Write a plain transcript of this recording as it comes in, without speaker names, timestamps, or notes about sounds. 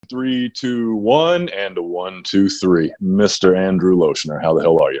Three, two, one, and a 1, 2, 3. Mr. Andrew Loeschner, how the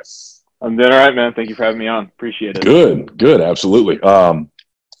hell are you? I'm doing all right, man. Thank you for having me on. Appreciate it. Good, absolutely.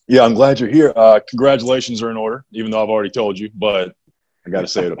 Yeah, I'm glad you're here. Congratulations are in order, even though I've already told you, but I got to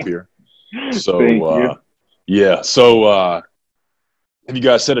say it up here. So, Thank you. Yeah. So, have you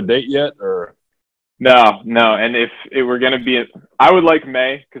guys set a date yet, or? No. And if it were going to be, I would like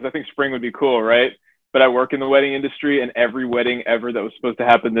May because I think spring would be cool, right? But I work in the wedding industry, and every wedding ever that was supposed to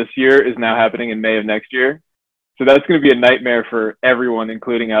happen this year is now happening in May of next year. So that's going to be a nightmare for everyone,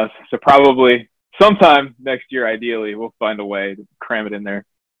 including us. So probably sometime next year, ideally, we'll find a way to cram it in there.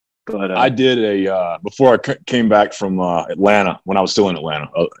 But I did before I came back from Atlanta, when I was still in Atlanta,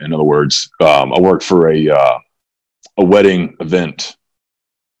 in other words, I worked for a wedding event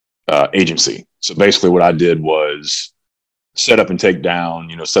agency. So basically what I did was set up and take down,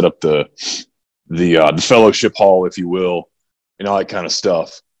 set up the fellowship hall, if you will, and all that kind of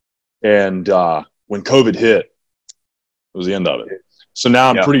stuff. And when COVID hit, it was the end of it. So now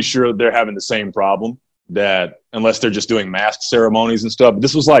I'm pretty sure they're having the same problem, that unless they're just doing mask ceremonies and stuff.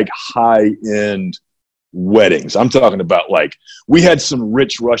 This was like high-end weddings. I'm talking about, like, we had some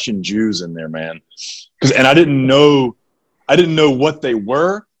rich Russian Jews in there, man. And I didn't know what they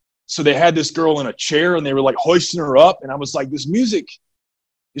were. So they had this girl in a chair and they were like hoisting her up. And I was like, this music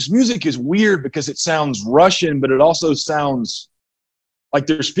is weird because it sounds Russian, but it also sounds like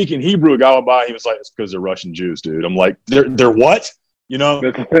they're speaking Hebrew. A guy went by, he was like, it's because they're Russian Jews, dude. I'm like, they're what?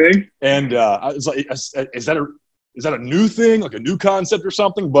 That's the thing. And I was like, is that a new thing, like a new concept or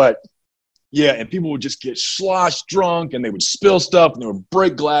something? But yeah, and people would just get slosh drunk and they would spill stuff and they would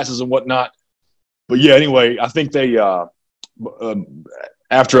break glasses and whatnot. But yeah, anyway, I think they,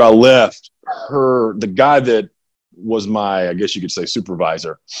 after I left, the guy that was my, I guess you could say,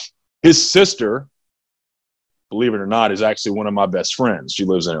 supervisor, his sister, believe it or not, is actually one of my best friends. She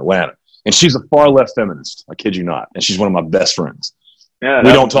lives in Atlanta, and she's a far left feminist. I kid you not. And she's one of my best friends. Yeah,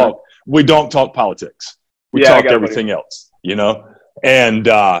 we don't talk politics. We talk everything else, And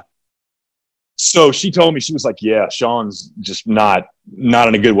so she told me, she was like, yeah, Sean's just not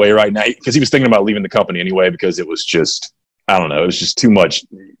in a good way right now, because he was thinking about leaving the company anyway, because it was just, I don't know, it was just too much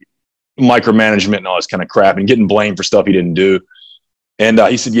micromanagement and all this kind of crap and getting blamed for stuff he didn't do. And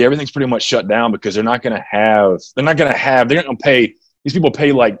he said, yeah, everything's pretty much shut down because they're not going to pay, these people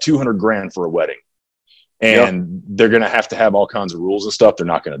pay like $200,000 for a wedding. And they're going to have all kinds of rules and stuff. They're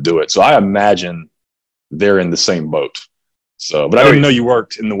not going to do it. So I imagine they're in the same boat. So, but I didn't know you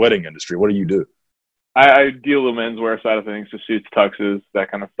worked in the wedding industry. What do you do? I deal with the menswear side of things, so suits, tuxes,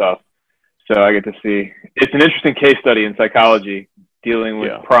 that kind of stuff. So I get to see, it's an interesting case study in psychology, dealing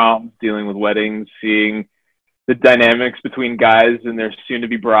with proms, dealing with weddings, seeing the dynamics between guys and their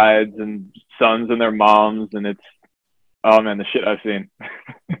soon-to-be brides and sons and their moms. And it's, oh man, the shit I've seen.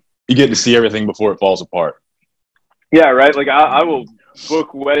 You get to see everything before it falls apart. Yeah, right? Like I will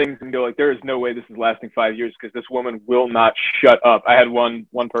book weddings and go like, there is no way this is lasting 5 years because this woman will not shut up. I had one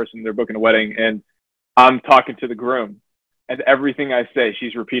person, they're booking a wedding, and I'm talking to the groom, and everything I say,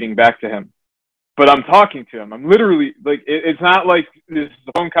 she's repeating back to him. But I'm talking to him. I'm literally like, it's not like this is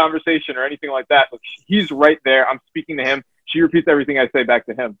a phone conversation or anything like that. Like, he's right there. I'm speaking to him. She repeats everything I say back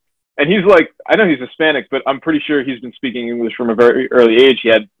to him. And he's like, I know he's Hispanic, but I'm pretty sure he's been speaking English from a very early age. He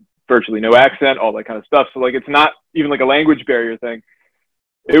had virtually no accent, all that kind of stuff. So like, it's not even like a language barrier thing.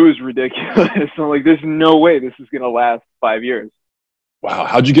 It was ridiculous. I'm like, there's no way this is going to last 5 years. Wow.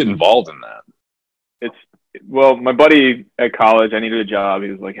 How'd you get involved in that? Well, my buddy at college, I needed a job. He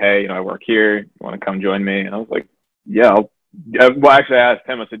was like, hey, I work here. You want to come join me? And I was like, yeah. Well, actually, I asked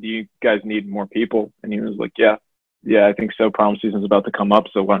him, I said, do you guys need more people? And he was like, yeah, I think so. Prom season's about to come up,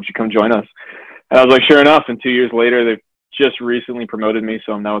 so why don't you come join us? And I was like, sure enough. And 2 years later, they've just recently promoted me,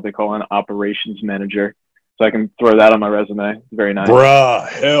 so I'm now what they call an operations manager. So I can throw that on my resume. Very nice. Bruh,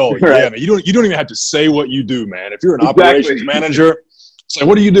 hell yeah, man. You don't even have to say what you do, man. If you're an operations manager, say,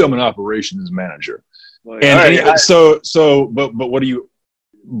 what do you do? I'm an operations manager. Like, but what do you,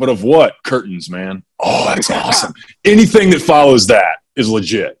 but of what? Curtains, man. Oh, that's awesome. Anything that follows that is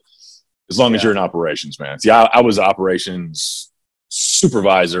legit, as long as you're an operations man. See, I was operations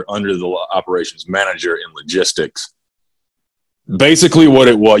supervisor under the operations manager in logistics. Basically what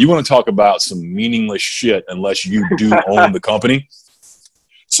it was, you want to talk about some meaningless shit unless you do own the company.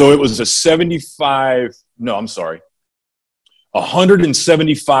 So it was a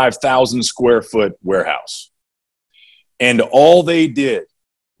 175,000 square foot warehouse. And all they did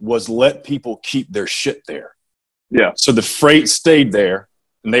was let people keep their shit there. Yeah. So the freight stayed there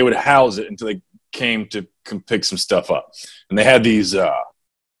and they would house it until they came to pick some stuff up. And they had this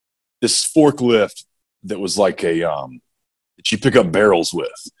forklift that was like that you pick up barrels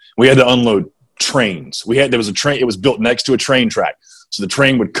with. We had to unload trains. There was a train. It was built next to a train track. So the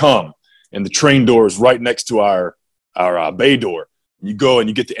train would come and the train door is right next to our bay door. You go and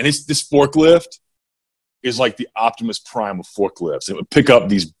you get and this forklift is like the Optimus Prime of forklifts. It would pick up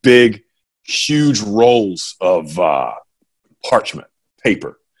these big, huge rolls of parchment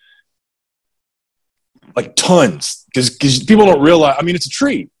paper, like tons, because people don't realize. I mean, it's a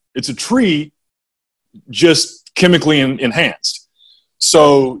tree. It's a tree, just chemically enhanced.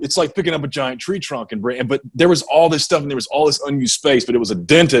 So it's like picking up a giant tree trunk but there was all this stuff and there was all this unused space. But it was a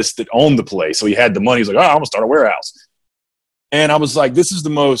dentist that owned the place, so he had the money. He's like, "Oh, I'm gonna start a warehouse." And I was like, "This is the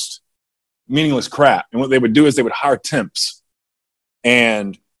most meaningless crap." And what they would do is they would hire temps,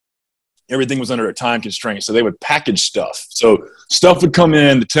 and everything was under a time constraint. So they would package stuff. So stuff would come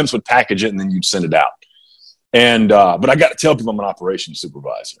in, the temps would package it, and then you'd send it out. And but I got to tell people I'm an operations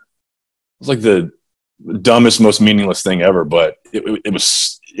supervisor. It was like the dumbest, most meaningless thing ever, but it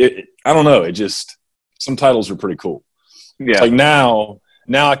was. I don't know. It just, some titles were pretty cool. Yeah. It's like now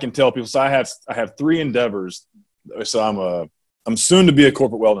I can tell people. So I have 3 endeavors. So I'm soon to be a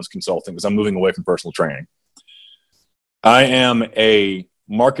corporate wellness consultant because I'm moving away from personal training. I am a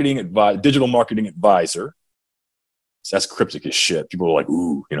digital marketing advisor. So that's cryptic as shit. People are like,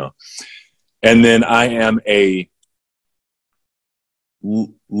 ooh, you know. And then I am a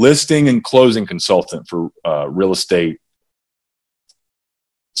listing and closing consultant for real estate.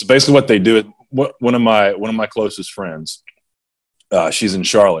 So basically what they do, one of my closest friends, she's in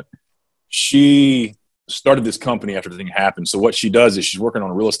Charlotte. She started this company after the thing happened. So what she does is she's working on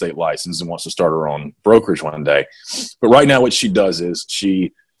a real estate license and wants to start her own brokerage one day. But right now what she does is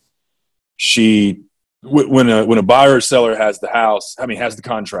when a buyer or seller has the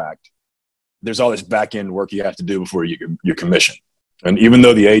contract, there's all this back end work you have to do before your commission. And even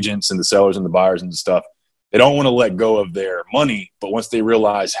though the agents and the sellers and the buyers and the stuff, they don't want to let go of their money, but once they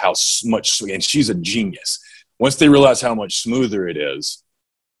realize how much, and she's a genius, once they realize how much smoother it is,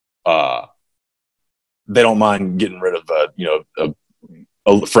 they don't mind getting rid of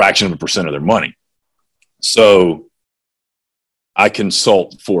a fraction of a percent of their money. So I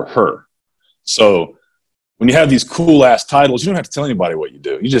consult for her. So when you have these cool ass titles, you don't have to tell anybody what you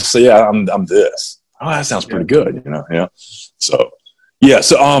do. You just say, "Yeah, I'm this." Oh, that sounds pretty good, you know. Yeah. So yeah.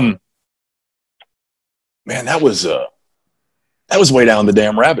 So man, that was way down the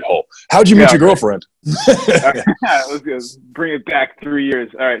damn rabbit hole. How'd you meet your girlfriend? Okay. Let's bring it back 3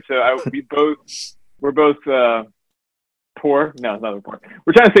 years. All right. So we're both poor. No, not poor.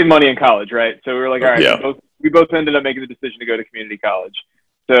 We're trying to save money in college, right? So we were like, all right, yeah. we both ended up making the decision to go to community college.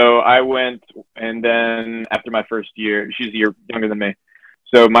 So I went, and then after my first year, she's a year younger than me.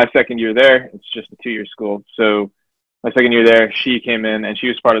 So my second year there, it's just a 2-year school. So my second year there, she came in, and she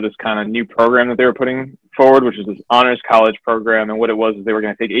was part of this kind of new program that they were putting forward, which was this honors college program. And what it was is they were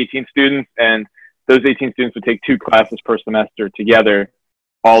going to take 18 students, and those 18 students would take 2 classes per semester together,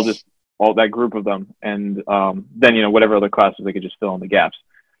 all that group of them. And then, whatever other classes, they could just fill in the gaps.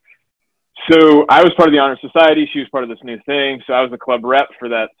 So I was part of the honor society. She was part of this new thing. So I was the club rep for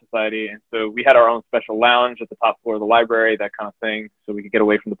that society. And so we had our own special lounge at the top floor of the library, that kind of thing, so we could get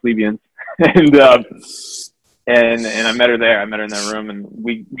away from the plebeians. and I met her there. I met her in that room, and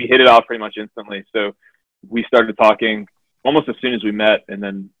we hit it off pretty much instantly. So we started talking almost as soon as we met. And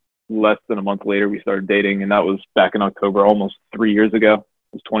then less than a month later, we started dating. And that was back in October, almost 3 years ago.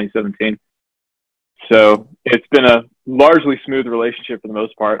 It was 2017. So it's been a largely smooth relationship for the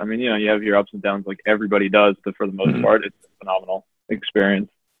most part. I mean, you have your ups and downs like everybody does, but for the most part, it's a phenomenal experience.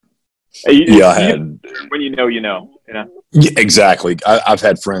 When you know. Yeah, exactly. I've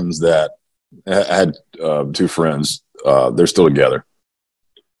had friends that I had 2 friends. They're still together.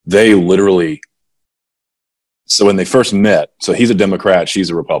 They literally. So when they first met, so he's a Democrat,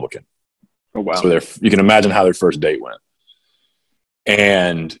 she's a Republican. Oh wow! So you can imagine how their first date went,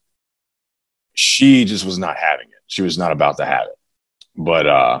 and she just was not having it. She was not about to have it. But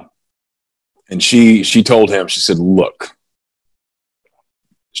and she told him, she said, "Look,"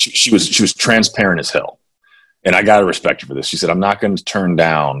 she was transparent as hell. And I gotta respect her for this. She said, "I'm not going to turn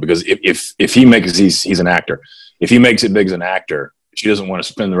down, because if he makes, he's an actor. If he makes it big as an actor, she doesn't want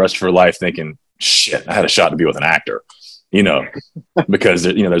to spend the rest of her life thinking, shit, I had a shot to be with an actor, because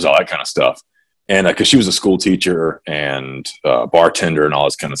there's all that kind of stuff." And because she was a school teacher and bartender and all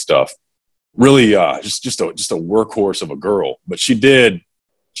this kind of stuff. Really, just a workhorse of a girl, but she did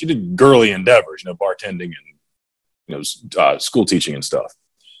girly endeavors, bartending and school teaching and stuff.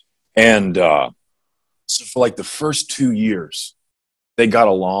 And so for like the first 2 years, they got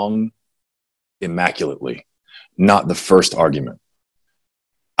along immaculately. Not the first argument.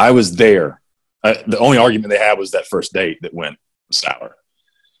 I was there The only argument they had was that first date that went sour.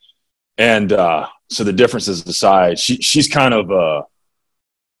 And so the differences aside, she's kind of a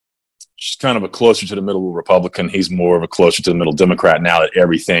closer to the middle Republican. He's more of a closer to the middle Democrat now that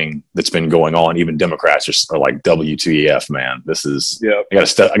everything that's been going on, even Democrats are like, WTF, man. This is, yeah.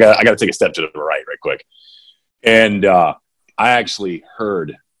 I got to take a step to the right quick. And I actually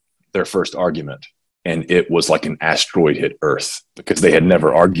heard their first argument, and it was like an asteroid hit Earth because they had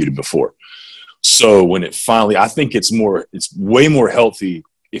never argued before. So when it finally, I think it's way more healthy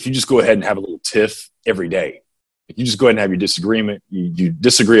if you just go ahead and have a little tiff every day. If you just go ahead and have your disagreement, you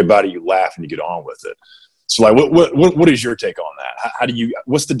disagree about it, you laugh, and you get on with it. So, like, what is your take on that? How do you?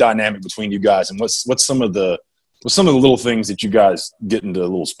 What's the dynamic between you guys, and what's some of the little things that you guys get into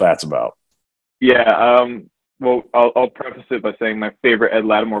little spats about? Yeah. Well, I'll preface it by saying my favorite Ed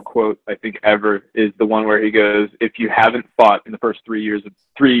Lattimore quote I think ever is the one where he goes, "If you haven't fought in the first 3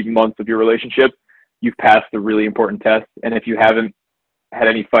 months of your relationship, you've passed a really important test, and if you haven't had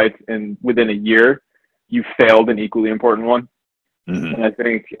any fights within a year, you failed an equally important one." Mm-hmm. And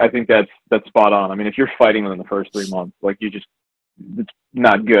I think that's spot on. I mean, if you're fighting within the first 3 months, like it's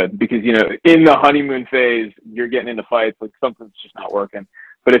not good because, you know, in the honeymoon phase, you're getting into fights, like something's just not working.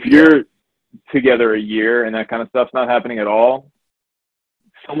 But if you're together a year and that kind of stuff's not happening at all,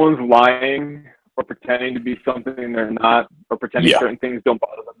 someone's lying or pretending to be something they're not, or pretending certain things don't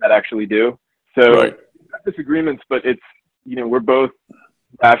bother them that actually do. So disagreements, but it's, you know, we're both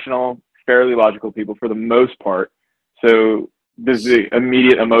rational, fairly logical people for the most part. So there's the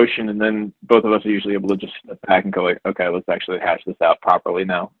immediate emotion, and then both of us are usually able to just step back and go like, okay, let's actually hash this out properly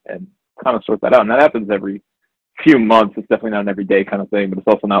now and kind of sort that out. And that happens every few months. It's definitely not an everyday kind of thing, but it's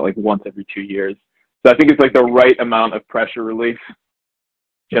also not like once every 2 years. So I think it's like the right amount of pressure relief,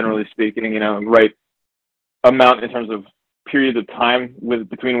 generally speaking, you know, right amount in terms of periods of time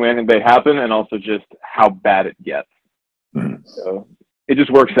between when they happen and also just how bad it gets. So it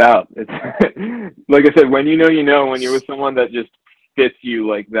just works out. It's like I said, when you know, when you're with someone that just fits you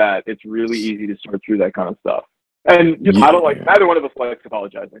like that, it's really easy to sort through that kind of stuff. And you know, I don't like, neither one of us likes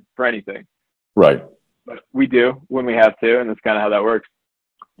apologizing for anything. Right. But we do when we have to, and that's kind of how that works.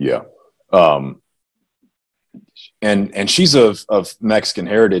 Yeah. And she's of Mexican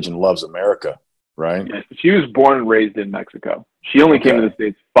heritage and loves America, right? Yeah, she was born and raised in Mexico. She only came to the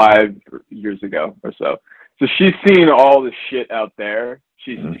States 5 years ago or so. So she's seen all the shit out there.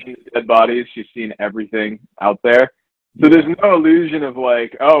 She's seen dead bodies. She's seen everything out there. So there's no illusion of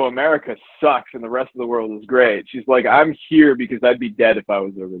like, oh, America sucks and the rest of the world is great. She's like, I'm here because I'd be dead if I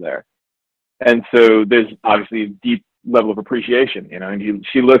was over there. And so there's obviously a deep level of appreciation, you know, and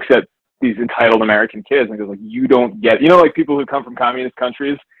she looks at these entitled American kids and goes like, you don't get, you know, like people who come from communist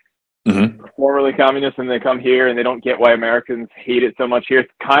countries, formerly communist, and they come here and they don't get why Americans hate it so much here.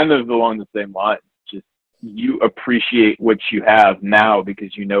 It's kind of along the same line. Just you appreciate what you have now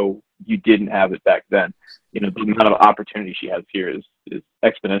because you know you didn't have it back then. You know, the amount of opportunity she has here is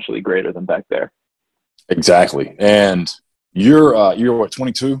exponentially greater than back there. Exactly. And you're what,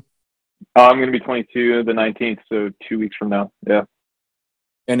 22? I'm going to be 22 the 19th, so 2 weeks from now. Yeah.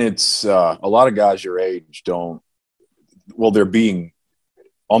 And it's a lot of guys your age they're being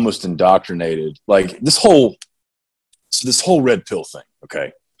almost indoctrinated. Like this whole red pill thing,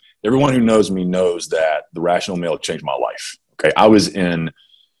 okay? Everyone who knows me knows that the rational male changed my life, okay? I was in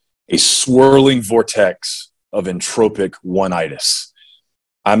a swirling vortex of entropic one-itis.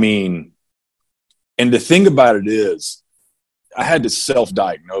 I mean, and the thing about it is, I had to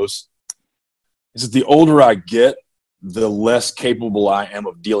self-diagnose. Is that the older I get, the less capable I am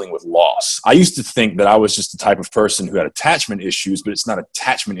of dealing with loss. I used to think that I was just the type of person who had attachment issues, but it's not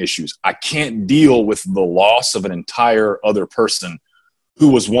attachment issues. I can't deal with the loss of an entire other person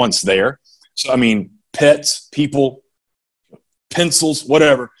who was once there. So, I mean, pets, people, pencils,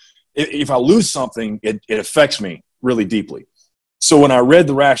 whatever. If I lose something, it affects me really deeply. So when I read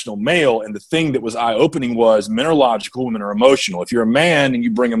The Rational Male, and the thing that was eye-opening was men are logical, women are emotional. If you're a man and you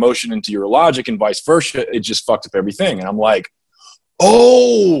bring emotion into your logic and vice versa, it just fucked up everything. And I'm like,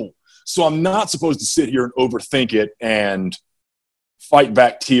 oh, so I'm not supposed to sit here and overthink it and fight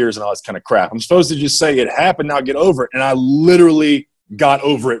back tears and all this kind of crap. I'm supposed to just say it happened, now get over it. And I literally got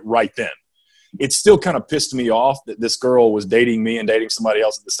over it right then. It still kind of pissed me off that this girl was dating me and dating somebody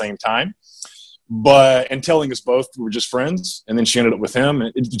else at the same time. And telling us both we were just friends, and then she ended up with him.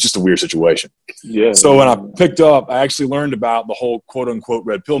 It's just a weird situation. Yeah. So when I picked up, I actually learned about the whole quote unquote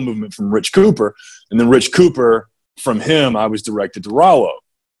red pill movement from Rich Cooper, and then Rich Cooper, from him, I was directed to Rollo.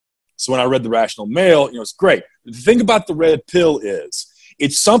 So when I read The Rational Male, you know, it's great. The thing about the red pill is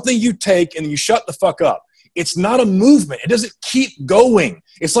it's something you take and you shut the fuck up. It's not a movement. It doesn't keep going.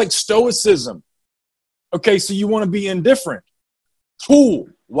 It's like stoicism. Okay, so you want to be indifferent. Cool.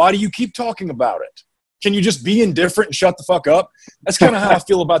 Why do you keep talking about it? Can you just be indifferent and shut the fuck up? That's kind of how I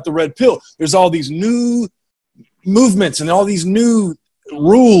feel about the red pill. There's all these new movements and all these new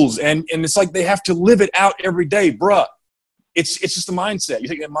rules, and it's like they have to live it out every day, bruh. It's just a mindset. You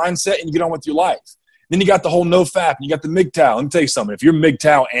take that mindset and you get on with your life. Then you got the whole no fap, and you got the MGTOW. Let me tell you something. If you're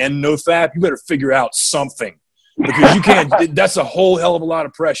MGTOW and no fap, you better figure out something, because you can't. That's a whole hell of a lot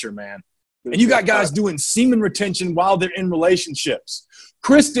of pressure, man. And you got guys doing semen retention while they're in relationships.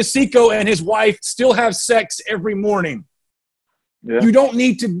 Chris DeSico and his wife still have sex every morning. Yeah. You don't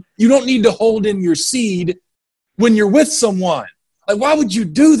need to hold in your seed when you're with someone. Like, why would you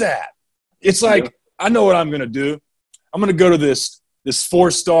do that? It's like, I know what I'm going to do. I'm going to go to this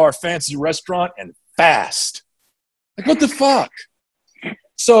 4-star fancy restaurant and fast. Like, what the fuck?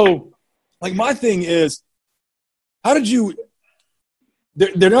 So, like, my thing is, how did you –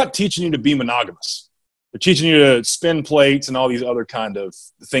 they're not teaching you to be monogamous. They're teaching you to spin plates and all these other kind of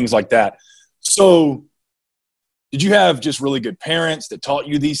things like that. So did you have just really good parents that taught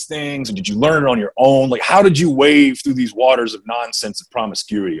you these things, and did you learn it on your own? Like, how did you wade through these waters of nonsense of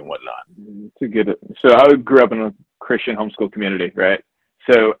promiscuity and whatnot? So I grew up in a Christian homeschool community, right?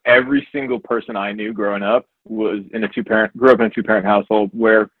 So every single person I knew growing up grew up in a 2-parent household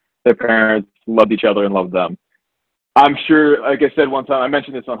where their parents loved each other and loved them. I'm sure, like I said one time, I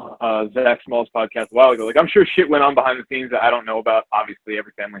mentioned this on Zach Small's podcast a while ago. Like, I'm sure shit went on behind the scenes that I don't know about. Obviously,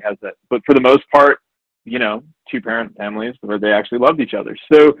 every family has that. But for the most part, 2-parent families where they actually loved each other.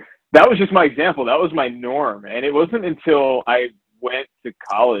 So that was just my example. That was my norm. And it wasn't until I went to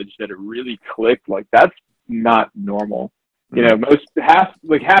college that it really clicked. Like, that's not normal. Half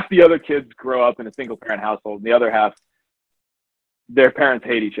the other kids grow up in a single-parent household, and the other half, their parents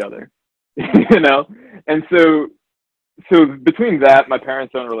hate each other. And so between that, my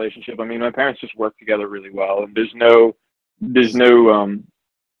parents' own relationship, I mean, my parents just work together really well, and there's no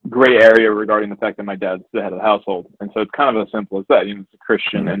gray area regarding the fact that my dad's the head of the household. And so it's kind of as simple as that. It's a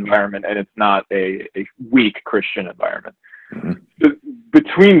Christian environment, and it's not a weak Christian environment. So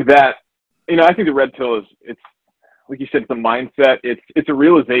between that, I think the red pill it's like you said, it's a mindset. It's a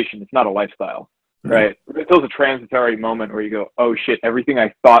realization. It's not a lifestyle, right? Red pill is a transitory moment where you go, oh shit, everything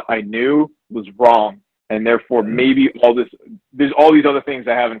I thought I knew was wrong. And therefore, maybe there's all these other things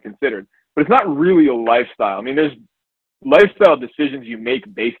I haven't considered. But it's not really a lifestyle. I mean, there's lifestyle decisions you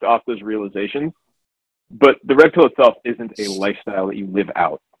make based off those realizations. But the red pill itself isn't a lifestyle that you live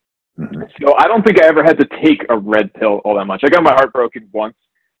out. So I don't think I ever had to take a red pill all that much. I got my heart broken once.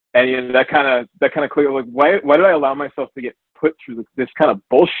 And that kind of clear. Like, why did I allow myself to get put through this kind of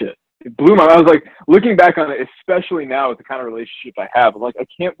bullshit? It blew my mind. I was like, looking back on it, especially now with the kind of relationship I have, I'm like, I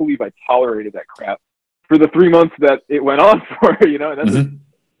can't believe I tolerated that crap for the 3 months that it went on for, and that's a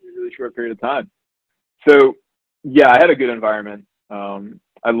really short period of time. So, yeah, I had a good environment.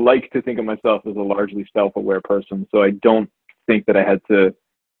 I like to think of myself as a largely self-aware person, so I don't think that I had to,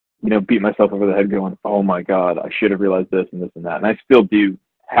 beat myself over the head going, oh my God, I should have realized this and this and that. And I still do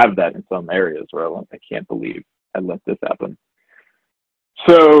have that in some areas where I'm like, I can't believe I let this happen.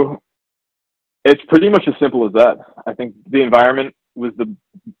 So it's pretty much as simple as that. I think the environment was the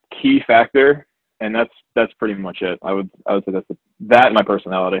key factor. And that's pretty much it. I would say that's that and my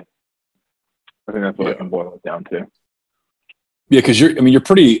personality. I think that's what I can boil it down to. Yeah, because you're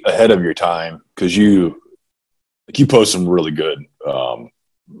pretty ahead of your time, because you post some really good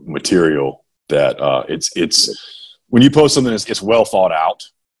material that it's when you post something, it's well thought out,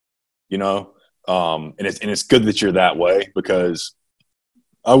 and it's good that you're that way, because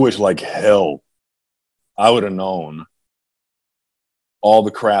I wish like hell I would have known all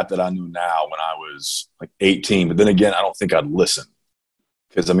the crap that I knew now when I was like 18. But then again, I don't think I'd listen,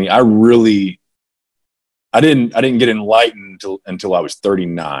 because I mean, I didn't get enlightened until I was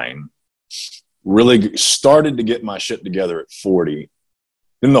 39. Really started to get my shit together at 40.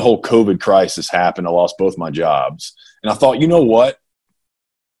 Then the whole COVID crisis happened. I lost both my jobs, and I thought, you know what?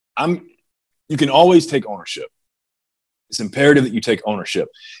 You can always take ownership. It's imperative that you take ownership.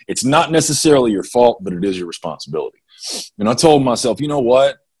 It's not necessarily your fault, but it is your responsibility. And I told myself, you know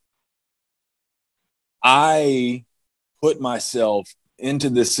what? I put myself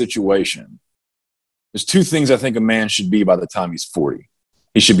into this situation. There's 2 things I think a man should be by the time he's 40.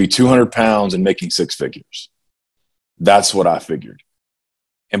 He should be 200 pounds and making 6 figures. That's what I figured.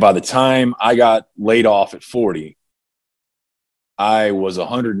 And by the time I got laid off at 40, I was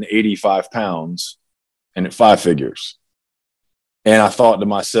 185 pounds and at 5 figures. And I thought to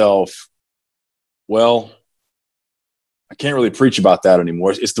myself, well, I can't really preach about that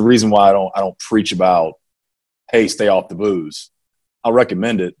anymore. It's the reason why I don't preach about, hey, stay off the booze. I'll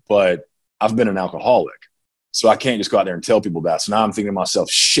recommend it, but I've been an alcoholic. So I can't just go out there and tell people that. So now I'm thinking to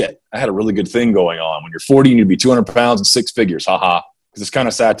myself, shit, I had a really good thing going on. When you're 40, you need to be 200 pounds and six figures. Haha. Because it's kind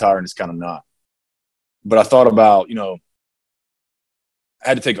of satire and it's kind of not. But I thought about, I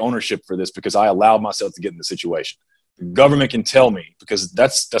had to take ownership for this because I allowed myself to get in the situation. The government can tell me, because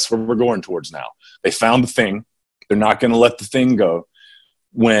that's where we're going towards now. They found the thing. They're not going to let the thing go.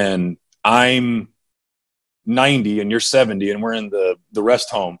 When I'm 90 and you're 70 and we're in the rest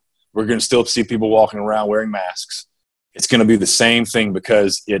home, we're going to still see people walking around wearing masks. It's going to be the same thing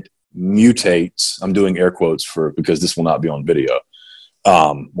because it mutates. I'm doing air quotes because this will not be on video,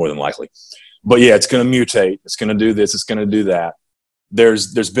 more than likely. But yeah, it's going to mutate. It's going to do this. It's going to do that.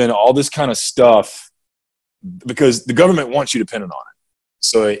 There's been all this kind of stuff because the government wants you dependent on it.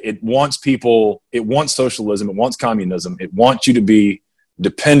 So it wants people, it wants socialism, it wants communism, it wants you to be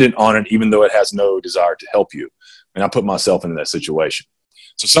dependent on it, even though it has no desire to help you. And I put myself in that situation.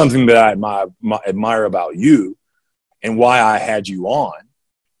 So something that I admire about you and why I had you on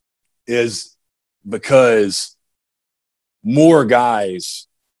is because more guys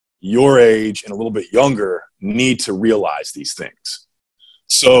your age and a little bit younger need to realize these things.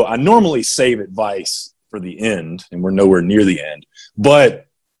 So I normally save advice for the end, and we're nowhere near the end. But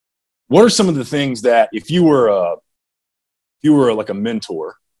what are some of the things that if you were like a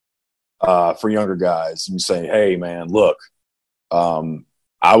mentor for younger guys, and you say, "Hey, man, look,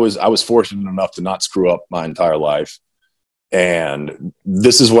 I was fortunate enough to not screw up my entire life, and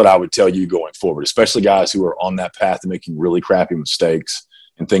this is what I would tell you going forward," especially guys who are on that path to making really crappy mistakes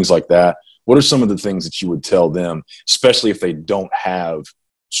and things like that. What are some of the things that you would tell them, especially if they don't have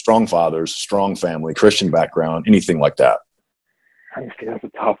strong fathers, strong family, Christian background, anything like that? Honestly, that's a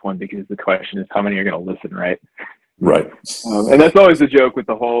tough one because the question is how many are going to listen, right? Right. And that's always the joke with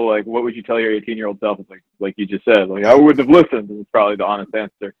the whole, like, what would you tell your 18-year-old self? It's like you just said, like, I wouldn't have listened. It's probably the honest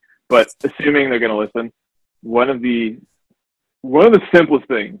answer. But assuming they're going to listen, one of the simplest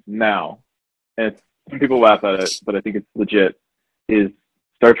things now, and some people laugh at it, but I think it's legit, is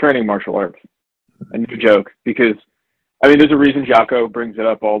start training martial arts. A new joke, because I mean, there's a reason Jocko brings it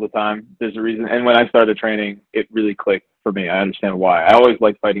up all the time. There's a reason. And when I started training, it really clicked for me. I understand why. I always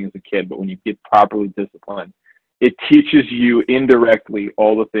liked fighting as a kid, but when you get properly disciplined, it teaches you indirectly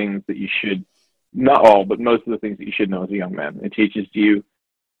all the things that you should, not all, but most of the things that you should know as a young man. It teaches you,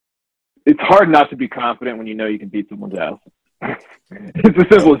 it's hard not to be confident when you know you can beat someone's ass. It's as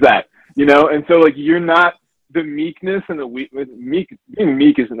simple as that, And so, like, you're not, the meekness and the being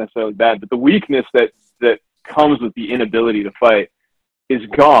meek isn't necessarily bad, but the weakness that comes with the inability to fight is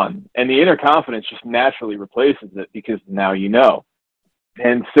gone, and the inner confidence just naturally replaces it because now you know.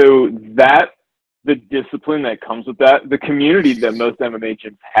 And so the discipline that comes with that, the community that most MMA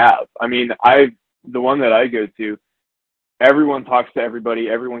gyms have. I mean, the one that I go to, everyone talks to everybody.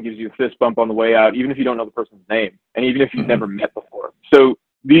 Everyone gives you a fist bump on the way out, even if you don't know the person's name, and even if you've never met before. So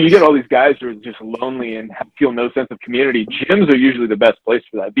you get all these guys who are just lonely and feel no sense of community. Gyms are usually the best place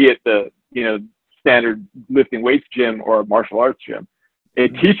for that, be it the standard lifting weights gym or a martial arts gym.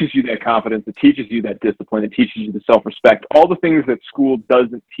 It teaches you that confidence. It teaches you that discipline. It teaches you the self-respect. All the things that school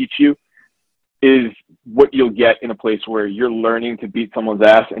doesn't teach you is what you'll get in a place where you're learning to beat someone's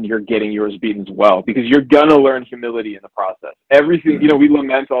ass and you're getting yours beaten as well, because you're going to learn humility in the process. Everything, we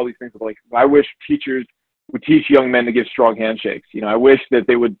lament all these things. Like, I wish teachers would teach young men to give strong handshakes. I wish that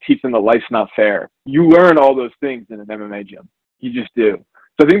they would teach them that life's not fair. You learn all those things in an MMA gym. You just do.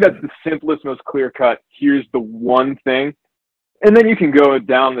 So I think that's the simplest, most clear cut. Here's the one thing. And then you can go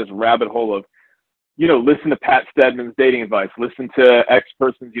down this rabbit hole of, listen to Pat Stedman's dating advice, listen to X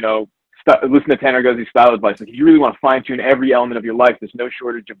person's, listen to Tanner Guzzi's style advice. Like, if you really want to fine tune every element of your life, there's no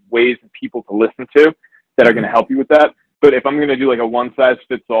shortage of ways and people to listen to that are going to help you with that. But if I'm going to do like a one size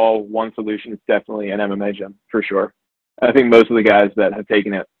fits all, one solution, it's definitely an MMA gym for sure. I think most of the guys that have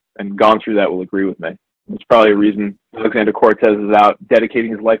taken it and gone through that will agree with me. It's probably a reason Alexander Cortez is out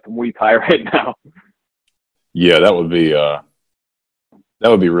dedicating his life to Muay Thai right now. Yeah, that would be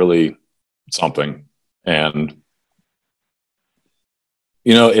really something. And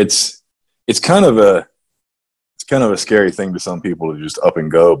it's kind of a scary thing to some people to just up and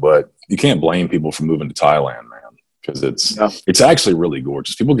go, but you can't blame people for moving to Thailand, man, because it's actually really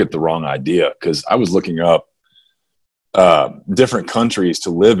gorgeous. People get the wrong idea, because I was looking up different countries to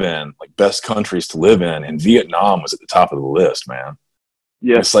live in, like best countries to live in, and Vietnam was at the top of the list, man.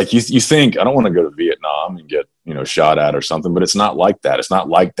 Yeah, it's like you think, I don't want to go to Vietnam and get shot at or something, but it's not like that. It's not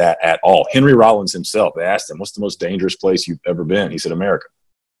like that at all. Henry Rollins himself, they asked him, "What's the most dangerous place you've ever been?" He said, "America."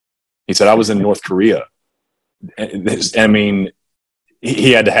 He said, "I was in North Korea." I mean,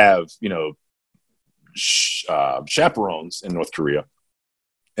 he had to have chaperones in North Korea.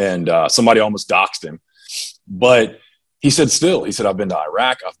 and somebody almost doxed him. But he said, I've been to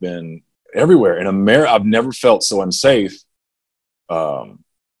Iraq, I've been everywhere. In America, I've never felt so unsafe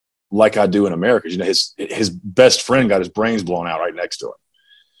like I do in America. You know, his best friend got his brains blown out right next to him.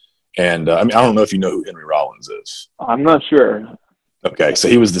 And I mean, I don't know if you know who Henry Rollins is. I'm not sure. Okay, so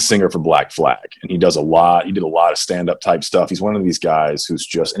he was the singer for Black Flag, and he did a lot of stand-up type stuff. He's one of these guys who's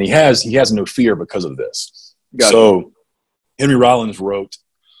just, and he has no fear because of this. Gotcha. So Henry Rollins wrote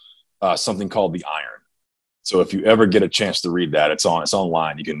something called The Iron. So if you ever get a chance to read that, it's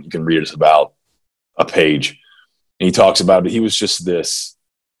online. You can read it. It's about a page. And he talks about it. He was just this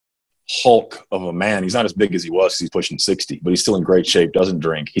hulk of a man. He's not as big as he was. He's pushing 60, but he's still in great shape. Doesn't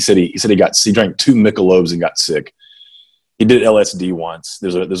drink. He said he drank 2 Michelobs and got sick. He did LSD once.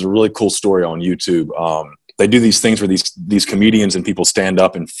 There's a really cool story on YouTube. They do these things where these comedians and people stand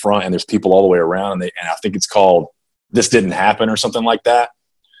up in front, and there's people all the way around, and I think it's called "This Didn't Happen" or something like that.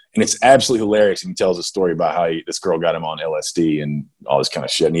 And it's absolutely hilarious. And he tells a story about how this girl got him on LSD and all this kind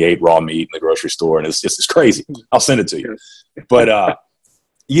of shit. And he ate raw meat in the grocery store, and it's crazy. I'll send it to you. But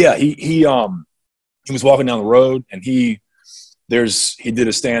yeah, he was walking down the road, and he did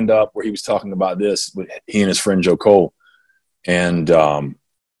a stand up where he was talking about this with he and his friend Joe Cole. And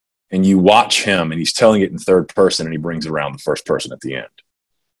you watch him, and he's telling it in third person, and he brings it around the first person at the end.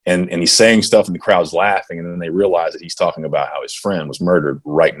 And he's saying stuff, and the crowd's laughing, and then they realize that he's talking about how his friend was murdered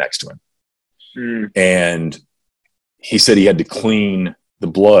right next to him. Mm. And he said he had to clean the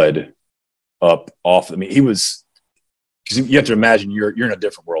blood up off. I mean, because you have to imagine you're in a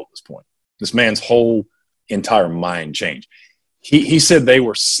different world at this point. This man's whole entire mind changed. He said they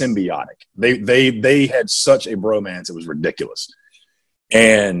were symbiotic. They had such a bromance, it was ridiculous.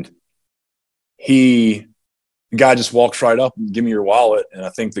 And the guy just walks right up and give me your wallet. And I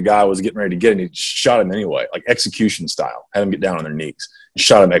think the guy was getting ready to get it, and he shot him anyway, like execution style. Had him get down on their knees.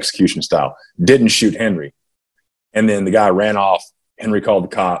 Shot him execution style. Didn't shoot Henry. And then the guy ran off. Henry called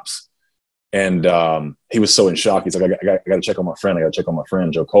the cops. And he was so in shock. He's like, I got to check on my friend. I got to check on my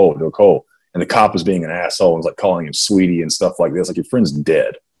friend, Joe Cole. And the cop was being an asshole and was like calling him sweetie and stuff like this. Like, your friend's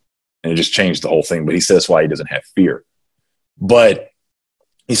dead. And it just changed the whole thing. But he said that's why he doesn't have fear. But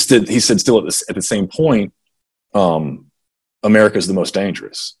he said still at the same point, America's the most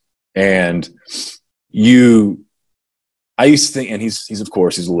dangerous. And I used to think, and he's of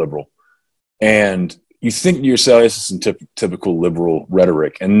course, he's a liberal. And you think to yourself, this is some typical liberal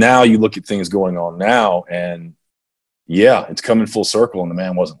rhetoric. And now you look at things going on now, and yeah, it's coming full circle, and the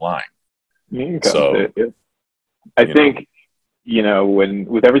man wasn't lying. So I think,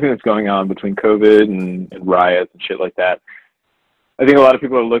 with everything that's going on between COVID and riots and shit like that, I think a lot of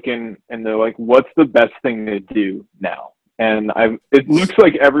people are looking and they're like, what's the best thing to do now? And it looks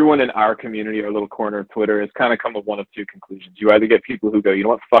like everyone in our community, our little corner of Twitter, has kind of come to one of two conclusions. You either get people who go, you know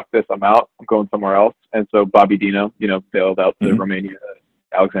what, fuck this, I'm out, I'm going somewhere else. And so Bobby Dino, bailed out to Romania,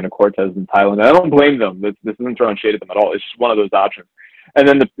 Alexander Cortez in Thailand. And I don't blame them. This isn't throwing shade at them at all. It's just one of those options. And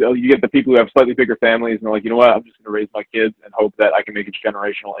then you get the people who have slightly bigger families, and they're like, you know what, I'm just going to raise my kids and hope that I can make a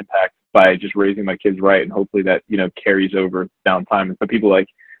generational impact by just raising my kids right, and hopefully that, carries over down time. And so people like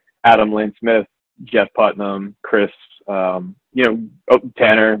Adam Lane Smith, Jeff Putnam, Chris, Tanner,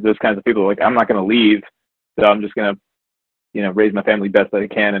 those kinds of people are like, I'm not going to leave, so I'm just going to, raise my family best that I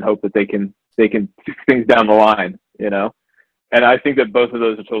can and hope that they can fix things down the line, And I think that both of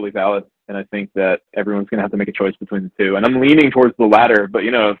those are totally valid. And I think that everyone's going to have to make a choice between the two. And I'm leaning towards the latter, but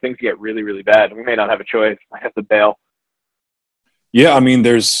if things get really, really bad, we may not have a choice. I have to bail. Yeah. I mean,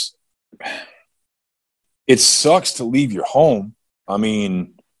 it sucks to leave your home. I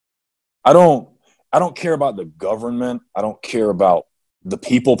mean, I don't care about the government. I don't care about the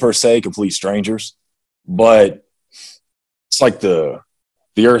people per se, complete strangers, but it's like the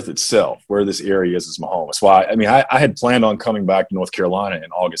earth itself, where this area is my home. That's why, I had planned on coming back to North Carolina in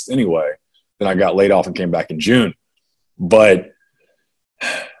August anyway. Then I got laid off and came back in June. But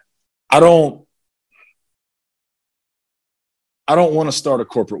I don't want to start a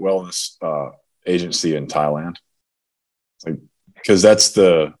corporate wellness agency in Thailand. Because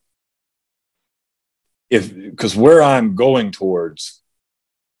because where I'm going towards,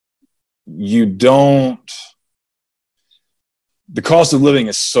 the cost of living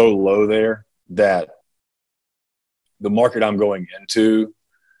is so low there that the market I'm going into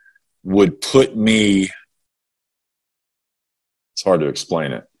would put me, it's hard to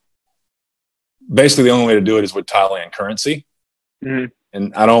explain it. Basically, the only way to do it is with Thailand currency. Mm-hmm.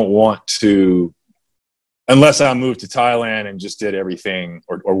 And I don't want to, unless I moved to Thailand and just did everything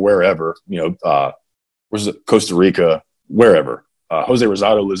or wherever, where's it, Costa Rica, wherever. Jose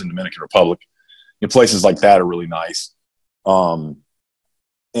Rosado lives in Dominican Republic. Places like that are really nice.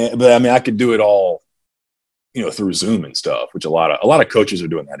 But I mean, I could do it all, through Zoom and stuff, which a lot of coaches are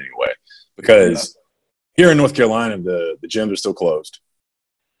doing that anyway. Because here in North Carolina, the gyms are still closed,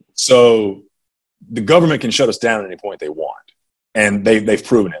 so the government can shut us down at any point they want, and they've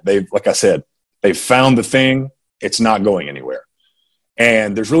proven it. Like I said, they've found the thing. It's not going anywhere.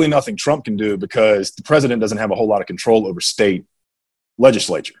 And there's really nothing Trump can do because the president doesn't have a whole lot of control over state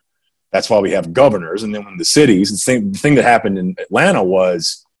legislature. That's why we have governors. And then when the cities, the thing that happened in Atlanta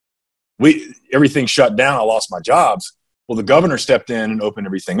was everything shut down. I lost my jobs. Well, the governor stepped in and opened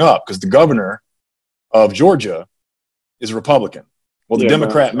everything up because the governor of Georgia is a Republican. Well, the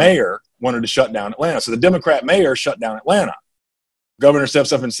Democrat mayor wanted to shut down Atlanta. So the Democrat mayor shut down Atlanta. Governor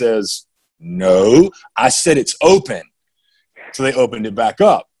steps up and says, no, I said it's open. So they opened it back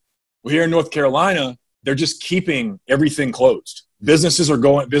up. Well, here in North Carolina, they're just keeping everything closed. Businesses are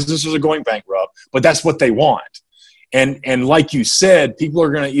going bankrupt, but that's what they want. And like you said, people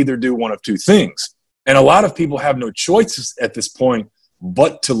are going to either do one of two things. And a lot of people have no choices at this point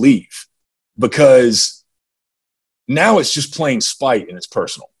but to leave, because now it's just plain spite and it's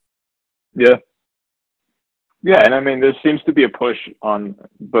personal. Yeah. Yeah, and I mean, there seems to be a push on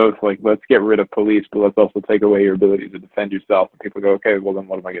both, like, let's get rid of police, but let's also take away your ability to defend yourself. And people go, okay, well, then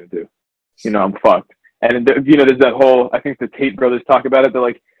what am I going to do? I'm fucked. And, there's that whole, I think the Tate brothers talk about it. They're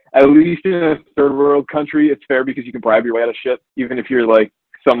like, at least in a third world country, it's fair because you can bribe your way out of shit. Even if you're, like,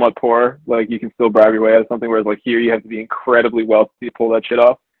 somewhat poor, like, you can still bribe your way out of something. Whereas, like, here you have to be incredibly wealthy to pull that shit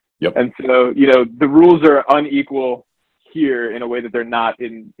off. Yep. And so, the rules are unequal here in a way that they're not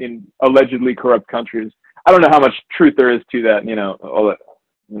in allegedly corrupt countries. I don't know how much truth there is to that,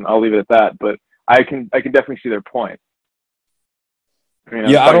 I'll leave it at that, but I can definitely see their point. They're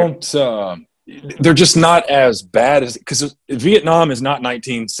just not as bad as, because Vietnam is not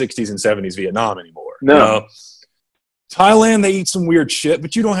 1960s and 70s Vietnam anymore. No. Thailand, they eat some weird shit,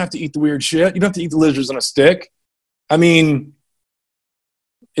 but you don't have to eat the weird shit. You don't have to eat the lizards on a stick. I mean,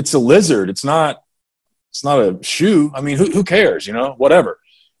 it's a lizard. It's not a shoe. I mean, who cares, whatever.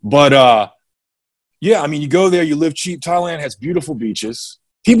 But, yeah, I mean, you go there, you live cheap. Thailand has beautiful beaches.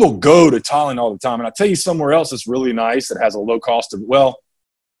 People go to Thailand all the time. And I'll tell you somewhere else that's really nice that has a low cost of,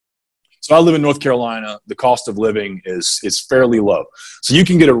 so I live in North Carolina. The cost of living is fairly low. So you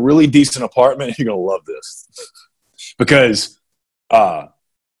can get a really decent apartment. You're going to love this. Because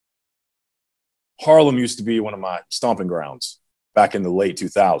Harlem used to be one of my stomping grounds back in the late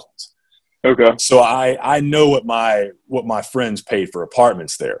 2000s. Okay. So I know what my friends paid for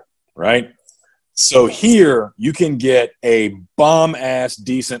apartments there, right? So here you can get a bomb-ass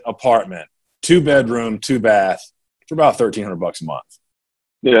decent apartment, 2-bedroom, 2-bath, for about $1,300 a month.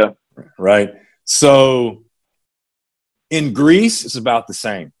 Yeah. Right? So in Greece, it's about the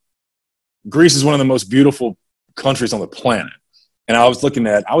same. Greece is one of the most beautiful countries on the planet. And I was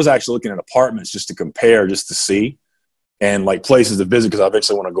actually looking at apartments just to compare, just to see, and like places to visit, because I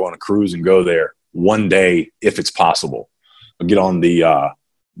eventually want to go on a cruise and go there one day if it's possible. I'll get on the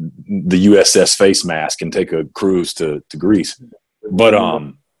USS Face Mask and take a cruise to Greece. But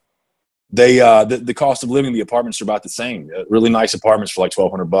the cost of living, the apartments are about the same. Really nice apartments for like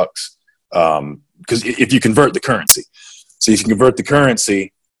 $1,200. Because if you convert the currency, so if you convert the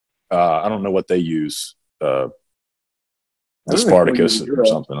currency, I don't know what they use, the Spartacus or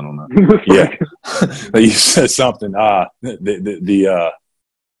something. I don't know. Yeah, they use something. The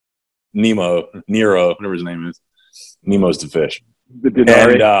Nero, whatever his name is. Nemo's the fish.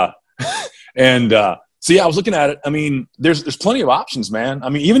 And so yeah, I was looking at it. I mean, there's plenty of options, man. I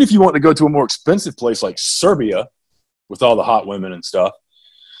mean, even if you want to go to a more expensive place like Serbia with all the hot women and stuff,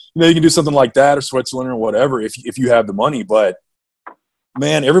 you can do something like that, or Switzerland or whatever if you have the money. But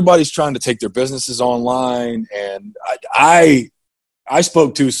man, everybody's trying to take their businesses online, and I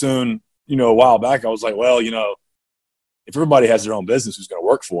spoke too soon. A while back, I was like, well, if everybody has their own business, who's going to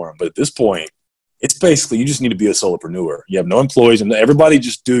work for them? But at this point, it's basically you just need to be a solopreneur. You have no employees, and everybody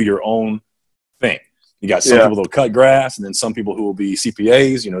just do your own thing. You got some people that'll cut grass, and then some people who will be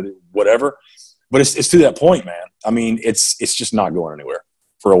CPAs, whatever. But it's to that point, man. I mean, it's just not going anywhere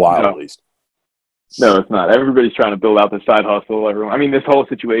for a while, at least. No, it's not. Everybody's trying to build out their side hustle. I mean, this whole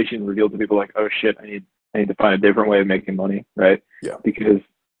situation revealed to people like, oh shit, I need to find a different way of making money, right? Yeah. Because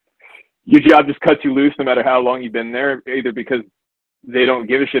your job just cuts you loose no matter how long you've been there, either because they don't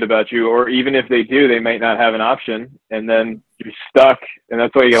give a shit about you, or even if they do, they might not have an option, and then you're stuck. And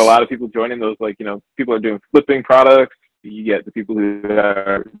that's why you get a lot of people joining those, people are doing flipping products. You get the people who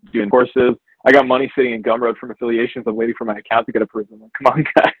are doing courses. I got money sitting in Gumroad from affiliations. I'm waiting for my account to get approved. I'm like, come on,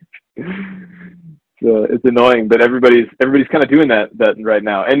 guys. So it's annoying, but everybody's kind of doing that right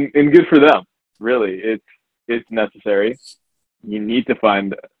now, and good for them. Really, it's necessary. you need to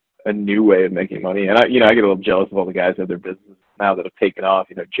find a new way of making money. And I get a little jealous of all the guys who have their businesses now that have taken off,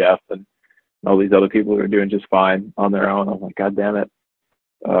 Jeff and all these other people who are doing just fine on their own. I'm like, God damn it.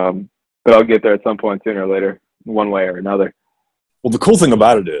 But I'll get there at some point sooner or later, one way or another. Well, the cool thing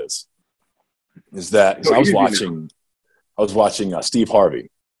about it is that I was watching Steve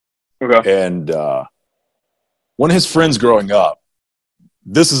Harvey. Okay. And one of his friends growing up,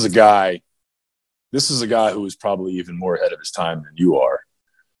 this is a guy who was probably even more ahead of his time than you are.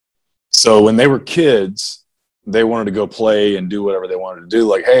 So when they were kids, they wanted to go play and do whatever they wanted to do.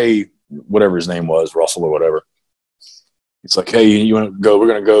 Like, hey, whatever his name was, Russell or whatever. It's like, hey, you want to go? We're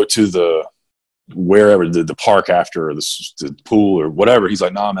going to go to the park after, or the pool or whatever. He's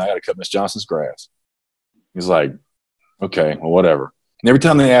like, nah, man, I got to cut Miss Johnson's grass. He's like, okay, well, whatever. And every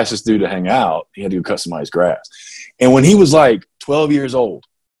time they asked this dude to hang out, he had to go cut somebody's grass. And when he was like 12 years old,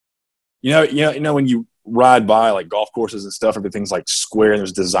 you know, when you ride by like golf courses and stuff, everything's like square and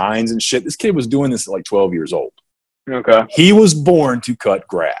there's designs and shit. This kid was doing this at like 12 years old. Okay. He was born to cut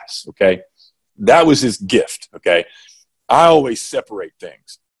grass. Okay. That was his gift. Okay. I always separate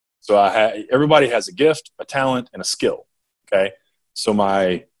things. So everybody has a gift, a talent, and a skill. Okay. So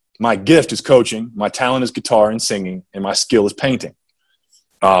my gift is coaching. My talent is guitar and singing, and my skill is painting.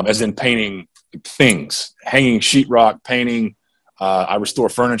 As in painting things, hanging sheetrock, painting. I restore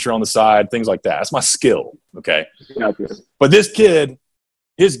furniture on the side, things like that. That's my skill. Okay. But this kid,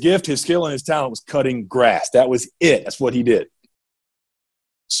 his gift, his skill, and his talent was cutting grass. That was it. That's what he did.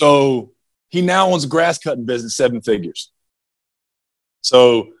 So he now owns a grass cutting business, 7 figures.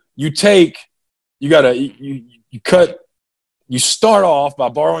 So you start off by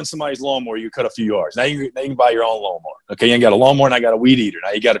borrowing somebody's lawnmower. You cut a few yards. Now you can buy your own lawnmower. Okay. You ain't got a lawnmower. Now you got a weed eater.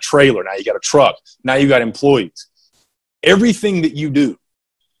 Now you got a trailer. Now you got a truck. Now you got employees. Everything that you do,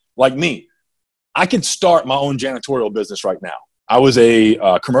 like me, I could start my own janitorial business right now. I was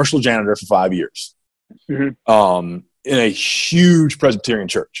a commercial janitor for 5 years in a huge Presbyterian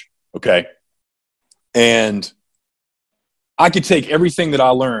church. Okay. And I could take everything that I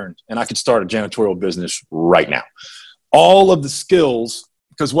learned and I could start a janitorial business right now. All of the skills,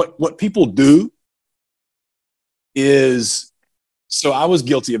 because what people do is, so I was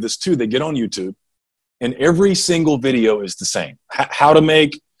guilty of this too. They get on YouTube and every single video is the same. How to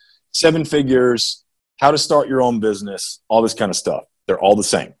make 7 figures, how to start your own business, all this kind of stuff. They're all the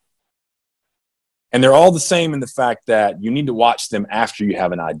same. And they're all the same in the fact that you need to watch them after you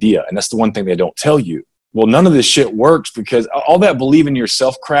have an idea. And that's the one thing they don't tell you. Well, none of this shit works because all that believe in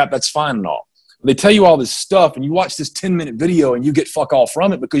yourself crap, that's fine and all. They tell you all this stuff and you watch this 10-minute video and you get fuck all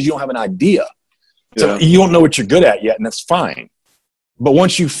from it because you don't have an idea. So you don't know what you're good at yet, and that's fine. But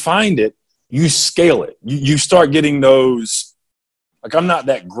once you find it, you scale it. You start getting those, like I'm not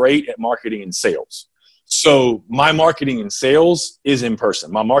that great at marketing and sales. So my marketing and sales is in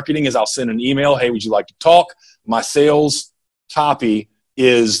person. My marketing is I'll send an email, hey, would you like to talk? My sales copy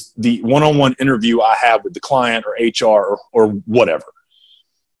is the one-on-one interview I have with the client or HR or whatever.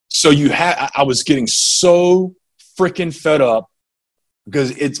 So I was getting so freaking fed up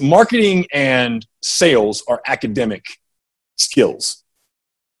because it's marketing and sales are academic skills.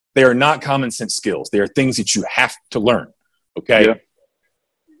 They are not common sense skills. They are things that you have to learn. Okay.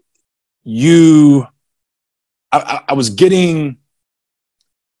 Yeah. I was just getting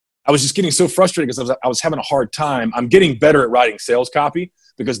so frustrated because I was having a hard time. I'm getting better at writing sales copy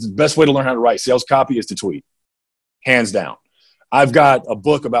because the best way to learn how to write sales copy is to tweet. Hands down. I've got a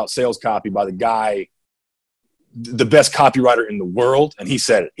book about sales copy by the guy, the best copywriter in the world. And he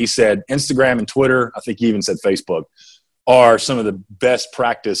said it. He said Instagram and Twitter, I think he even said Facebook, are some of the best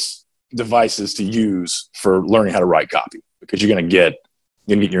practice devices to use for learning how to write copy because you're going to get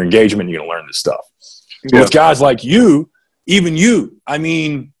your engagement and you're going to learn this stuff. Yeah. With guys like you, even you, I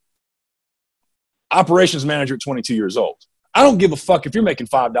mean, operations manager at 22 years old. I don't give a fuck if you're making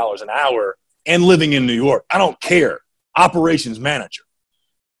 $5 an hour and living in New York. I don't care. Operations manager.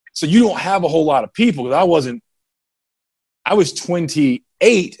 So you don't have a whole lot of people because I was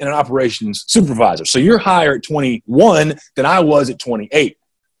 28 and an operations supervisor. So you're higher at 21 than I was at 28.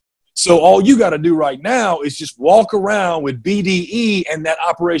 So all you got to do right now is just walk around with BDE and that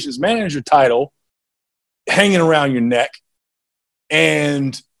operations manager title hanging around your neck.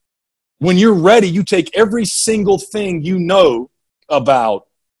 And when you're ready, you take every single thing you know about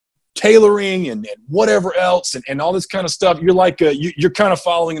tailoring and whatever else and all this kind of stuff. You're like you're kind of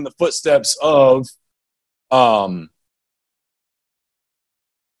following in the footsteps of Tanner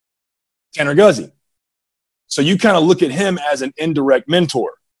Guzzi. So you kind of look at him as an indirect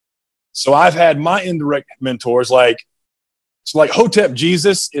mentor. So I've had my indirect mentors like Hotep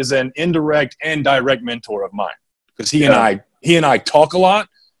Jesus is an indirect and direct mentor of mine because he and I he and I talk a lot,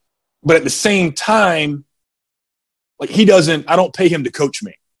 but at the same time, like I don't pay him to coach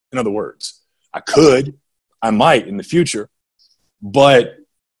me. In other words, I might in the future, but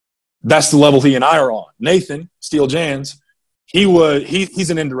that's the level he and I are on. Nathan Steele Jans, he's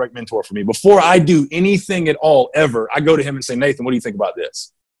an indirect mentor for me. Before I do anything at all ever, I go to him and say, Nathan, what do you think about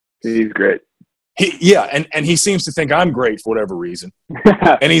this? He's great. And he seems to think I'm great for whatever reason.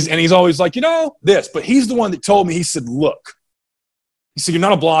 and he's always like, this. But he's the one that told me, he said, look, you're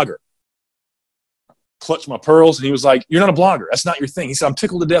not a blogger. Clutched my pearls, and he was like, you're not a blogger. That's not your thing. He said, I'm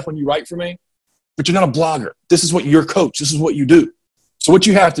tickled to death when you write for me, but you're not a blogger. This is what you're coach. This is what you do. So what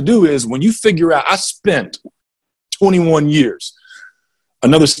you have to do is when you figure out, I spent 21 years,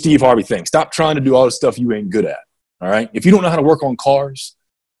 another Steve Harvey thing. Stop trying to do all the stuff you ain't good at. All right. If you don't know how to work on cars,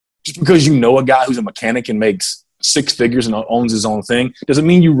 just because you know a guy who's a mechanic and makes six figures and owns his own thing, doesn't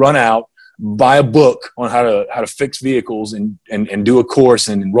mean you run out, buy a book on how to fix vehicles and do a course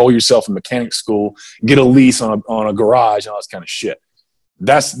and enroll yourself in mechanic school, get a lease on a garage and all this kind of shit.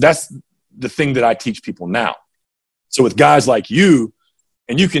 That's the thing that I teach people now. So with guys like you,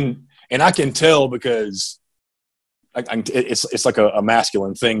 and I can tell because it's like a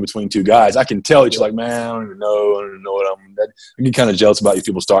masculine thing between two guys. I can tell that you're like, man, I don't even know what I get kind of jealous about you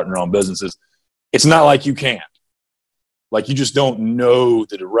people starting their own businesses. It's not like you can't. Like you just don't know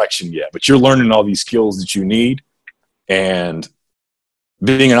the direction yet, but you're learning all these skills that you need. And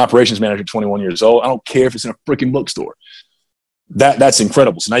being an operations manager at 21 years old, I don't care if it's in a freaking bookstore. That's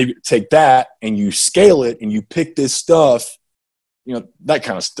incredible. So now you take that and you scale it and you pick this stuff, that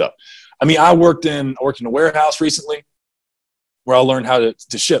kind of stuff. I mean, I worked in a warehouse recently where I learned how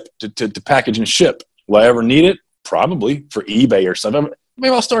to ship, to package and ship. Will I ever need it? Probably for eBay or something.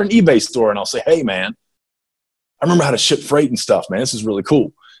 Maybe I'll start an eBay store and I'll say, hey, man, I remember how to ship freight and stuff, man. This is really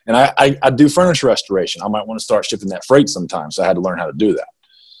cool. And I do furniture restoration. I might want to start shipping that freight sometime. So I had to learn how to do that.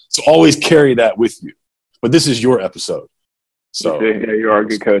 So always carry that with you. But this is your episode. So yeah, you are a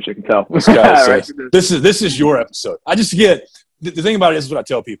good coach. I can tell. Right. This is your episode. I just get the thing about it is what I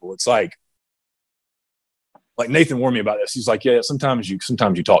tell people. It's like Nathan warned me about this. He's like, yeah, sometimes you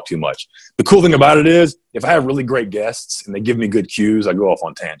talk too much. The cool thing about it is if I have really great guests and they give me good cues, I go off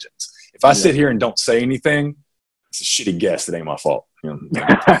on tangents. If I sit here and don't say anything, it's a shitty guest. It ain't my fault. Well,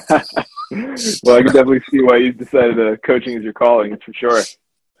 I can definitely see why you decided coaching is your calling. It's for sure.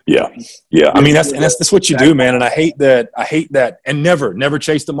 Yeah. I mean, that's what you do, man. And I hate that. And never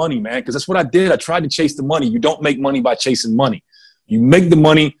chase the money, man. Because that's what I did. I tried to chase the money. You don't make money by chasing money. You make the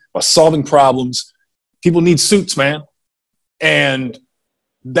money by solving problems. People need suits, man. And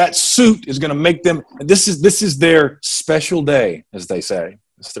that suit is going to make them. This is their special day, as they say.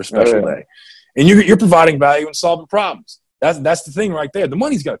 It's their special day. And you're providing value and solving problems. That's the thing right there. The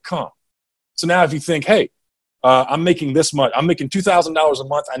money's got to come. So now if you think, hey, I'm making this much. I'm making $2,000 a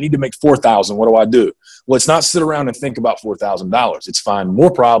month. I need to make $4,000. What do I do? Well, it's not sit around and think about $4,000. It's find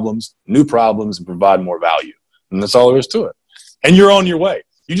more problems, new problems, and provide more value. And that's all there is to it. And you're on your way.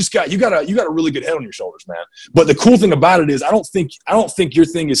 You got a really good head on your shoulders, man. But the cool thing about it is I don't think your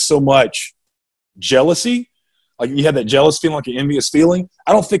thing is so much jealousy. Like you have that jealous feeling, like an envious feeling.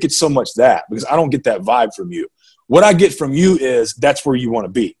 I don't think it's so much that because I don't get that vibe from you. What I get from you is that's where you want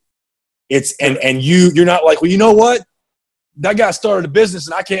to be. It's and you're not like, well, you know what? That guy started a business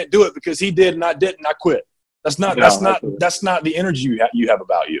and I can't do it because he did and I didn't. I quit. That's not the energy you have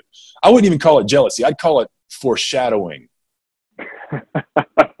about you. I wouldn't even call it jealousy. I'd call it foreshadowing.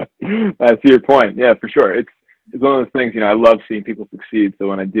 That's your point. Yeah, for sure. It's one of those things. I love seeing people succeed. So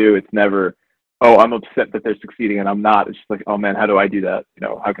when I do, it's never, oh, I'm upset that they're succeeding and I'm not. It's just like, oh man, how do I do that?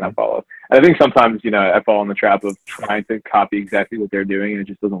 How can I follow? And I think sometimes, I fall in the trap of trying to copy exactly what they're doing and it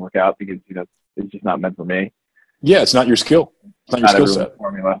just doesn't work out because, it's just not meant for me. Yeah, it's not your skill. It's not your skill set.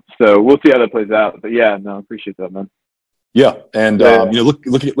 Formula. So we'll see how that plays out. But yeah, no, I appreciate that, man. Yeah. And,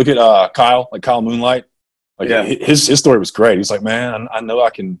 look at Kyle, like Kyle Moonlight. Like his story was great. He's like, man, I know I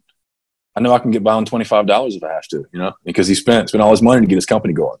can get by on $25 if I have to, because he spent all his money to get his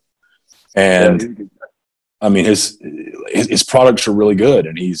company going. And I mean, his products are really good.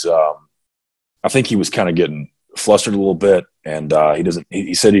 And he's, I think he was kind of getting flustered a little bit and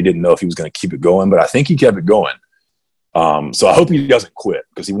he said he didn't know if he was going to keep it going, but I think he kept it going. So I hope he doesn't quit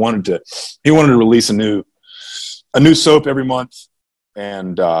because he wanted to release a new soap every month.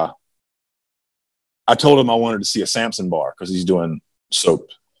 And, I told him I wanted to see a Samson bar because he's doing soap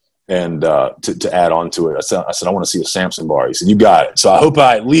and to add on to it. I said, I want to see a Samson bar. He said, you got it. So I hope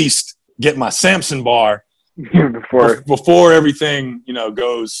I at least get my Samson bar before everything,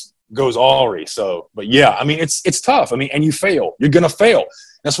 goes awry. So, but yeah, I mean, it's tough. I mean, and you fail. You're going to fail.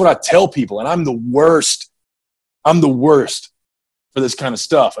 That's what I tell people. And I'm the worst for this kind of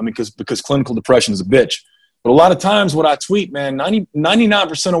stuff. I mean, because clinical depression is a bitch. But a lot of times what I tweet, man,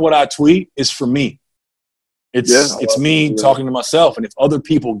 99% of what I tweet is for me. It's me talking to myself. And if other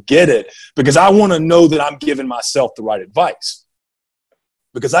people get it, because I want to know that I'm giving myself the right advice,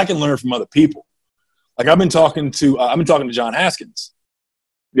 because I can learn from other people. Like I've been talking to John Haskins.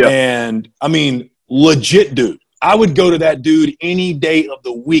 Yeah. And I mean, legit dude. I would go to that dude any day of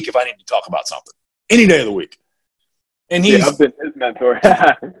the week if I need to talk about something. Any day of the week. And I've been his mentor.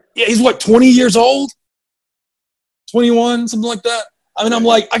 Yeah, he's what, 20 years old? 21, something like that. I mean, I'm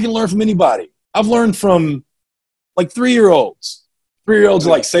like, I can learn from anybody. I've learned from like 3-year-olds. 3-year-olds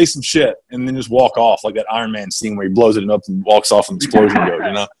like say some shit and then just walk off, like that Iron Man scene where he blows it up and walks off and the explosion goes,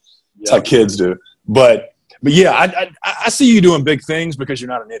 you know? It's how kids do. But yeah, I see you doing big things because you're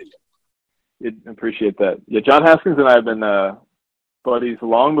not an idiot. I appreciate that. Yeah, John Haskins and I have been buddies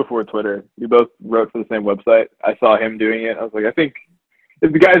long before Twitter. We both wrote for the same website. I saw him doing it. I was like, I think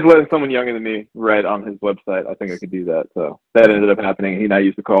if the guy's letting someone younger than me write on his website, I think I could do that. So that ended up happening. He and I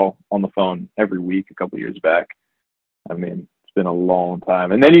used to call on the phone every week a couple years back. I mean, it's been a long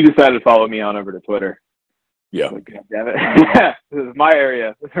time. And then you decided to follow me on over to Twitter. Yeah. Like, God damn it. This is my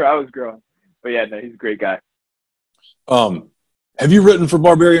area. That's where I was growing. But yeah, no, he's a great guy. Have you written for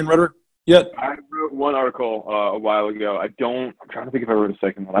Barbarian Rhetoric yet? I wrote one article a while ago. I'm trying to think if I wrote a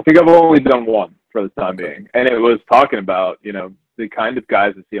second one. I think I've only done one for the time being. And it was talking about, you know, the kind of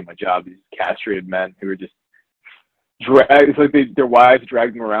guys I see on my job, these castrated men who are just it's like their wives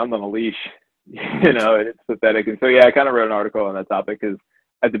drag them around on a leash, you know, and it's pathetic. And so, yeah, I kind of wrote an article on that topic because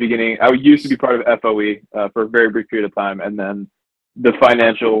at the beginning, I used to be part of FOE for a very brief period of time. And then the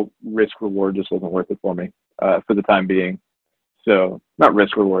financial risk reward just wasn't worth it for me for the time being. So not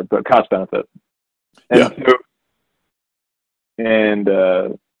risk reward, but cost benefit. And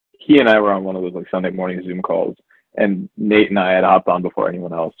he and I were on one of those like Sunday morning Zoom calls, and Nate and I had hopped on before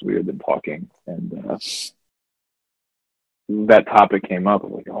anyone else. We had been talking, and that topic came up. I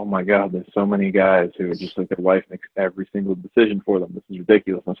was like, oh my God, there's so many guys who are just like their wife makes every single decision for them. This is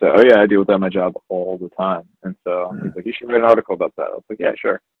ridiculous. And I said, oh yeah, I deal with that in my job all the time. And so he's like, you should write an article about that. I was like, yeah,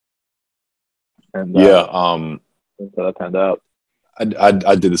 sure. And that's how that turned out.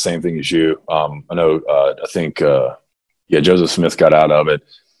 I did the same thing as you. I know, I think, Joseph Smith got out of it.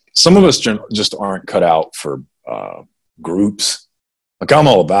 Some of us just aren't cut out for groups. Like I'm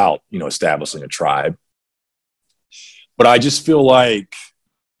all about, you know, establishing a tribe. But I just feel like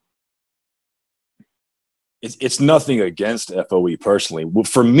it's nothing against FOE personally.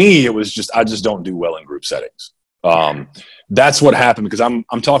 For me, it was just I just don't do well in group settings. That's what happened because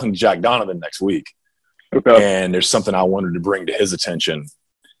I'm talking to Jack Donovan next week. Okay. And there's something I wanted to bring to his attention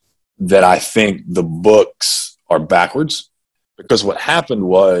that I think the books are backwards. Because what happened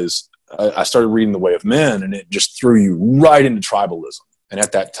was I started reading The Way of Men, and it just threw you right into tribalism. And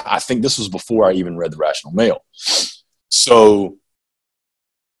at that time, I think this was before I even read The Rational Male. So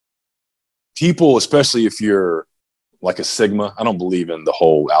people, especially if you're like a Sigma, I don't believe in the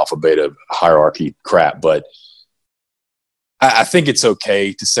whole alpha beta hierarchy crap, but I think it's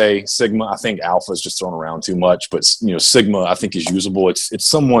okay to say Sigma. I think alpha is just thrown around too much, but you know, Sigma I think is usable. It's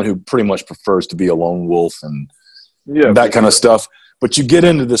someone who pretty much prefers to be a lone wolf and that kind of stuff. But you get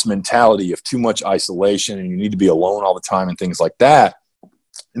into this mentality of too much isolation and you need to be alone all the time and things like that.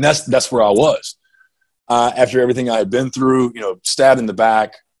 And that's where I was. After everything I had been through, you know, stabbed in the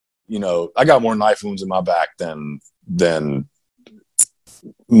back, you know, I got more knife wounds in my back than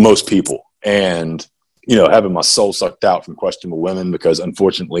most people. And you know, having my soul sucked out from questionable women because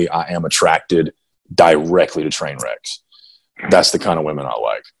unfortunately I am attracted directly to train wrecks. That's the kind of women I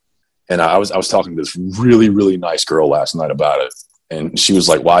like. And I was talking to this really, really nice girl last night about it. And she was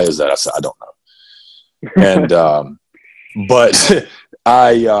like, why is that? I said, I don't know. And, but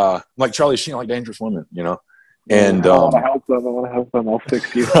I, like Charlie Sheen, I like dangerous women, you know? And, I want to help them. I want to help them. I'll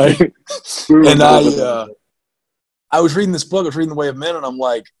fix you. Right? And I was reading this book, I was reading The Way of Men, and I'm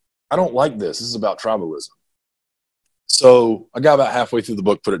like, I don't like this. This is about tribalism. So I got about halfway through the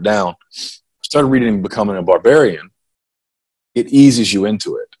book, put it down, started reading Becoming a Barbarian. It eases you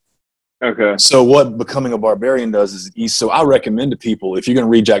into it. Okay. So what Becoming a Barbarian does is so I recommend to people, if you're going to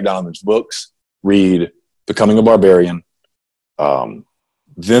read Jack Donovan's books, read Becoming a Barbarian,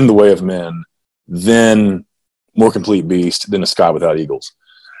 then The Way of Men, then More Complete Beast, then The Sky Without Eagles.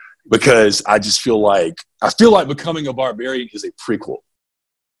 Because I feel like Becoming a Barbarian is a prequel.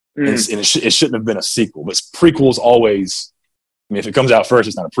 And it shouldn't have been a sequel, but prequels always, I mean, if it comes out first,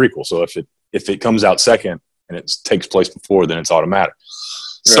 it's not a prequel. So if it comes out second and it takes place before, then it's automatic.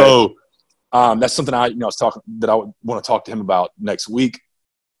 Right. So that's something I want to talk to him about next week.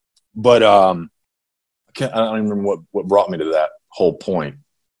 But I don't even remember what brought me to that. whole point.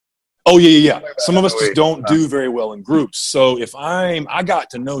 Oh, yeah. Some of us just don't do very well in groups. So I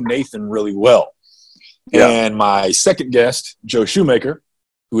got to know Nathan really well. Yeah. And my second guest, Joe Shoemaker,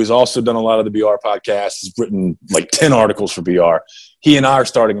 who has also done a lot of the BR podcast, has written like 10 articles for BR. He and I are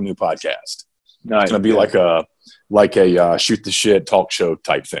starting a new podcast. Nice. It's going to be like a shoot the shit talk show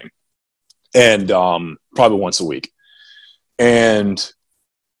type thing. And probably once a week. And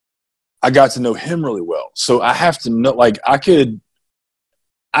I got to know him really well. So I have to know, like, I could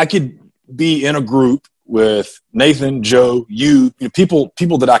be in a group with Nathan, Joe, you know,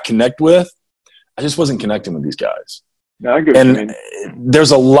 people that I connect with. I just wasn't connecting with these guys. No, I get what you mean.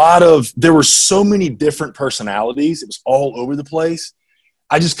 There were so many different personalities. It was all over the place.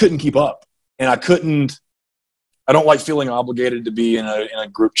 I just couldn't keep up. And I don't like feeling obligated to be in a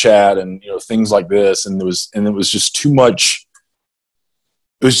group chat and, you know, things like this. And it was just too much.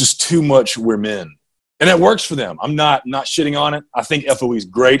 It was just too much. We're men. And it works for them. I'm not shitting on it. I think FOE is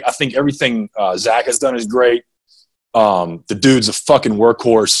great. I think everything Zach has done is great. The dude's a fucking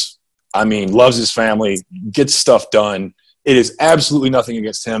workhorse. I mean, loves his family, gets stuff done. It is absolutely nothing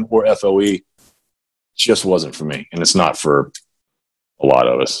against him or FOE. It just wasn't for me. And it's not for a lot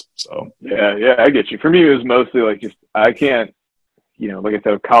of us. So yeah, I get you. For me, it was mostly like just I can't, you know, like I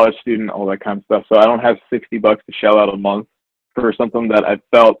said, a college student, all that kind of stuff. So I don't have $60 to shell out a month for something that I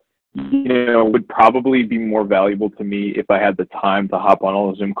felt, you know, would probably be more valuable to me if I had the time to hop on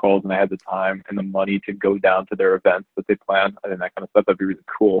all the Zoom calls and I had the time and the money to go down to their events that they plan and that kind of stuff. That'd be really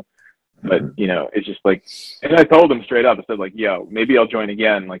cool. But, you know, it's just like, and I told them straight up, I said like, yo, maybe I'll join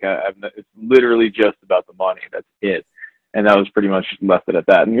again. Like it's literally just about the money. That's it. And that was pretty much left it at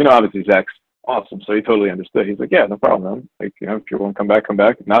that. And, you know, obviously Zach's awesome. So he totally understood. He's like, yeah, no problem, man. Like, you know, if you want to come back, come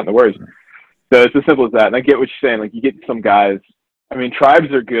back. Not, no worries. So it's as simple as that. And I get what you're saying. Like you get some guys, I mean,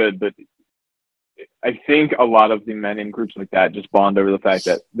 tribes are good, but I think a lot of the men in groups like that just bond over the fact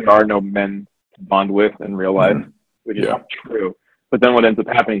that there are no men to bond with in real life, which is not true. But then what ends up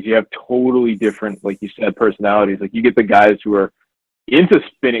happening is you have totally different, like you said, personalities. Like you get the guys who are into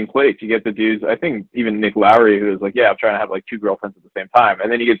spinning plates. You get the dudes, I think even Nick Lowry, who is like, yeah, I'm trying to have like 2 girlfriends at the same time. And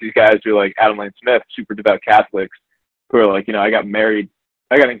then you get these guys who are like Adam Lane Smith, super devout Catholics, who are like, you know, I got engaged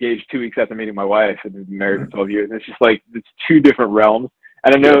 2 weeks after meeting my wife and been married for 12 years. And it's just like, it's 2 different realms.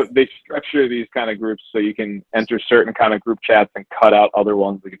 And I know they structure these kind of groups so you can enter certain kind of group chats and cut out other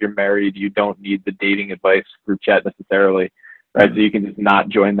ones. Like if you're married, you don't need the dating advice group chat necessarily. Right, so you can just not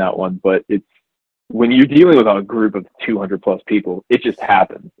join that one. But it's when you're dealing with a group of 200 plus people, it just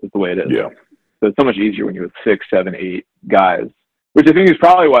happens. It's the way it is. Yeah. So it's so much easier when you're with 6, 7, 8 guys, which I think is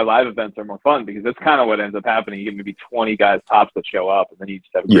probably why live events are more fun because that's kind of what ends up happening. You get maybe 20 guys tops that show up, and then you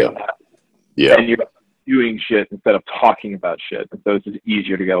just have a great time. Yeah. And you're doing shit instead of talking about shit, and so it's just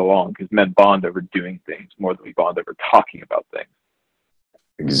easier to get along because men bond over doing things more than we bond over talking about things.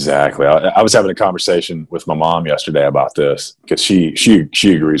 Exactly. I was having a conversation with my mom yesterday about this because she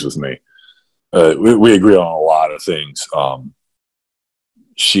agrees with me. We agree on a lot of things.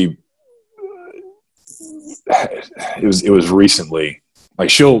 It was recently, like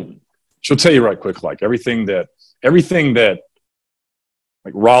she'll tell you right quick, like everything that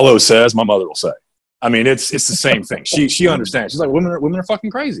like Rollo says, my mother will say. I mean, it's the same thing. She understands. She's like, women are fucking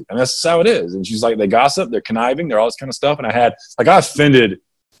crazy, and that's how it is. And she's like, they gossip, they're conniving, they're all this kind of stuff. And I offended.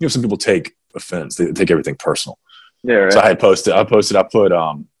 You know, some people take offense. They take everything personal. Yeah. Right. So I put, like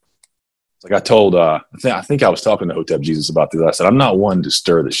I told, I think I was talking to Hotep Jesus about this. I said, I'm not one to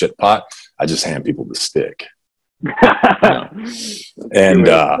stir the shit pot. I just hand people the stick. You know? And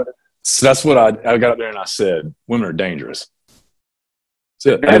so that's what I got up there and I said, women are dangerous.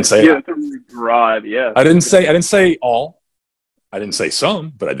 That's it. I didn't say that's a really broad, yeah. I didn't say all. I didn't say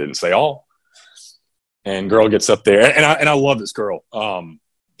some, but I didn't say all. And girl gets up there, and I love this girl.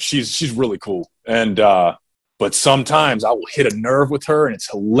 She's really cool, and but sometimes I will hit a nerve with her, and it's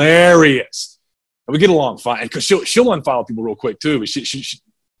hilarious. And we get along fine because she'll unfollow people real quick too. But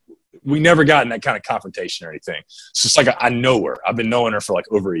we never got in that kind of confrontation or anything. It's just like I know her. I've been knowing her for like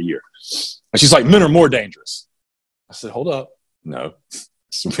over a year, and she's like, men are more dangerous. I said, hold up, no,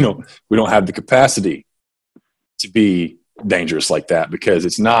 so we don't have the capacity to be dangerous like that because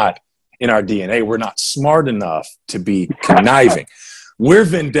it's not in our DNA. We're not smart enough to be conniving. We're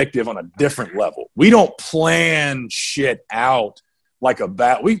vindictive on a different level. We don't plan shit out like a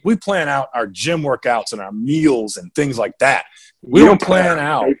bat. We plan out our gym workouts and our meals and things like that. We don't plan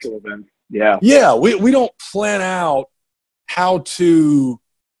out. Yeah. Yeah. We don't plan out how to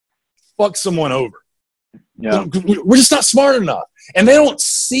fuck someone over. Yeah. We're just not smart enough. And they don't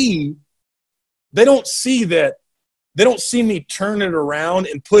see that. They don't see me turn it around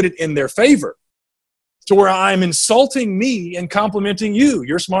and put it in their favor. to where I'm insulting me and complimenting you.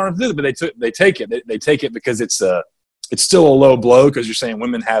 You're smart enough to do it, but they take it. They take it because it's still a low blow because you're saying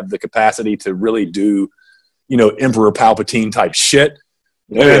women have the capacity to really do, Emperor Palpatine type shit.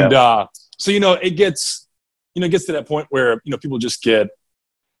 So, it gets to that point where, people just get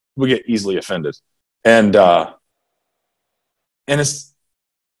easily offended. And damn,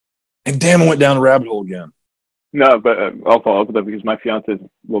 I went down the rabbit hole again. No, but I'll follow up with that because my fiance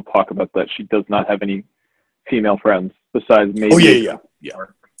will talk about that. She does not have any female friends besides maybe. Oh,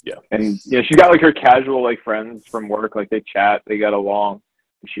 yeah. And she's got like her casual like friends from work, like they chat, they get along.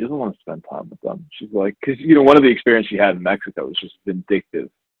 She doesn't want to spend time with them. She's like, because one of the experiences she had in Mexico was just vindictive,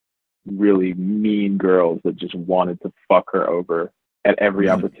 really mean girls that just wanted to fuck her over at every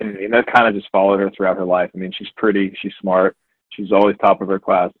opportunity, and that kind of just followed her throughout her life. I mean, she's pretty, she's smart, she's always top of her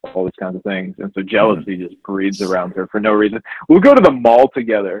class, all these kinds of things, and so jealousy just breeds around her for no reason. We'll go to the mall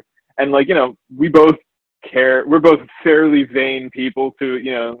together, and we both care. We're both fairly vain people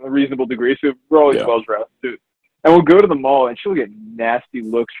to a reasonable degree, so we're always well dressed too. And we'll go to the mall, and she'll get nasty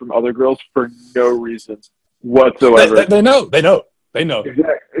looks from other girls for no reason whatsoever. They know.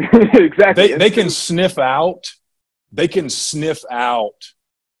 Exactly. They can sniff out. They can sniff out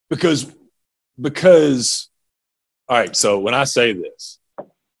because. All right. So when I say this,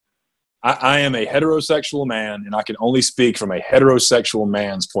 I am a heterosexual man, and I can only speak from a heterosexual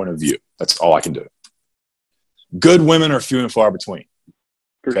man's point of view. That's all I can do. Good women are few and far between.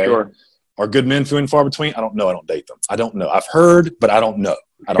 For sure. Are good men few and far between? I don't know. I don't date them. I don't know. I've heard, but I don't know.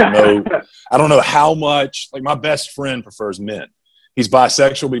 I don't know. I don't know how much. Like my best friend prefers men. He's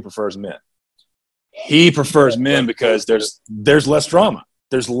bisexual, but he prefers men. He prefers men because there's less drama.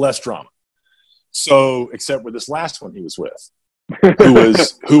 There's less drama. So, except with this last one he was with,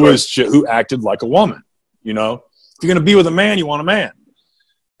 who acted like a woman. If you're gonna be with a man, you want a man.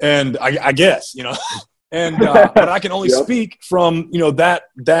 And I guess, and but I can only speak from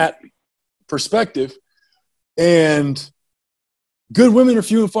that perspective. And good women are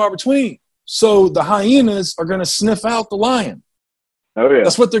few and far between. So the hyenas are gonna sniff out the lion. Oh yeah,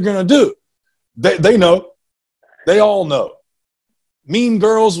 that's what they're gonna do. They know. They all know. Mean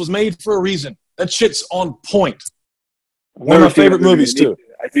Girls was made for a reason. That shit's on point. One of my favorite movies too.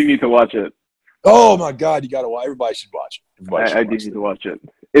 I do need to watch it. Oh my God, you gotta watch. Everybody should watch it. I do need to watch it.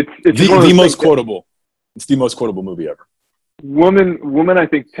 It's the most quotable. It's the most quotable movie ever. Women, I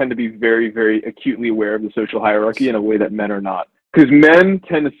think, tend to be very, very acutely aware of the social hierarchy in a way that men are not. Because men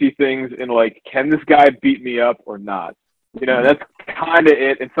tend to see things in like, can this guy beat me up or not? That's kind of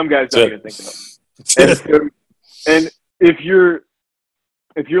it. And some guys don't even think of it. And if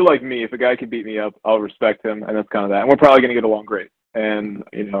you're like me, if a guy can beat me up, I'll respect him, and that's kind of that. And we're probably going to get along great. And,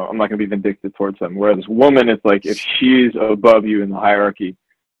 I'm not going to be vindictive towards him. Whereas this woman, it's like if she's above you in the hierarchy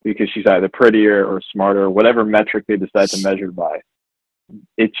because she's either prettier or smarter or whatever metric they decide to measure by,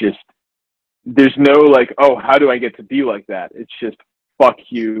 it just, there's no like, oh, how do I get to be like that? It's just, fuck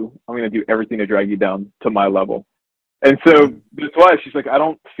you. I'm going to do everything to drag you down to my level. And so that's why she's like, I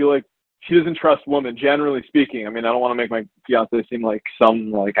don't feel like, she doesn't trust women, generally speaking. I mean, I don't want to make my fiance seem like I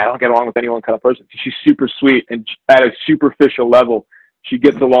don't get along with anyone kind of person. She's super sweet, and at a superficial level, she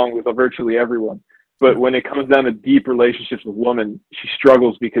gets along with virtually everyone. But when it comes down to deep relationships with women, she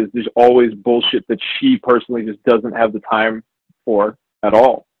struggles because there's always bullshit that she personally just doesn't have the time for at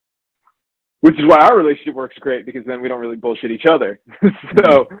all. Which is why our relationship works great, because then we don't really bullshit each other.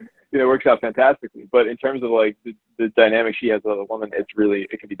 So, it works out fantastically. But in terms of like the dynamic she has with a woman, it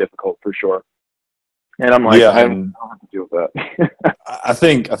can be difficult for sure. And I'm like, I don't have to deal with that. I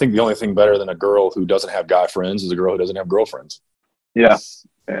think the only thing better than a girl who doesn't have guy friends is a girl who doesn't have girlfriends. Yeah.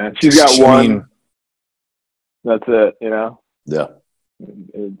 And she's got one. That's it, Yeah.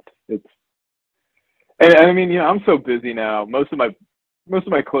 It's and I mean, I'm so busy now. Most of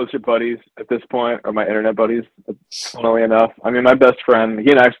my closer buddies at this point are my internet buddies, funnily enough. I mean, my best friend,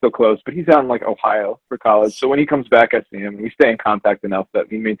 he and I are still close, but he's out in like Ohio for college. So when he comes back, I see him, and we stay in contact enough that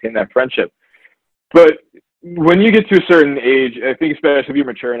we maintain that friendship. But when you get to a certain age, I think especially if you're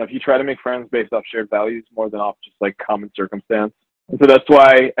mature enough, you try to make friends based off shared values more than off just like common circumstance. And so that's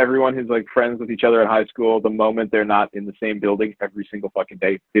why everyone who's like friends with each other in high school, the moment they're not in the same building every single fucking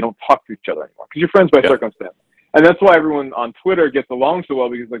day, they don't talk to each other anymore because you're friends by circumstance. And that's why everyone on Twitter gets along so well,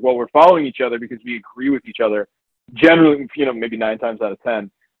 because we're following each other because we agree with each other generally, maybe 9 times out of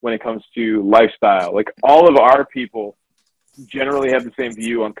 10 when it comes to lifestyle. Like all of our people generally have the same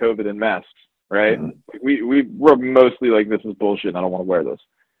view on COVID and masks, right? Mm-hmm. We're mostly like, this is bullshit. I don't want to wear this.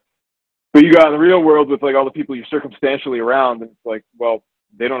 But you got in the real world with like all the people you're circumstantially around, and it's like, well,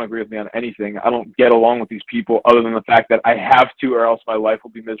 They don't agree with me on anything. I don't get along with these people other than the fact that I have to, or else my life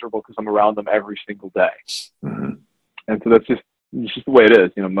will be miserable because I'm around them every single day. Mm-hmm. And so it's just the way it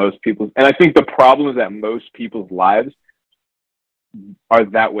is. Most people's, and I think the problem is that most people's lives are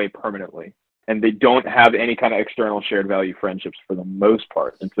that way permanently, and they don't have any kind of external shared value friendships for the most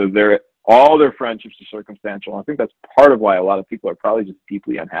part. And so all their friendships are circumstantial. I think that's part of why a lot of people are probably just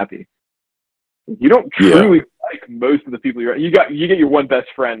deeply unhappy. You don't truly like most of the people you get your one best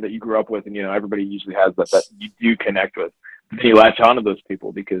friend that you grew up with, and everybody usually has that you do connect with. Then you latch onto those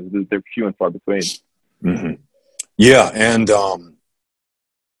people because they're few and far between. Mm-hmm. Yeah, and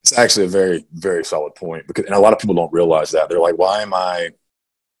it's actually a very, very solid point, and a lot of people don't realize that. They're like, why am I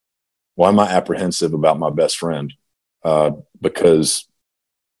apprehensive about my best friend? Because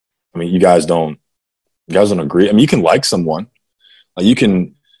you guys don't agree. You can like someone, you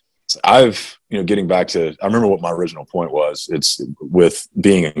can. Getting back to, I remember what my original point was. It's with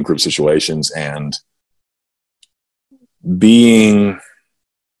being in group situations and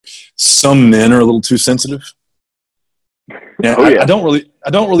some men are a little too sensitive. And I don't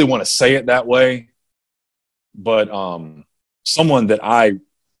really want to say it that way, but someone that I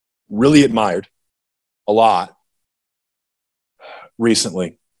really admired a lot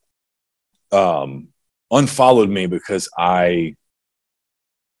recently unfollowed me because I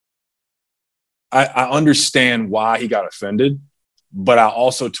understand why he got offended, but I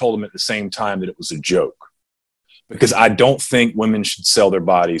also told him at the same time that it was a joke, because I don't think women should sell their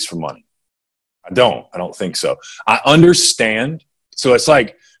bodies for money. I don't think so. I understand. So it's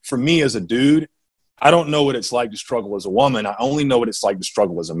like, for me as a dude, I don't know what it's like to struggle as a woman. I only know what it's like to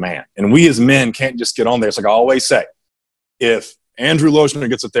struggle as a man. And we as men can't just get on there. It's like I always say, if Andrew Loeschner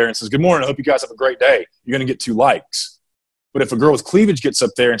gets up there and says, "Good morning, I hope you guys have a great day," you're going to get 2 likes. But if a girl with cleavage gets up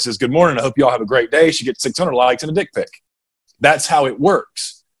there and says, "Good morning, I hope you all have a great day," she gets 600 likes and a dick pic. That's how it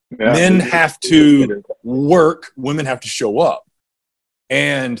works. Yeah. Men have to work. Women have to show up.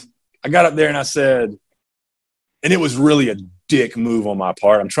 And I got up there and I said, and it was really a dick move on my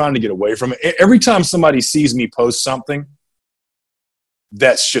part. I'm trying to get away from it. Every time somebody sees me post something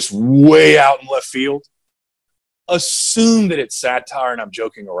that's just way out in left field, assume that it's satire and I'm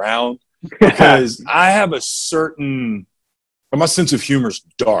joking around, because I have a certain... my sense of humor is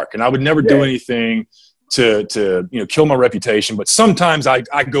dark, and I would never do anything to kill my reputation. But sometimes I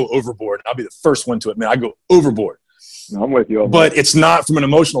go overboard, and I'll be the first one to admit I go overboard. No, I'm with you. But it's not from an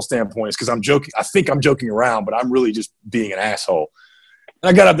emotional standpoint. It's because I'm joking. I think I'm joking around, but I'm really just being an asshole. And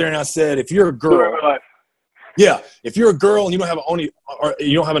I got up there and I said, if you're a girl, if you're a girl and you don't have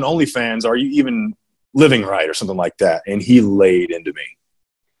an OnlyFans, are you even living right, or something like that? And he laid into me.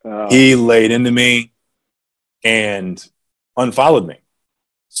 He laid into me and unfollowed me.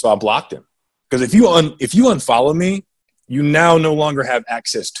 So I blocked him, because if you unfollow me, you now no longer have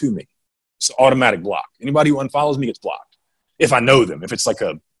access to me. It's an automatic block. Anybody who unfollows me gets blocked. If I know them, if it's like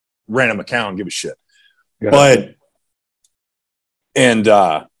a random account, give a shit. But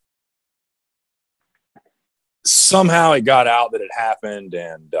somehow it got out that it happened,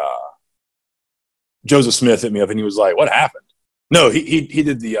 and Joseph Smith hit me up and he was like, "What happened?" No, he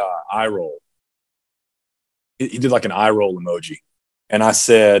did the eye roll. He did like an eye roll emoji. And I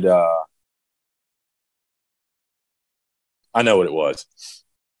said, I know what it was.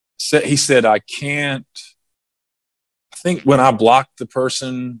 He said, I think when I blocked the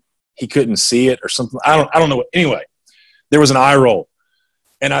person, he couldn't see it or something. I don't know. Anyway, there was an eye roll.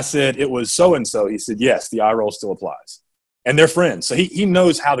 And I said, it was so-and-so. He said, yes, the eye roll still applies. And they're friends. So he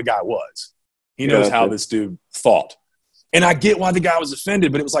knows how the guy was. He knows how this dude thought. And I get why the guy was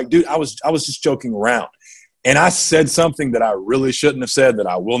offended, but it was like, dude, I was just joking around. And I said something that I really shouldn't have said, that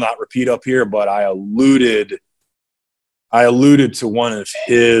I will not repeat up here, but I alluded to one of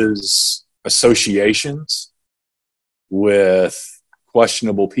his associations with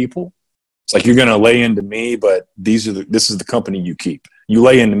questionable people. It's like, you're going to lay into me, but this is the company you keep. You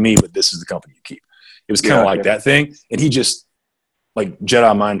lay into me, but this is the company you keep. It was kind of like that thing. And he just, like,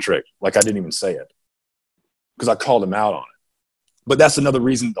 Jedi mind trick. Like, I didn't even say it, because I called him out on it. But that's another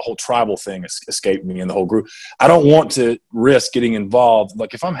reason the whole tribal thing escaped me and the whole group. I don't want to risk getting involved.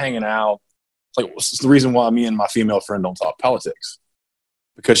 Like, if I'm hanging out, like, it's the reason why me and my female friend don't talk politics,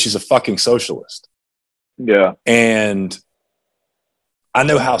 because she's a fucking socialist. Yeah. And I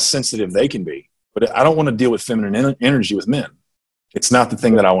know how sensitive they can be, but I don't want to deal with feminine energy with men. It's not the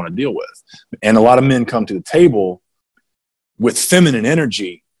thing that I want to deal with. And a lot of men come to the table with feminine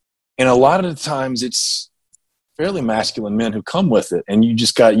energy, and a lot of the times it's fairly masculine men who come with it, and you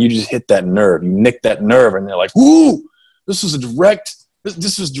just hit that nerve. You nick that nerve, and they're like, "Ooh, this is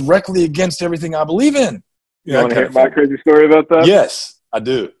directly against everything I believe in." You want to hear my crazy story about that? Yes. I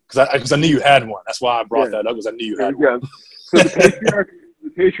do, because I knew you had one. That's why I brought that up, because I knew you had one. Yeah. So the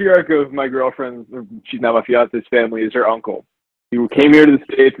patriarch of my girlfriend, she's now my fiance's family, is her uncle. He came here to the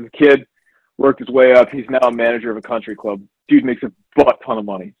States as a kid, worked his way up. He's now a manager of a country club. Dude makes a butt ton of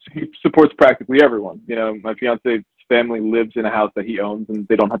money. So he supports practically everyone. You know, my fiance's family lives in a house that he owns, and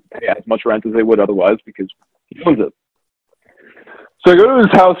they don't have to pay as much rent as they would otherwise because he owns it. So I go to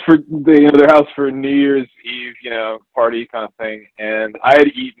his house for their house for New Year's Eve, party kind of thing. And I had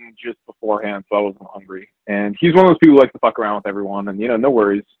eaten just beforehand, so I wasn't hungry. And he's one of those people who likes to fuck around with everyone, and no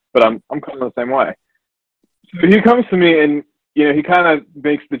worries. But I'm kind of the same way. So he comes to me, and he kind of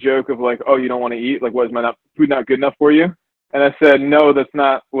makes the joke of like, "Oh, you don't want to eat? Like, what is my food not good enough for you?" And I said, "No, that's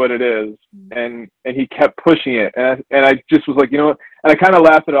not what it is." And he kept pushing it, and I just was like, you know what? And I kind of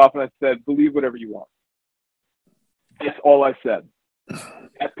laughed it off, and I said, "Believe whatever you want." That's all I said.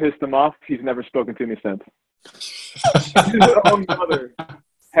 That pissed him off. He's never spoken to me since. His own mother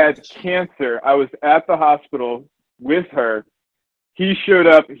had cancer. I was at the hospital with her. He showed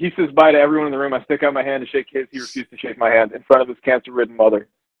up. He says bye to everyone in the room. I stick out my hand to shake his. He refused to shake my hand in front of his cancer-ridden mother.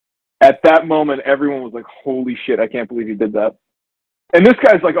 At that moment, everyone was like, "Holy shit, I can't believe he did that." And this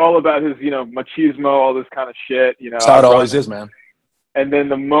guy's like all about his, machismo, all this kind of shit. That's how it always is, man. And then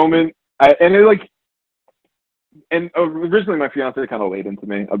the moment originally my fiance kind of laid into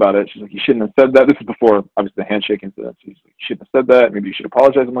me about it. She's like, "You shouldn't have said that." This is before, obviously, the handshake incident. She's like, "You shouldn't have said that. Maybe you should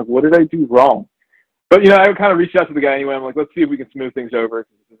apologize." I'm like, "What did I do wrong?" But, I kind of reached out to the guy anyway. I'm like, let's see if we can smooth things over,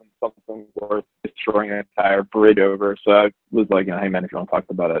 because this isn't something worth destroying an entire parade over. So I was like, "Hey, man, if you want to talk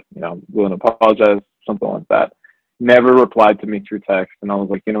about it, I'm willing to apologize," something like that. Never replied to me through text. And I was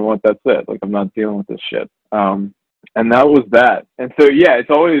like, you know what, that's it. Like, I'm not dealing with this shit. And that was that. And so, yeah, it's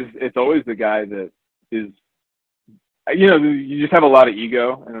always the guy that is, you just have a lot of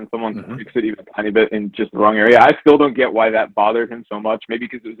ego, and then someone freaks it even a tiny bit in just the wrong area. I still don't get why that bothered him so much. Maybe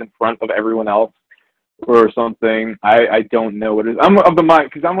because it was in front of everyone else or something. I don't know what it is. I'm of the mind,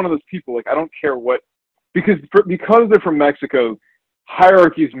 because I'm one of those people, like, I don't care what, because they're from Mexico,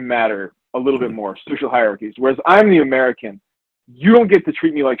 hierarchies matter a little bit more, social hierarchies. Whereas I'm the American, you don't get to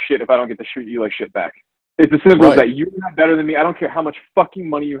treat me like shit if I don't get to treat you like shit back. It's as simple as that. You're not better than me. I don't care how much fucking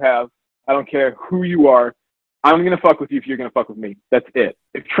money you have. I don't care who you are. I'm going to fuck with you if you're going to fuck with me. That's it.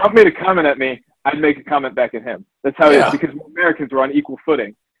 If Trump made a comment at me, I'd make a comment back at him. That's how it is, because we're Americans are on equal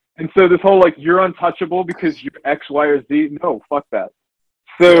footing. And so this whole, like, you're untouchable because you're X, Y, or Z, no, fuck that.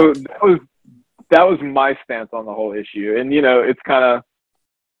 So that was my stance on the whole issue. And, it's kind of,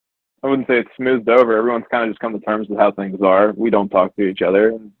 I wouldn't say it's smoothed over. Everyone's kind of just come to terms with how things are. We don't talk to each other,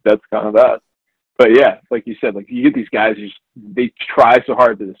 and that's kind of that. But yeah, like you said, like, you get these guys they try so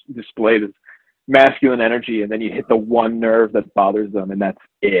hard to display this masculine energy, and then you hit the one nerve that bothers them, and that's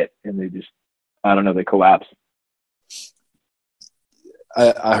it. And they just, I don't know, they collapse.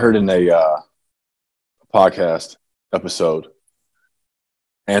 I heard in a podcast episode,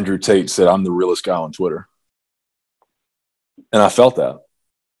 Andrew Tate said, "I'm the realest guy on Twitter," and I felt that,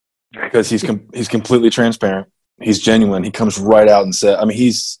 because he's completely transparent. He's genuine. He comes right out and said, I mean,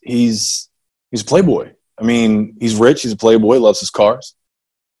 he's a playboy. I mean, he's rich. He's a playboy. Loves his cars.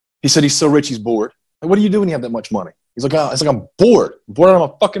 He said he's so rich he's bored. Like, what do you do when you have that much money? He's like, it's like, I'm bored. I'm bored out of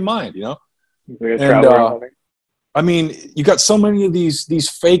my fucking mind, And I mean, you got so many of these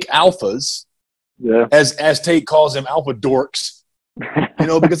fake alphas, as Tate calls them, alpha dorks,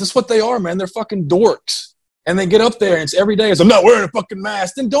 because that's what they are, man. They're fucking dorks. And they get up there and it's every day, I'm not wearing a fucking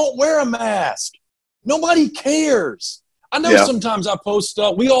mask. Then don't wear a mask. Nobody cares. I know sometimes I post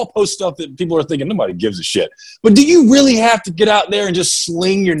stuff. We all post stuff that people are thinking nobody gives a shit. But do you really have to get out there and just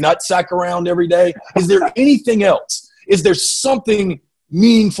sling your nutsack around every day? Is there anything else? Is there something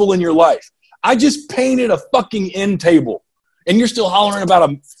meaningful in your life? I just painted a fucking end table, and you're still hollering about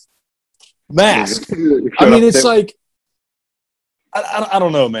a mask. I mean, it's like, I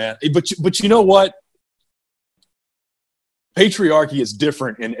don't know, man. But you know what? Patriarchy is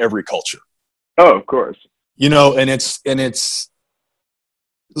different in every culture. Oh, of course. And it's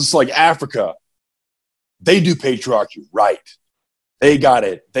like Africa. They do patriarchy right. They got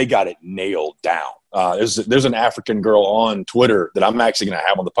it nailed down. There's an African girl on Twitter that I'm actually going to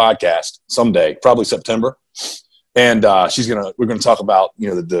have on the podcast someday, probably September. And we're going to talk about,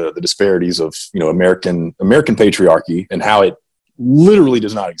 the disparities of, American patriarchy and how it literally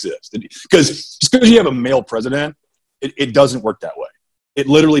does not exist. Because just because you have a male president, it doesn't work that way. It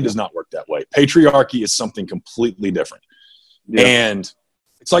literally does not work that way. Patriarchy is something completely different. Yeah. And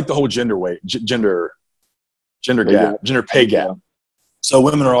it's like the whole gender pay gap. So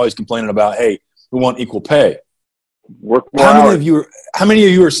women are always complaining about, hey, we want equal pay. Work more how hours. many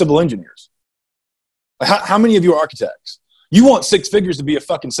of you are civil engineers? How many of you are architects? You want six figures to be a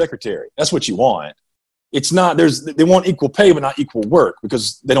fucking secretary. That's what you want. It's not, they want equal pay, but not equal work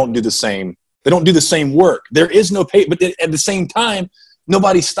because they don't do the same work. There is no pay, but at the same time,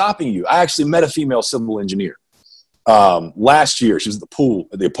 nobody's stopping you. I actually met a female civil engineer last year. She was at the pool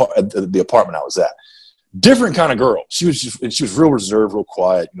at the apartment I was at. Different kind of girl. She was real reserved, real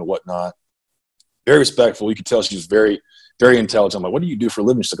quiet, whatnot. Very respectful. You could tell she was very, very intelligent. I'm like, what do you do for a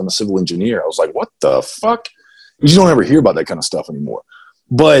living? She's like, I'm a civil engineer. I was like, what the fuck? You don't ever hear about that kind of stuff anymore.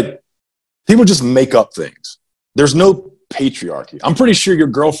 But people just make up things. There's no patriarchy. I'm pretty sure your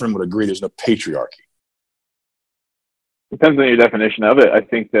girlfriend would agree there's no patriarchy. Depends on your definition of it. I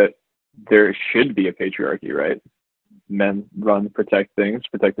think that there should be a patriarchy, right? Men run, protect things,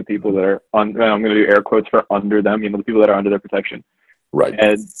 protect the people that are I'm going to do air quotes for under them, the people that are under their protection. Right.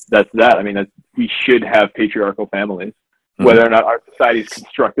 And that's that. I mean, we should have patriarchal families. Mm-hmm. Whether or not our society is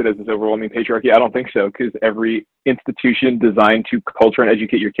constructed as this overwhelming patriarchy, I don't think so, because every institution designed to culture and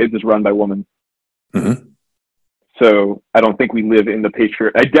educate your kids is run by women. Mm-hmm. So I don't think we live in the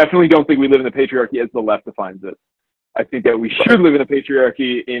patriarchy. I definitely don't think we live in the patriarchy as the left defines it. I think that we should live in a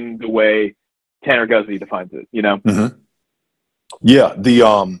patriarchy in the way Tanner Guthrie defines it, Mm-hmm. Yeah,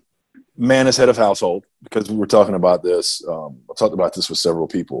 the man is head of household, because we were talking about this. I talked about this with several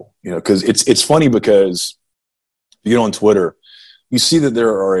people, because it's funny because you get on Twitter, you see that there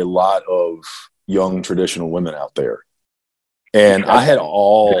are a lot of young traditional women out there. And I had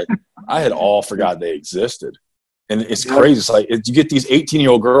all forgot they existed. And it's crazy. It's like you get these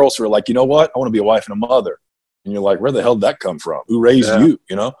 18-year-old girls who are like, you know what? I want to be a wife and a mother. And you're like, where the hell did that come from? Who raised you,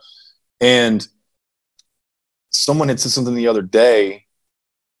 And someone had said something the other day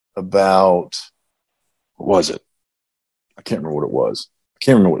about, what was it? I can't remember what it was. I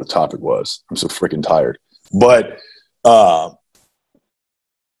can't remember what the topic was. I'm so freaking tired. But,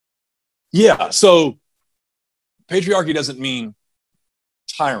 yeah, so patriarchy doesn't mean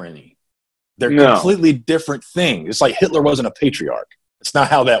tyranny. They're completely different things. It's like Hitler wasn't a patriarch. It's not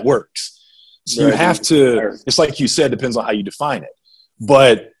how that works. So you have to, it's like you said, depends on how you define it.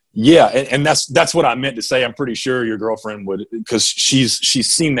 But yeah, and that's what I meant to say. I'm pretty sure your girlfriend would, because she's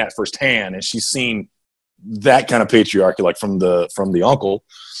seen that firsthand, and she's seen that kind of patriarchy, like from the uncle,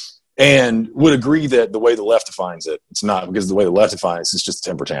 and would agree that the way the left defines it, it's not, because the way the left defines it's just a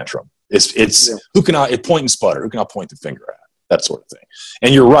temper tantrum. It's who can I point and sputter? Who can I point the finger at? That sort of thing.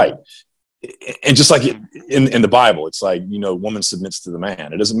 And you're right. And just like in the Bible, it's like, woman submits to the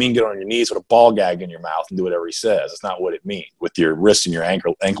man. It doesn't mean get on your knees with a ball gag in your mouth and do whatever he says. It's not what it means, with your wrists and your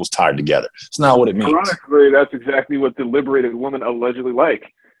ankles tied together. It's not what it means. Ironically, that's exactly what the liberated women allegedly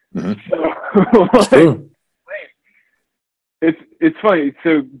like. Mm-hmm. So, it's funny.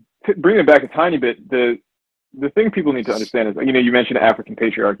 So bringing it back a tiny bit, the thing people need to understand is, you mentioned African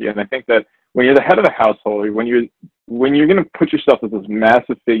patriarchy, and I think that when you're the head of a household, or when you're going to put yourself as this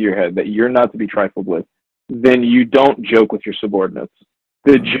massive figurehead that you're not to be trifled with, then you don't joke with your subordinates.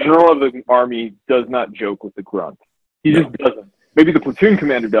 The general of the army does not joke with the grunt. He just doesn't. Maybe the platoon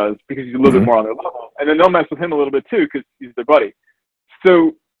commander does, because he's a little bit more on their level, and then they'll mess with him a little bit too, because he's their buddy.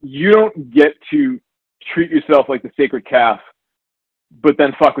 So you don't get to treat yourself like the sacred calf, but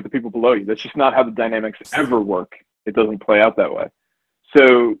then fuck with the people below you. That's just not how the dynamics ever work. It doesn't play out that way.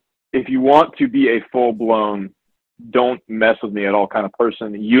 So if you want to be a full-blown, don't mess with me at all kind of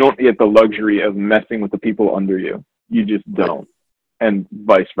person, you don't get the luxury of messing with the people under you. You just don't. And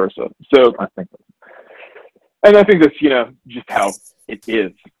vice versa. So I think that's, just how it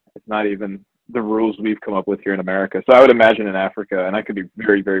is. It's not even the rules we've come up with here in America. So I would imagine in Africa, and I could be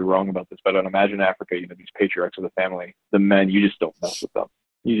very, very wrong about this, but I'd imagine in Africa, these patriarchs of the family, the men, you just don't mess with them.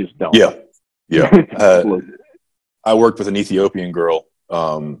 You just don't. Yeah. I worked with an Ethiopian girl.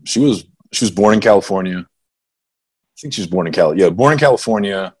 She was born in California. I think she was born in born in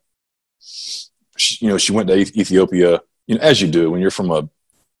California. She went to Ethiopia, as you do when you're from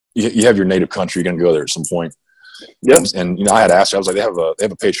you have your native country, you're going to go there at some point. Yes. And I had asked her, I was like, they have a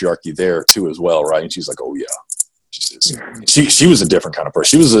patriarchy there too as well, right? And she's like, oh yeah. She was a different kind of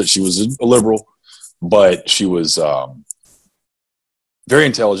person. She was a liberal, but she was very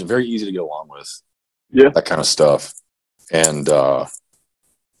intelligent, very easy to get along with. Yeah. That kind of stuff. And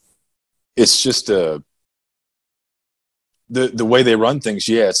it's just the way they run things.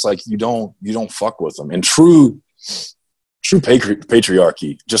 Yeah, it's like you don't fuck with them. And true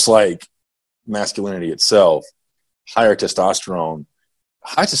patriarchy, just like masculinity itself, high testosterone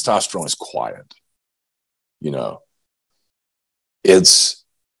is quiet. It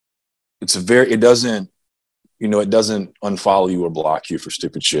doesn't unfollow you or block you for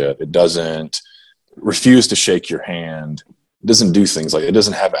stupid shit. It doesn't refuse to shake your hand. It doesn't do things like, it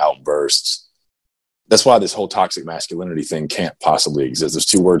doesn't have outbursts. That's why this whole toxic masculinity thing can't possibly exist. Those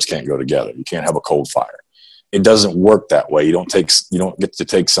two words can't go together. You can't have a cold fire. It doesn't work that way. You don't get to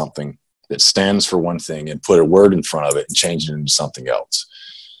take something that stands for one thing and put a word in front of it and change it into something else.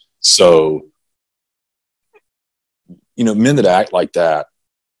 So, men that act like that,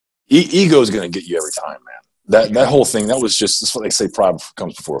 ego is going to get you every time, man. That whole thing, that's what they say, pride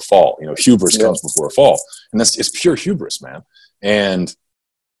comes before a fall. Hubris comes before a fall. And it's pure hubris, man. And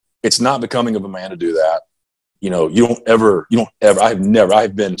it's not becoming of a man to do that.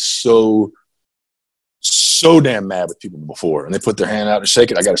 I've been so damn mad with people before, and they put their hand out and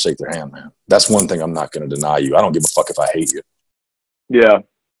shake it. I got to shake their hand, man. That's one thing I'm not going to deny you. I don't give a fuck if I hate you. Yeah.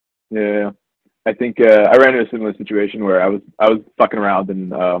 I think I ran into a similar situation where I was fucking around in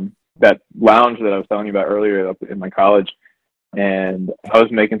that lounge that I was telling you about earlier up in my college, and I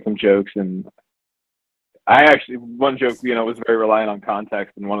was making some jokes, and one joke, was very reliant on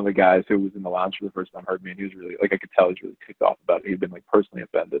context, and one of the guys who was in the lounge for the first time heard me, and he was really, I could tell he was really ticked off about it. He'd been personally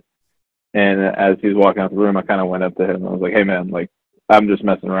offended. And as he was walking out the room, I kind of went up to him and I was like, "Hey man, I'm just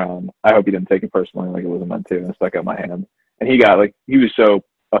messing around. I hope you didn't take it personally, it wasn't meant to." And I stuck out my hand, and he was so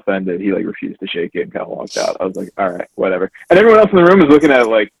offended, he refused to shake it and kind of walked out. I was like, "All right, whatever." And everyone else in the room was looking at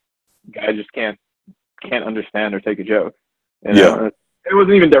it guy just can't understand or take a joke. It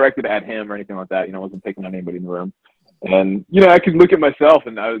wasn't even directed at him or anything like that. It wasn't picking on anybody in the room. And, I could look at myself,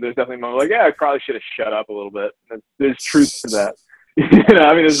 and there's definitely moments I probably should have shut up a little bit. There's truth to that.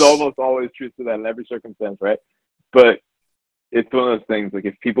 There's almost always truth to that in every circumstance, right? But it's one of those things,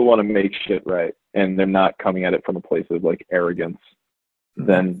 if people want to make shit right and they're not coming at it from a place of arrogance,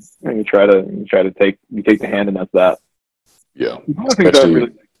 then you take the hand, and that's that. Yeah. One of the things I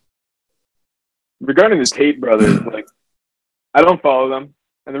really, regarding the Tate brothers, I don't follow them.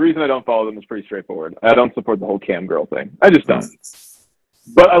 And the reason I don't follow them is pretty straightforward. I don't support the whole cam girl thing. I just don't.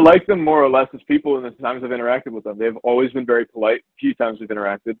 But I like them more or less as people in the times I've interacted with them. They've always been very polite, a few times we've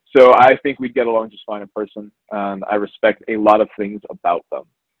interacted. So I think we'd get along just fine in person. I respect a lot of things about them.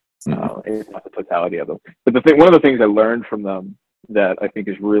 It's not the totality of them. But one of the things I learned from them that I think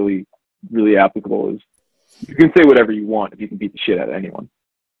is really, really applicable is you can say whatever you want if you can beat the shit out of anyone.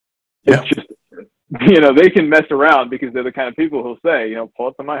 Yeah. It's just, they can mess around because they're the kind of people who'll say, pull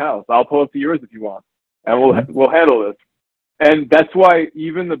up to my house. I'll pull up to yours if you want. And we'll handle this. And that's why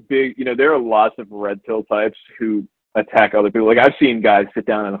even the big, there are lots of red pill types who attack other people. I've seen guys sit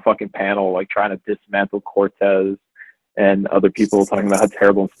down in a fucking panel, trying to dismantle Cortez and other people talking about how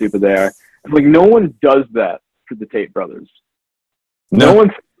terrible and stupid they are. It's no one does that for the Tate brothers. No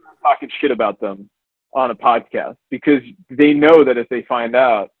one's talking shit about them on a podcast because they know that if they find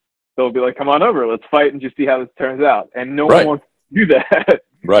out, they'll be like, "Come on over, let's fight and just see how this turns out." And no one wants to do that.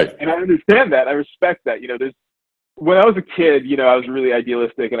 Right. And I understand that. I respect that. When I was a kid, I was really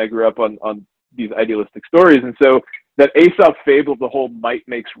idealistic, and I grew up on these idealistic stories. And so that Aesop fable of the whole might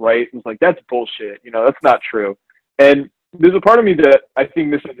makes right was that's bullshit. That's not true. And there's a part of me that I think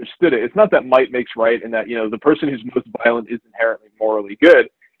misunderstood it. It's not that might makes right and that, the person who's most violent is inherently morally good.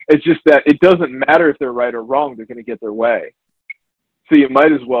 It's just that it doesn't matter if they're right or wrong. They're going to get their way. So you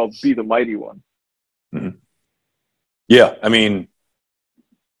might as well be the mighty one. Mm-hmm. Yeah.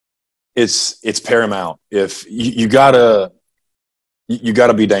 It's paramount. If you gotta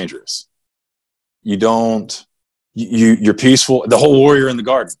be dangerous. You're peaceful. The whole warrior in the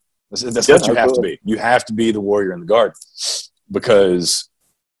garden. That's what you have to be. You have to be the warrior in the garden because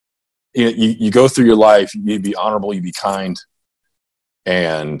you go through your life, you be honorable, you be kind.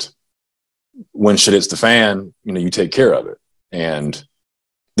 And when shit hits the fan, you take care of it. And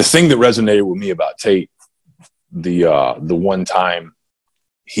the thing that resonated with me about Tate, the one time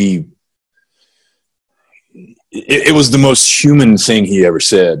it was the most human thing he ever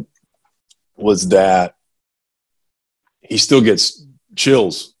said was that he still gets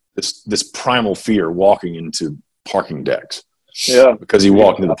chills, this primal fear walking into parking decks. Yeah. Because he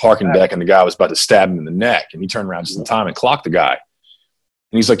walked into the parking deck and the guy was about to stab him in the neck, and he turned around just in time and clocked the guy.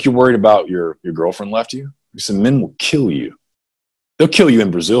 And he's like, "You're worried about your girlfriend left you?" He said, "Men will kill you. They'll kill you in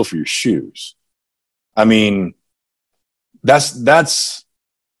Brazil for your shoes." That's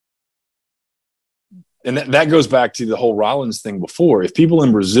and that goes back to the whole Rollins thing before. If people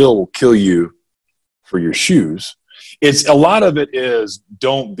in Brazil will kill you for your shoes, it's a lot of it is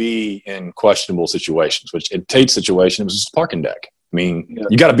don't be in questionable situations, which in Tate's situation, it was just a parking deck.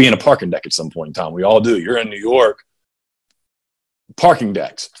 You got to be in a parking deck at some point in time. We all do. You're in New York, parking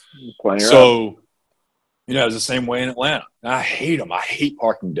decks. So, it's the same way in Atlanta. I hate them. I hate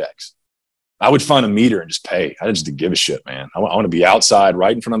parking decks. I would find a meter and just pay. I just didn't give a shit, man. I want to be outside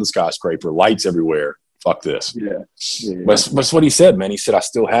right in front of the skyscraper, lights everywhere, fuck this. Yeah. But it's what he said, man. He said, I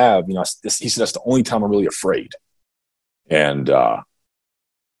still have, he said, that's the only time I'm really afraid. And,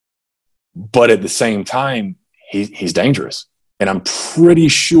 but at the same time, he's dangerous. And I'm pretty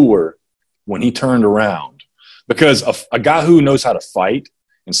sure when he turned around, because a guy who knows how to fight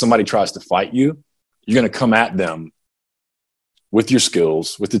and somebody tries to fight you, you're going to come at them with your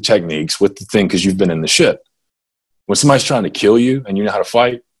skills, with the techniques, with the thing, because you've been in the shit. When somebody's trying to kill you and you know how to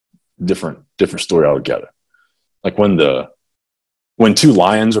fight, different story altogether. Like when two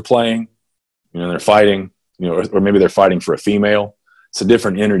lions are playing, they're fighting, or maybe they're fighting for a female. It's a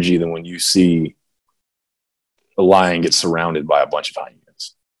different energy than when you see a lion get surrounded by a bunch of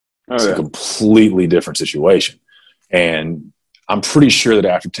hyenas. It's a completely different situation. And I'm pretty sure that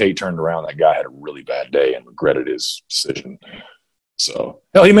after Tate turned around, that guy had a really bad day and regretted his decision. So,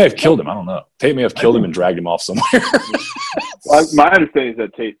 hell, he may have killed him. I don't know. Tate may have killed him and dragged him off somewhere. Well, my understanding is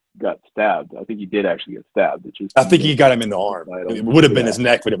that Tate got stabbed. I think he did actually get stabbed. I think he got him in the arm. It would have been his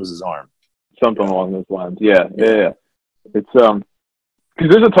neck, but it was his arm. Something along those lines. Yeah. It's because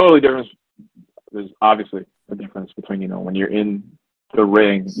there's a totally difference. There's obviously a difference between when you're in the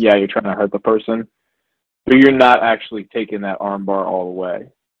ring, you're trying to hurt the person, but you're not actually taking that arm bar all the way.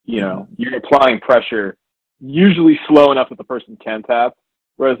 You're applying pressure, usually slow enough that the person can tap.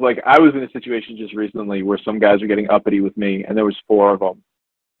 Whereas, I was in a situation just recently where some guys were getting uppity with me, and there was 4 of them.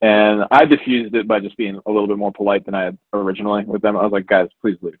 And I diffused it by just being a little bit more polite than I had originally with them. I was like, guys,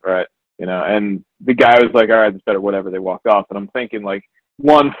 please leave, all right? And the guy was like, all right, it's better, whatever. They walked off. And I'm thinking,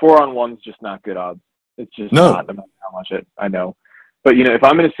 4-on-1's just not good odds. It's just not, no matter how much I know. But, if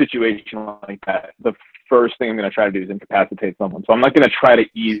I'm in a situation like that, the first thing I'm going to try to do is incapacitate someone. So I'm not going to try to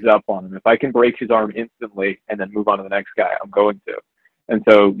ease up on him. If I can break his arm instantly and then move on to the next guy, I'm going to. And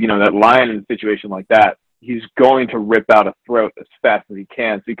so, that lion in a situation like that, he's going to rip out a throat as fast as he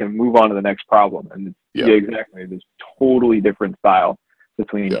can so he can move on to the next problem. And exactly. There's totally different style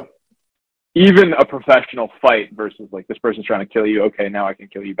between even a professional fight versus this person's trying to kill you. Okay, now I can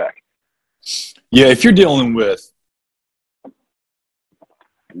kill you back. Yeah, if you're dealing with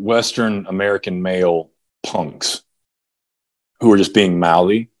Western American male punks who are just being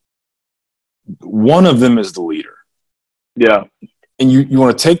mouthy, one of them is the leader. Yeah. And you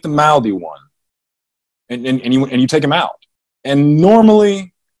want to take the mouthy one and you take him out. And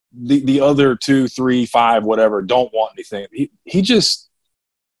normally the other 2, 3, 5, whatever, don't want anything. He just,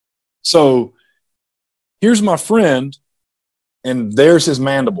 so here's my friend and there's his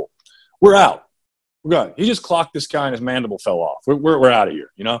mandible. We're out. We're good. He just clocked this guy and his mandible fell off. We're out of here,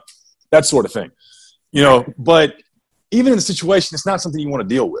 that sort of thing, but even in the situation, it's not something you want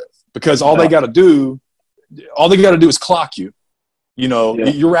to deal with because all they got to do is clock you.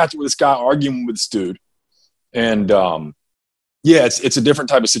 You're out there with this guy arguing with this dude. And, it's a different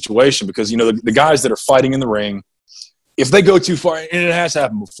type of situation because, the guys that are fighting in the ring, if they go too far, and it has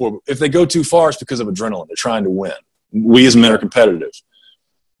happened before, but if they go too far, it's because of adrenaline. They're trying to win. We as men are competitive,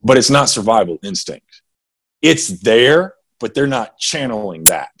 but it's not survival instinct. It's there, but they're not channeling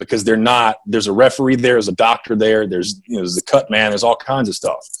that because there's a referee there, there's a doctor there, there's the cut man, there's all kinds of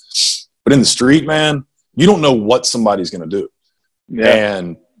stuff. But in the street, man, you don't know what somebody's going to do. Yeah.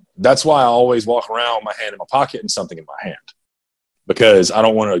 And that's why I always walk around with my hand in my pocket and something in my hand because I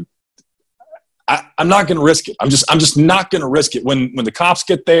don't want to. I'm not going to risk it. I'm just not going to risk it. When the cops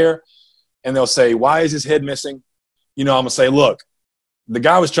get there and they'll say, "Why is his head missing?" I'm going to say, "Look, the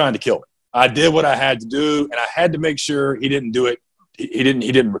guy was trying to kill me. I did what I had to do, and I had to make sure he didn't do it. He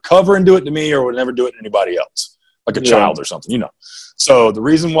didn't recover and do it to me, or would never do it to anybody else, like a child or something, So the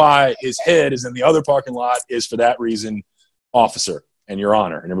reason why his head is in the other parking lot is for that reason, officer, and your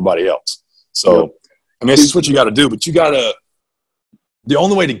honor, and everybody else. So, this is what you got to do. But the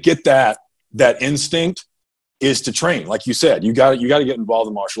only way to get that instinct is to train. Like you said, you got to get involved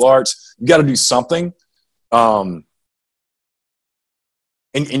in martial arts. You got to do something. And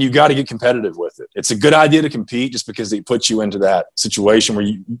you got to get competitive with it. It's a good idea to compete just because it puts you into that situation where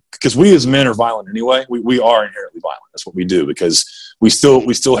because we as men are violent anyway. We are inherently violent. That's what we do because we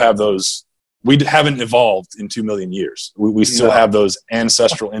still have those. We haven't evolved in 2 million years. We still have those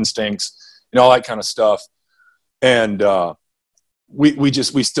ancestral instincts and all that kind of stuff. And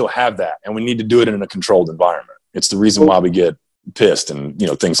we still have that, and we need to do it in a controlled environment. It's the reason why we get pissed and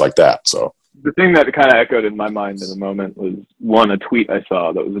things like that. So. The thing that kind of echoed in my mind in the moment was a tweet I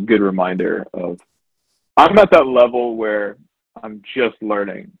saw that was a good reminder of I'm at that level where I'm just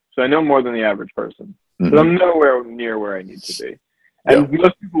learning. So I know more than the average person, but I'm nowhere near where I need to be. And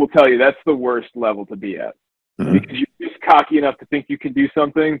most people will tell you that's the worst level to be at because you're just cocky enough to think you can do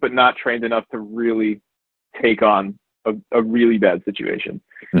something, but not trained enough to really take on a really bad situation.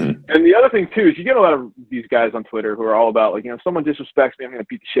 Mm-hmm. And the other thing too is you get a lot of these guys on Twitter who are all about like, you know, if someone disrespects me, I'm going to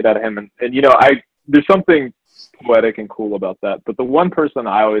beat the shit out of him. And you know, there's something poetic and cool about that. But the one person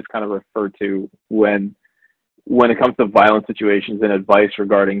I always kind of refer to when it comes to violent situations and advice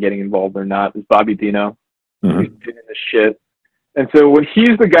regarding getting involved or not is Bobby Dino. Mm-hmm. He's been in the shit. And so when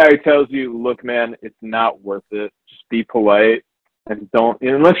he's the guy who tells you, look, man, it's not worth it. Just be polite and don't,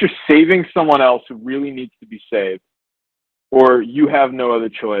 unless you're saving someone else who really needs to be saved or you have no other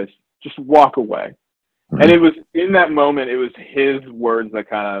choice, just walk away. Mm-hmm. And it was in that moment, it was his words that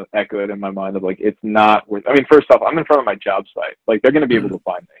kind of echoed in my mind of like, it's not worth, I mean, first off, I'm in front of my job site. Like they're going to be able to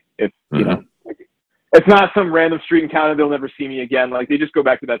find me if, you know, like, it's not some random street in Canada. They'll never see me again. Like they just go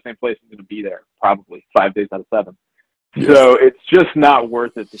back to that same place. I'm going to be there probably 5 days out of 7. Yeah. So it's just not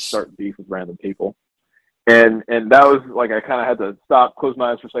worth it to start beef with random people. And that was like, I kind of had to stop, close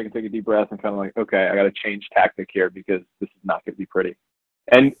my eyes for a second, take a deep breath and kind of like, okay, I got to change tactic here because this is not going to be pretty.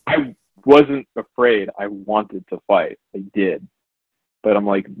 And I wasn't afraid. I wanted to fight. I did. But I'm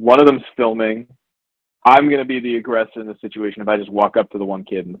like, one of them's filming. I'm going to be the aggressor in the situation if I just walk up to the one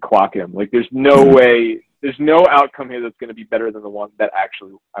kid and clock him. Like, there's no way, there's no outcome here that's going to be better than the one that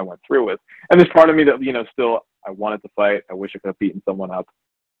actually I went through with. And there's part of me that, you know, still, I wanted to fight. I wish I could have beaten someone up.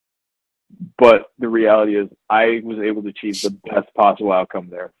 But the reality is I was able to achieve the best possible outcome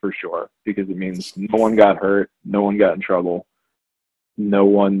there for sure, because it means no one got hurt. No one got in trouble.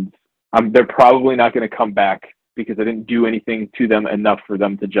 They're probably not going to come back because I didn't do anything to them enough for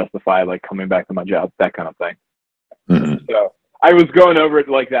them to justify like coming back to my job, that kind of thing. Mm-hmm. So I was going over it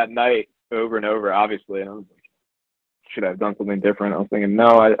like that night over and over, obviously. And I was like, should I have done something different? I was thinking,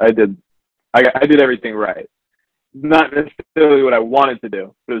 no, I did everything right. Not necessarily what I wanted to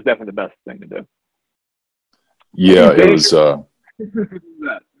do, but it was definitely the best thing to do. Yeah, it was.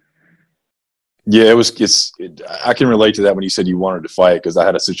 Yeah, I can relate to that when you said you wanted to fight, because I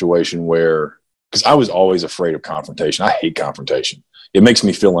had a situation where, because I was always afraid of confrontation. I hate confrontation. It makes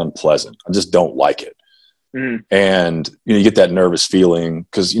me feel unpleasant. I just don't like it. Mm. And, you know, you get that nervous feeling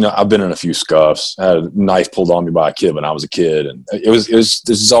because, you know, I've been in a few scuffs. I had a knife pulled on me by a kid when I was a kid. And I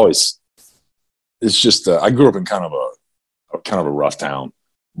grew up in kind of a rough town,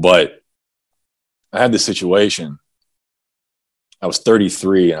 but I had this situation. I was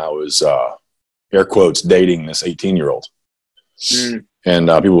 33 and I was, air quotes, dating this 18-year-old. Mm. And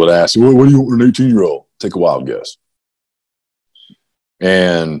people would ask, well, what do you want with an 18-year-old? Take a wild guess.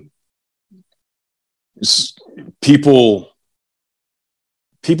 And people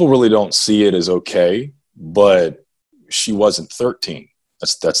really don't see it as okay, but she wasn't 13.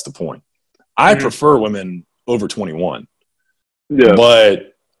 That's the point. I prefer women over 21. Yeah.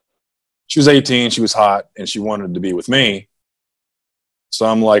 But she was 18, she was hot, and she wanted to be with me. So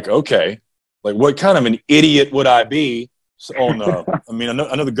I'm like, okay, like what kind of an idiot would I be? So, oh no. I mean, I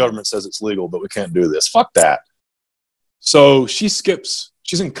know the government says it's legal, but we can't do this. Fuck that. So she's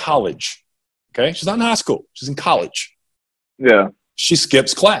in college. Okay. She's not in high school. She's in college. Yeah. She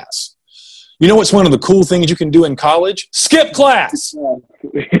skips class. You know what's one of the cool things you can do in college? Skip class.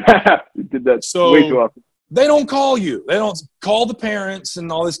 Yeah, you did that so way too often. They don't call you. They don't call the parents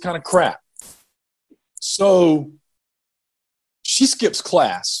and all this kind of crap. So she skips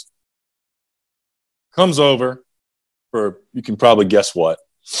class, comes over for, you can probably guess what,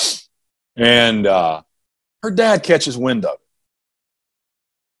 and her dad catches wind of it.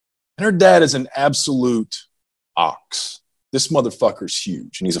 And her dad is an absolute ox. This motherfucker's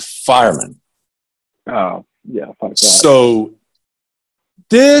huge, and he's a fireman. Oh, yeah, fuck that. So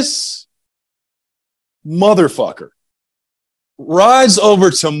this motherfucker rides over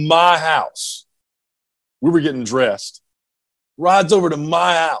to my house. We were getting dressed. Rides over to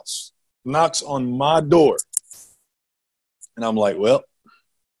my house, knocks on my door. And I'm like, well,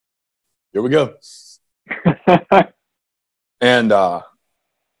 here we go. And I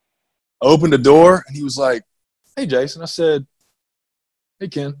opened the door, and he was like, hey, Jason. I said, hey,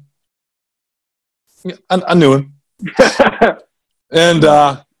 Ken. Yeah, I knew him. And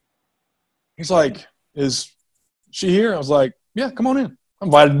he's like, is she here? I was like, yeah, come on in. I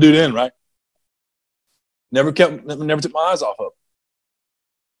invited the dude in, right? Never took my eyes off of her.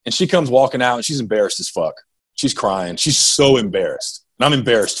 And she comes walking out, and she's embarrassed as fuck. She's crying. She's so embarrassed. And I'm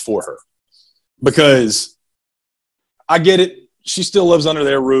embarrassed for her because I get it. She still lives under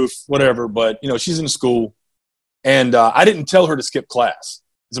their roof, whatever. But, you know, she's in school. And I didn't tell her to skip class.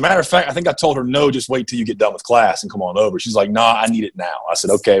 As a matter of fact, I think I told her, no, just wait till you get done with class and come on over. She's like, nah, I need it now. I said,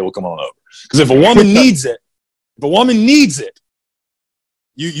 okay, well, come on over. Because if a woman needs it,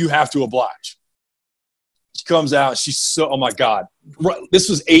 you have to oblige. She comes out. She's so, oh my God. This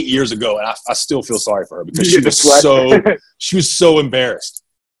was 8 years ago, and I still feel sorry for her because she was so embarrassed.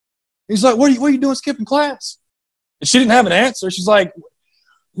 He's like, what are you doing skipping class? And she didn't have an answer. She's like,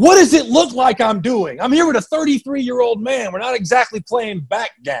 what does it look like I'm doing? I'm here with a 33-year-old man. We're not exactly playing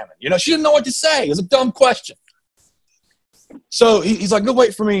backgammon. You know, she didn't know what to say. It was a dumb question. So he's like, go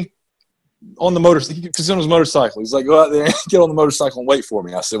wait for me on the motorcycle. Because he's on his motorcycle. He's like, go out there and get on the motorcycle and wait for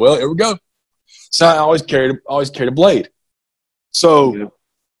me. I said, well, here we go. So I always carried a blade. So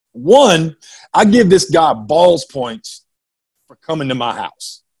one, I give this guy balls points for coming to my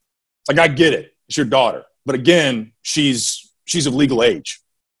house. Like, I get it. It's your daughter. But again, she's of legal age.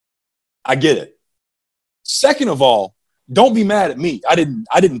 I get it. Second of all, don't be mad at me. I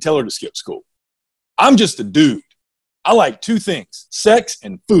didn't tell her to skip school. I'm just a dude. I like two things, sex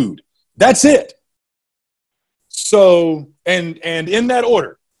and food. That's it. So, and in that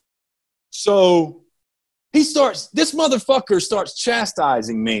order. So this motherfucker starts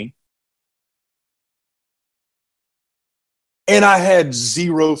chastising me. And I had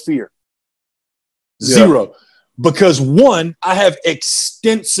zero fear. Zero. Yeah. Because one, I have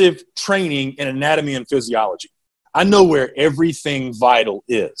extensive training in anatomy and physiology. I know where everything vital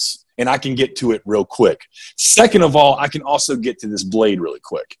is, and I can get to it real quick. Second of all, I can also get to this blade really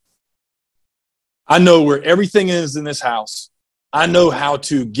quick. I know where everything is in this house. I know how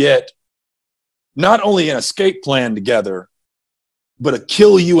to get not only an escape plan together, but a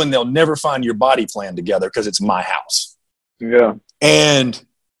kill you and they'll never find your body plan together because it's my house. Yeah. And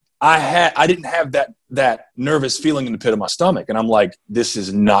I didn't have that nervous feeling in the pit of my stomach. And I'm like, this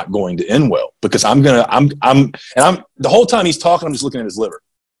is not going to end well because the whole time he's talking, I'm just looking at his liver.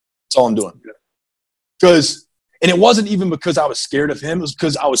 That's all I'm doing. And it wasn't even because I was scared of him. It was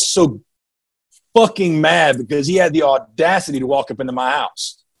because I was so fucking mad because he had the audacity to walk up into my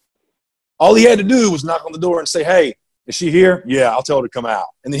house. All he had to do was knock on the door and say, hey, is she here? Yeah, I'll tell her to come out.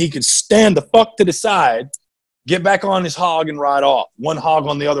 And then he could stand the fuck to the side, get back on his hog and ride off. One hog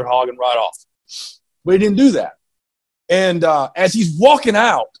on the other hog and ride off. But he didn't do that. And as he's walking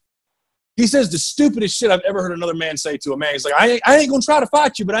out, he says the stupidest shit I've ever heard another man say to a man. He's like, I ain't going to try to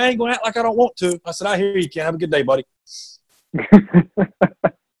fight you, but I ain't going to act like I don't want to. I said, I hear you, Ken. Have a good day, buddy.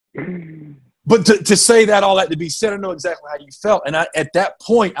 But to say that, all that to be said, I know exactly how you felt. And at that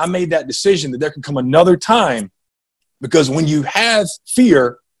point, I made that decision that there could come another time because when you have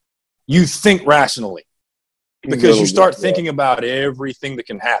fear, you think rationally. Because you start thinking about everything that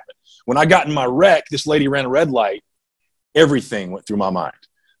can happen. When I got in my wreck, this lady ran a red light. Everything went through my mind.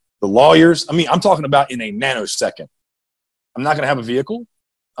 The lawyers, I'm talking about in a nanosecond. I'm not going to have a vehicle.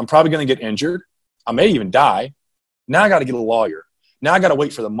 I'm probably going to get injured. I may even die. Now I got to get a lawyer. Now I got to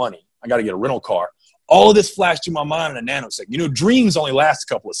wait for the money. I got to get a rental car. All of this flashed through my mind in a nanosecond. You know, dreams only last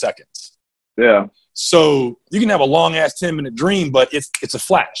a couple of seconds. Yeah. So you can have a long-ass 10-minute dream, but it's a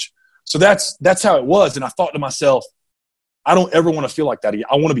flash. So that's how it was. And I thought to myself, I don't ever want to feel like that again.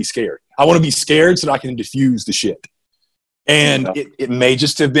 I want to be scared. I want to be scared so that I can diffuse the shit. And it may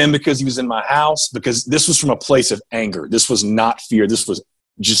just have been because he was in my house, because this was from a place of anger. This was not fear. This was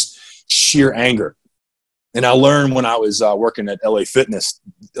just sheer anger. And I learned when I was working at LA Fitness,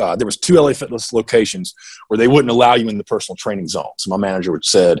 there was 2 LA Fitness locations where they wouldn't allow you in the personal training zone. So my manager would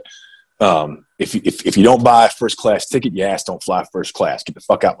said, if you don't buy a first class ticket, your ass don't fly first class. Get the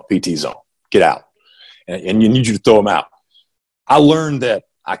fuck out my PT zone. Get out. And you need you to throw them out. I learned that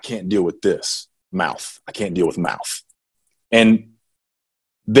I can't deal with this mouth. I can't deal with mouth. And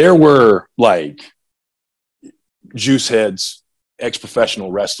there were like juice heads,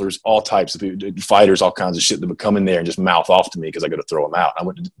 ex-professional wrestlers, all types of people, fighters, all kinds of shit that would come in there and just mouth off to me because I got to throw them out. I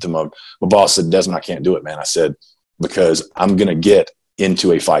went to my boss said, Desmond, I can't do it, man. I said, because I'm going to get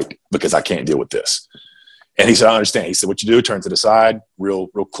into a fight because I can't deal with this. And he said, I understand. He said, what you do, turn to the side, real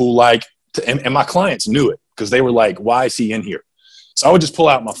cool like. And my clients knew it because they were like, why is he in here? So I would just pull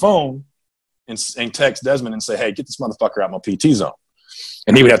out my phone and text Desmond and say, hey, get this motherfucker out my PT zone.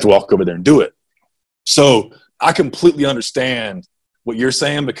 And he would have to walk over there and do it. So I completely understand what you're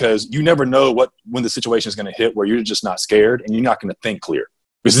saying because you never know when the situation is going to hit where you're just not scared and you're not going to think clear.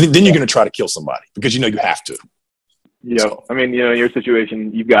 Because then you're going to try to kill somebody because you know you have to. Yeah. So, in your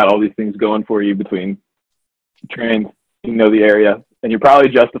situation, you've got all these things going for you between trained, you know the area, and you're probably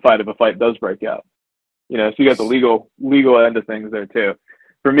justified if a fight does break out. So you got the legal end of things there too.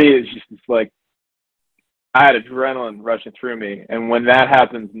 For me, it's like I had adrenaline rushing through me, and when that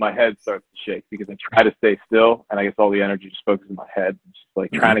happens, my head starts to shake because I try to stay still, and I guess all the energy just focuses in my head. It's just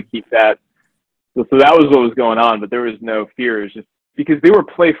like trying to keep that. So that was what was going on, but there was no fear. It was just because they were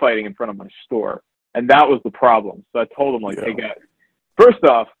play fighting in front of my store, and that was the problem. So I told them, hey guys, first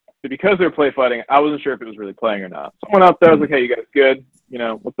off, So because they were play fighting, I wasn't sure if it was really playing or not. So I went out there, I was like, hey, you guys good? You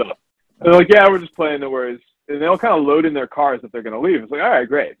know, what's up? And they're like, yeah, we're just playing, no worries. And they'll kind of load in their cars if they're going to leave. It's like, all right,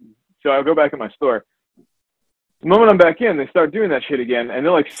 great. So I'll go back in my store. The moment I'm back in, they start doing that shit again. And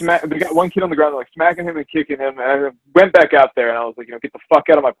they're like, they got one kid on the ground, they're like smacking him and kicking him. And I went back out there and I was like, you know, get the fuck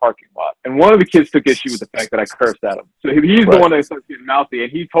out of my parking lot. And one of the kids took issue with the fact that I cursed at him. So he's the one that starts getting mouthy.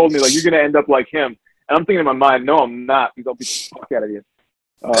 And he told me, like, you're going to end up like him. And I'm thinking in my mind, no, I'm not, because I'll beat the fuck out of you.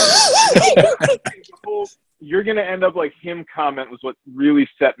 You're going to end up like him comment was what really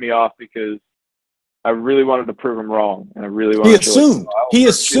set me off, because I really wanted to prove him wrong. And I really wanted He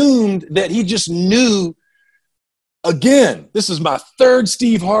assumed that he just knew. Again, this is my third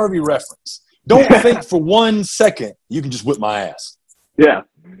Steve Harvey reference. Don't think for 1 second you can just whip my ass. Yeah.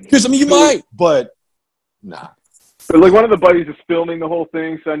 Because, I mean, you might, but nah. But like one of the buddies is filming the whole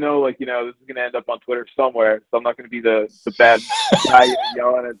thing, so I know, like, you know, this is going to end up on Twitter somewhere, so I'm not going to be the bad guy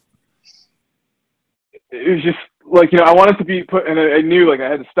yelling at. It was just like, you know, I wanted to be put, and I knew, like, I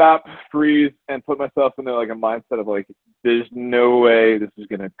had to stop, freeze, and put myself in like a mindset of like, there's no way this is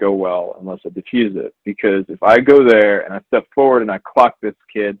going to go well unless I defuse it. Because if I go there and I step forward and I clock this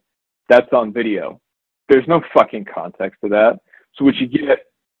kid, that's on video. There's no fucking context to that. So what you get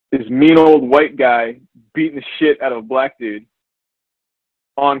is mean old white guy beating the shit out of a black dude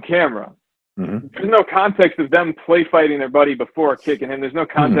on camera. Mm-hmm. There's no context of them play fighting their buddy before kicking him. There's no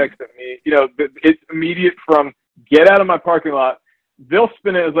context of me. You know, it's immediate from get out of my parking lot. They'll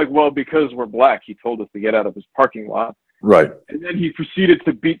spin it as like, well, because we're black, he told us to get out of his parking lot. Right. And then he proceeded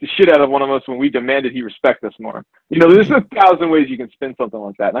to beat the shit out of one of us when we demanded he respect us more. You know, there's 1,000 ways you can spin something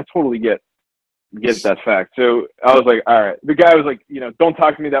like that. And I totally get that fact. So I was like, all right. The guy was like, you know, don't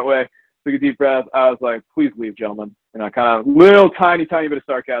talk to me that way. Took a deep breath. I was like, please leave, gentlemen. And I kind of little tiny bit of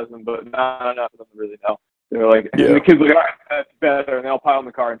sarcasm, but not enough of them to really know. They were like, and the kids were like, all right, that's better. And they all piled in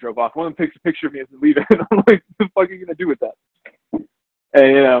the car and drove off. One of them takes a picture of me as they leave it. And I'm like, what the fuck are you going to do with that?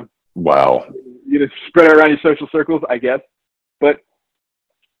 And, you know. Wow. You know, spread it around your social circles, I guess. But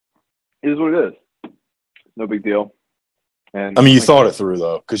it is what it is. No big deal. And I mean, you thought it through,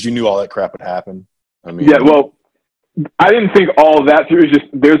 though, because you knew all that crap would happen. I mean, yeah, well, I didn't think all of that through. It's just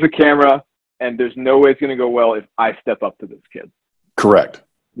there's a camera, and there's no way it's going to go well if I step up to this kid. Correct.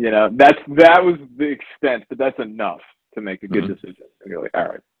 You know, that was the extent, but that's enough to make a good decision. And you're like, all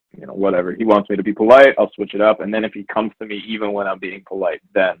right, you know, whatever. He wants me to be polite, I'll switch it up. And then if he comes to me even when I'm being polite,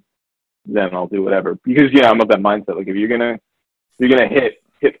 then I'll do whatever. Because, you know, I'm of that mindset. Like, if you're gonna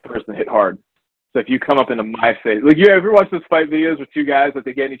hit first and hit hard. So if you come up into my face, like, you ever watch those fight videos with two guys that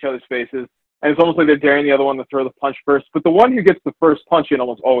they get in each other's faces, and it's almost like they're daring the other one to throw the punch first, but the one who gets the first punch in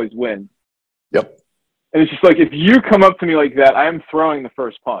almost always wins. Yep. And it's just like, if you come up to me like that, I am throwing the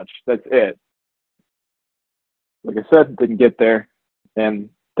first punch. That's it. Like I said, didn't get there, and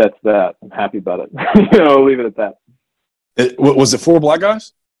that's that. I'm happy about it. You know, I'll leave it at that. Was it 4 black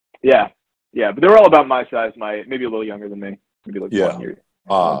guys? Yeah, but they were all about my size, maybe a little younger than me, maybe like 1 year.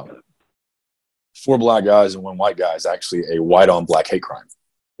 4 black guys and 1 white guy is actually a white on black hate crime.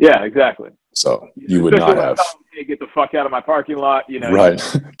 Yeah, exactly. So you would not have. Hey, get the fuck out of my parking lot, you know. Right.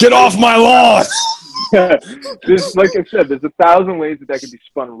 Get off my lawn. There's, like I said, there's 1,000 ways that could be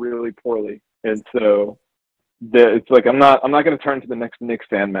spun really poorly, and so it's like I'm not going to turn to the next Nick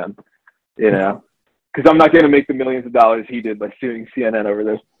Sandman, you know, because I'm not going to make the millions of dollars he did by suing CNN over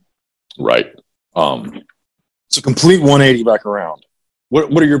this. Right. So complete 180 back around.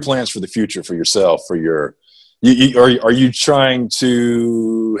 What are your plans for the future for yourself? For your, are you trying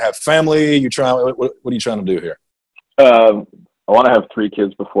to have family? What are you trying to do here? I want to have 3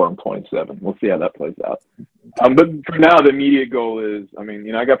 kids before I'm 27. We'll see how that plays out. But for now, the immediate goal is, I mean,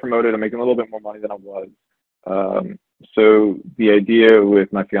 you know, I got promoted. I'm making a little bit more money than I was. So the idea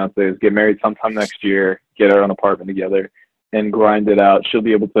with my fiance is get married sometime next year, get our own apartment together, and grind it out. She'll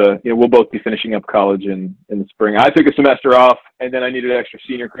be able to, you know, we'll both be finishing up college in the spring. I took a semester off, and then I needed extra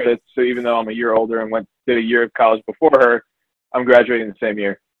senior credits. So even though I'm a year older and did a year of college before her, I'm graduating the same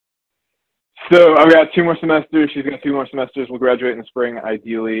year. So I've got 2 more semesters. She's got 2 more semesters. We'll graduate in the spring,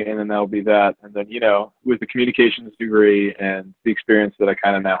 ideally, and then that'll be that. And then, you know, with the communications degree and the experience that I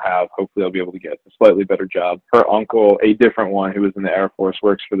kind of now have, hopefully I'll be able to get a slightly better job. Her uncle, a different one who was in the Air Force,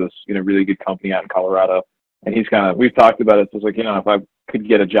 works for this, you know, really good company out in Colorado. And he's we've talked about it. So it's like, you know, if I could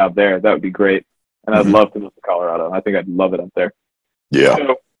get a job there, that would be great. And I'd love to move to Colorado. I think I'd love it up there. Yeah.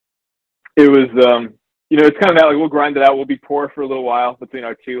 So it was, you know, it's kind of that, like, we'll grind it out. We'll be poor for a little while between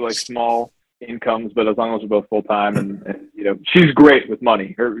our 2, like, small incomes, but as long as we're both full-time and you know, she's great with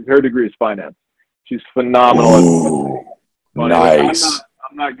money. Her degree is finance. She's phenomenal. Nice. Like,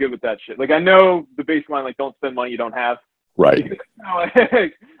 I'm not good with that shit. Like, I know the baseline, like, don't spend money you don't have. Right.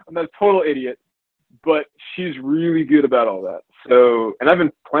 I'm I'm a total idiot, but she's really good about all that. So, and I've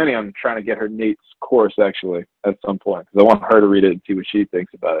been planning on trying to get her Nate's course actually at some point because I want her to read it and see what she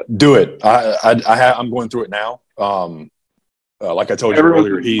thinks about it. Do it. I'm going through it now. Like I told you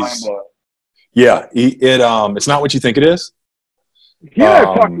earlier, it's not what you think it is. He and I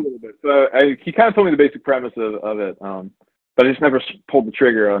have talked a little bit. So he kind of told me the basic premise of it, but I just never pulled the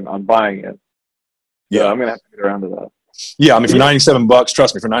trigger on buying it. Yeah, so I'm gonna have to get around to that. Yeah, I mean, for $97,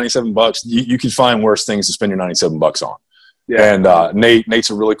 trust me, for $97, you can find worse things to spend your $97 on. Yeah. And Nate's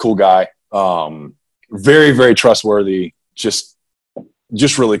a really cool guy. Very, very trustworthy. Just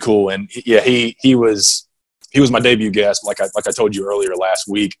really cool. And yeah, he was my debut guest. Like I told you earlier last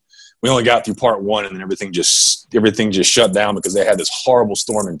week, we only got through part one, and then everything just shut down because they had this horrible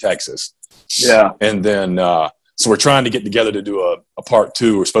storm in Texas. Yeah. And then so we're trying to get together to do a part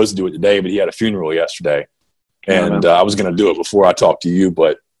two. We're supposed to do it today, but he had a funeral yesterday. And I was going to do it before I talked to you,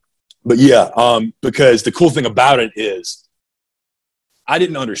 but yeah, because the cool thing about it is I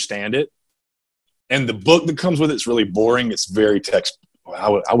didn't understand it. And the book that comes with it's really boring. It's very I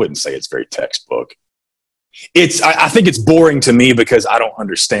wouldn't say it's very textbook. I think it's boring to me because I don't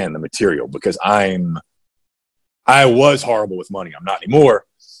understand the material because I was horrible with money. I'm not anymore.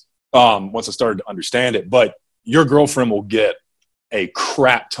 Once I started to understand it, but your girlfriend will get a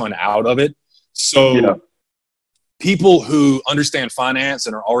crap ton out of it. So yeah. People who understand finance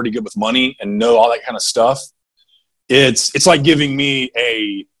and are already good with money and know all that kind of stuff, it's like giving me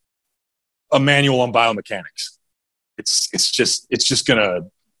a manual on biomechanics. It's just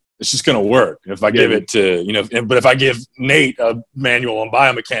gonna work. If I give it to but if I give Nate a manual on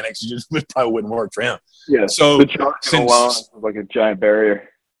biomechanics, it probably wouldn't work for him. Yeah. So the jargon alone is like a giant barrier.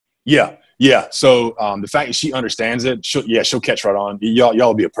 Yeah. Yeah. So the fact that she understands it, she'll catch right on. Y'all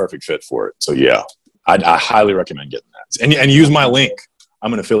will be a perfect fit for it. So yeah. I highly recommend getting that. And use my link.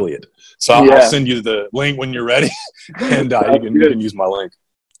 I'm an affiliate. So I'll send you the link when you're ready. And you can use my link.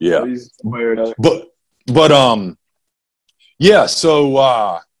 Yeah. But yeah,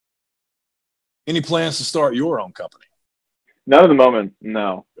 so any plans to start your own company? Not at the moment,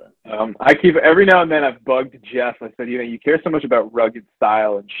 no. I keep every now and then I've bugged Jeff. I said, you care so much about rugged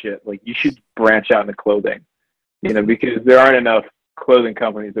style and shit. Like you should branch out into clothing. Because there aren't enough clothing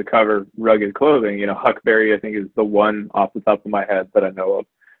companies that cover rugged clothing. Huckberry, I think, is the one off the top of my head that I know of.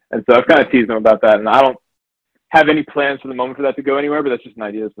 And so I've kind of teased them about that. And I don't have any plans for the moment for that to go anywhere, but that's just an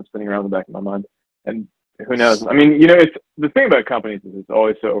idea that's been spinning around the back of my mind. And who knows? I mean, it's the thing about companies is it's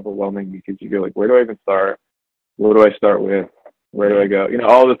always so overwhelming because you go like, where do I even start? What do I start with? Where do I go?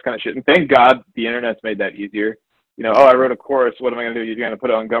 All this kind of shit. And thank God the internet's made that easier. I wrote a course. What am I going to do? You're going to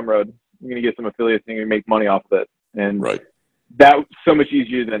put it on Gumroad. You're going to get some affiliates and you're going to make money off of it. And right. That was so much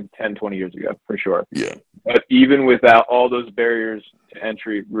easier than 10, 20 years ago, for sure. Yeah. But even without all those barriers to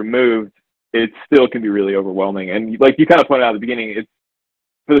entry removed, it still can be really overwhelming. And like you kind of pointed out at the beginning, it's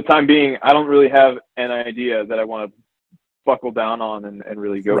for the time being, I don't really have an idea that I want to buckle down on and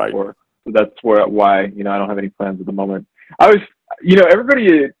really go for. So that's why, I don't have any plans at the moment.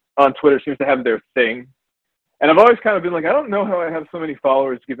 Everybody on Twitter seems to have their thing. And I've always kind of been like, I don't know how I have so many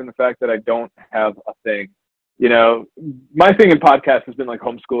followers given the fact that I don't have a thing. My thing in podcasts has been like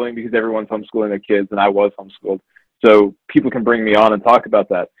homeschooling because everyone's homeschooling their kids and I was homeschooled. So people can bring me on and talk about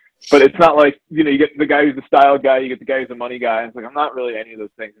that. But it's not like, you get the guy who's the style guy, you get the guy who's a money guy. It's like, I'm not really any of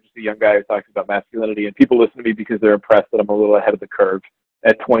those things. I'm just a young guy who talks about masculinity. And people listen to me because they're impressed that I'm a little ahead of the curve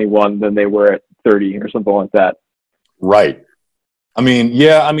at 21 than they were at 30 or something like that. Right.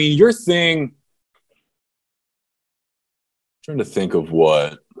 Your thing, I'm trying to think of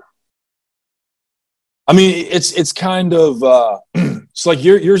what. It's kind of it's like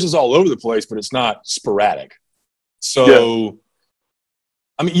yours is all over the place, but it's not sporadic. So,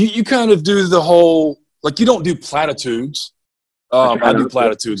 yeah. You kind of do the whole like you don't do platitudes. I do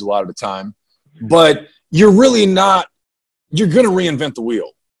platitudes a lot of the time, but you're really not. You're going to reinvent the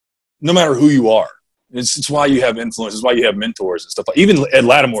wheel, no matter who you are. It's why you have influence. It's why you have mentors and stuff. Even Ed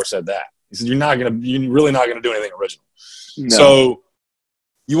Lattimore said that. He said you're really not going to do anything original. No. So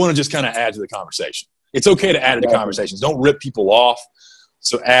you want to just kind of add to the conversation. It's okay to add to the conversations. Don't rip people off.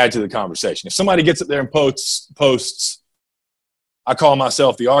 So add to the conversation. If somebody gets up there and posts, I call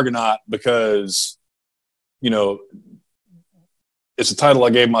myself the Argonaut because, it's a title I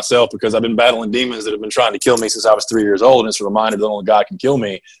gave myself because I've been battling demons that have been trying to kill me since I was 3 years old. And it's a reminder that only God can kill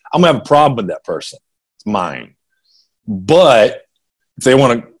me. I'm going to have a problem with that person. It's mine. But if they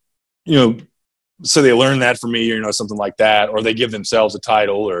want to, so they learn that from me, or something like that, or they give themselves a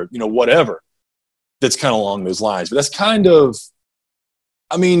title or, whatever. That's kind of along those lines. But that's kind of,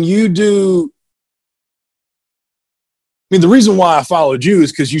 you do mean, the reason why I followed you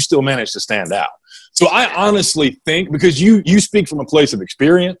is because you still managed to stand out. So I honestly think, because you speak from a place of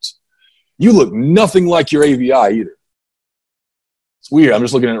experience, you look nothing like your AVI either. It's weird. I'm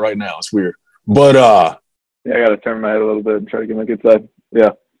just looking at it right now. It's weird. But yeah, I got to turn my head a little bit and try to get my good side. Yeah.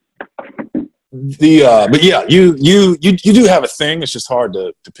 But yeah, you do have a thing. It's just hard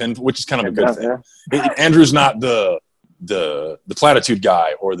to pin, which is kind of a good thing. Yeah. Andrew's not the platitude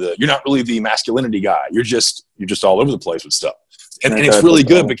guy, or you're not really the masculinity guy. You're just all over the place with stuff. And it's really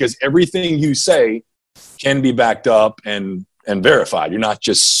good because everything you say can be backed up and verified. You're not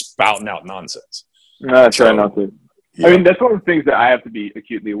just spouting out nonsense. No, I try not to. Yeah. I mean, that's one of the things that I have to be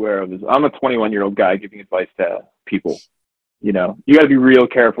acutely aware of is I'm a 21-year-old guy giving advice to people. You know, you got to be real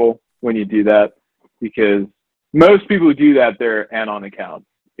careful when you do that, because most people who do that, they're Anon accounts,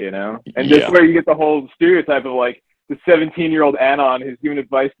 you know? And that's where you get the whole stereotype of like the 17-year-old Anon who's giving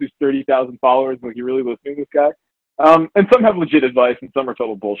advice to 30,000 followers. Like, you're really listening to this guy? And some have legit advice and some are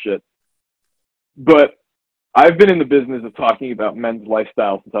total bullshit. But I've been in the business of talking about men's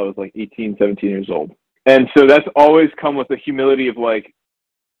lifestyle since I was like 18, 17 years old. And so that's always come with the humility of like,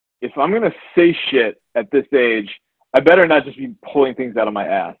 if I'm going to say shit at this age, I better not just be pulling things out of my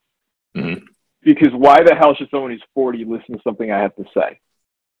ass. Mm-hmm. Because why the hell should someone who's 40 listen to something I have to say?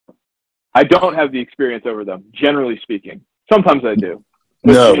 I don't have the experience over them, generally speaking. Sometimes I do.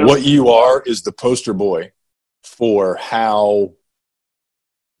 But no, what you are is the poster boy for how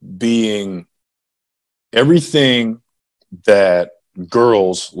being everything that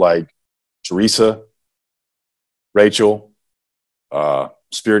girls like Teresa, Rachel,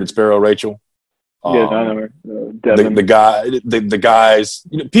 Spirited Sparrow Rachel, I know her. The guys,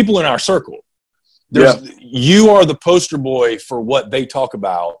 you know, people in our circle. You are the poster boy for what they talk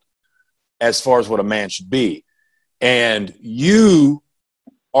about as far as what a man should be. And you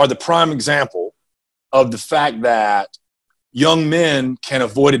are the prime example of the fact that young men can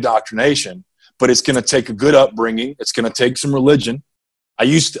avoid indoctrination, but it's going to take a good upbringing. It's going to take some religion. I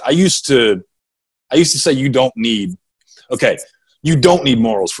used to say you don't need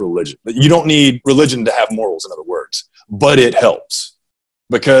morals for religion. You don't need religion to have morals, in other words, but it helps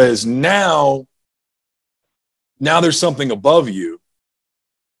because now there's something above you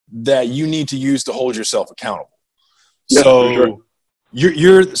that you need to use to hold yourself accountable. Yeah, so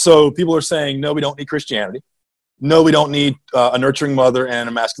you're so people are saying, no, we don't need Christianity. No, we don't need a nurturing mother and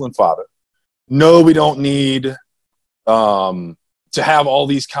a masculine father. No, we don't need to have all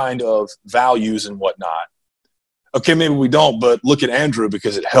these kind of values and whatnot. Okay, maybe we don't, but look at Andrew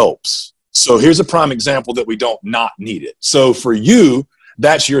because it helps. So here's a prime example that we don't not need it. So for you,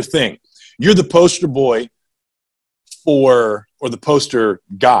 that's your thing. You're the poster boy or the poster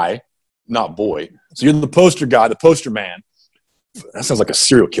guy, not boy. So you're the poster guy, the poster man. That sounds like a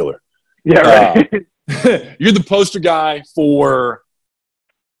serial killer. Yeah, right. You're the poster guy for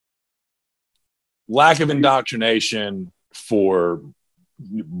lack of indoctrination, for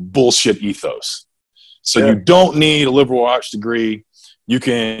bullshit ethos. So you don't need a liberal arts degree. You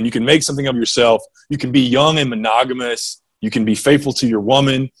can make something of yourself. You can be young and monogamous. You can be faithful to your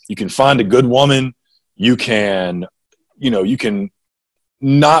woman. You can find a good woman. You can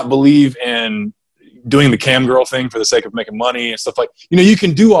not believe in doing the cam girl thing for the sake of making money and stuff you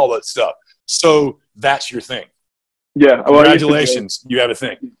can do all that stuff. So that's your thing. Yeah. Well, congratulations. You have a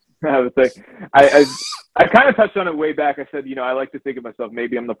thing. I have a thing. I kind of touched on it way back. I said, I like to think of myself,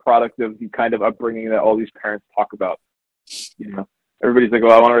 maybe I'm the product of the kind of upbringing that all these parents talk about. Everybody's like,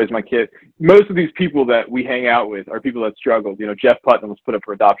 I want to raise my kid. Most of these people that we hang out with are people that struggled. Jeff Putnam was put up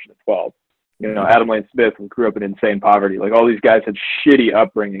for adoption at 12. Adam Lane Smith grew up in insane poverty. Like, all these guys had shitty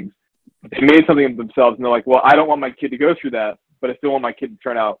upbringings. They made something of themselves, and they're like, well, I don't want my kid to go through that, but I still want my kid to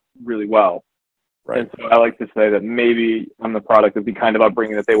turn out really well. Right. And so I like to say that maybe I'm the product of the kind of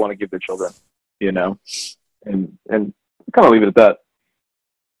upbringing that they want to give their children, and kind of leave it at that.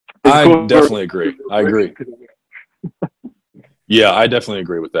 I definitely agree. I agree. Yeah, I definitely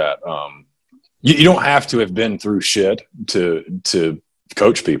agree with that. You don't have to have been through shit to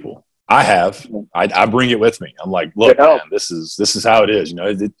coach people. I have. I bring it with me. I'm like, look, man, this is how it is.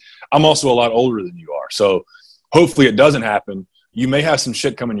 I'm also a lot older than you are, so hopefully it doesn't happen. You may have some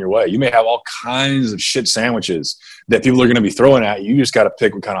shit coming your way. You may have all kinds of shit sandwiches that people are going to be throwing at you. You just got to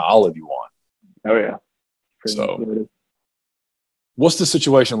pick what kind of olive you want. Oh yeah. So, what's the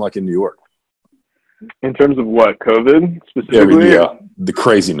situation like in New York? In terms of what, COVID specifically? Yeah, the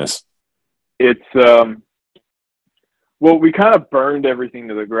craziness. It's well, we kind of burned everything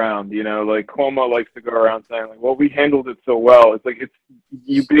to the ground, like Cuomo likes to go around saying, like, well, we handled it so well. It's like,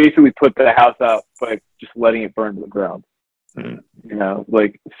 you basically put the house out by just letting it burn to the ground.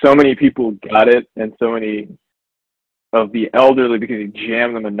 Like, so many people got it, and so many of the elderly because he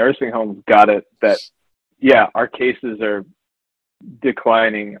jammed them in nursing homes got it that, yeah, our cases are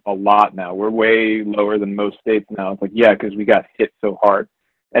declining a lot now. We're way lower than most states now. It's like, yeah, because we got hit so hard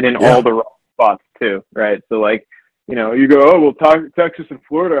and in all the wrong spots too, right? So like, you know, you go, oh, well, Texas and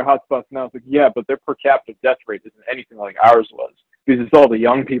Florida are hot spots now. It's like, yeah, but their per capita death rate isn't anything like ours was because it's all the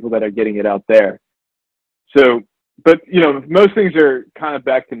young people that are getting it out there. So, but, you know, most things are kind of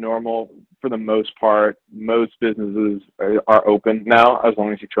back to normal for the most part. Most businesses are open now as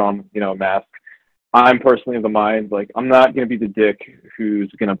long as you throw on, you know, a mask. I'm personally of the mind, like, I'm not going to be the dick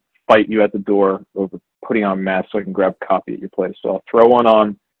who's going to fight you at the door over putting on a mask so I can grab coffee at your place. So I'll throw one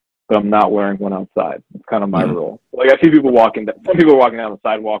on, but I'm not wearing one outside. It's kind of my rule. Like, I see people some people are walking down the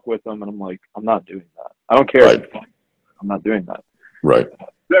sidewalk with them, and I'm like, I'm not doing that. I don't care. Right. I'm not doing that. Right.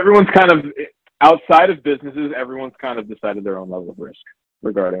 So everyone's kind of, outside of businesses, everyone's kind of decided their own level of risk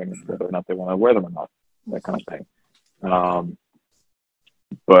regarding whether or not they want to wear them or not, that kind of thing.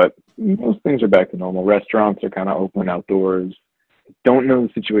 But most things are back to normal. Restaurants are kind of open outdoors. Don't know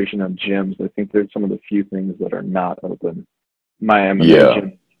the situation of gyms. I think there's some of the few things that are not open. My MMA gym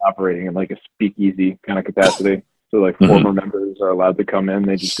is operating in like a speakeasy kind of capacity. So like former members are allowed to come in.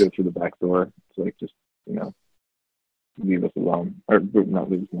 They just go through the back door. It's like, just, you know, leave us alone. Or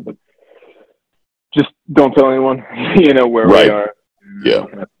not leave us alone, but just don't tell anyone, you know, where we are. Yeah.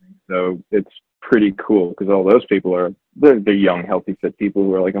 Kind of thing. So it's pretty cool because all those people they're young, healthy, fit people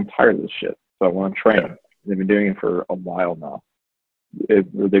who are like, I'm tired of this shit, so I want to train. They've been doing it for a while now.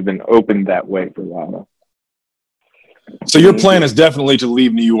 They've been open that way for a while now. So your plan is definitely to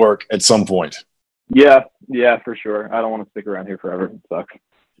leave New York at some point. Yeah, for sure. I don't want to stick around here forever. It sucks.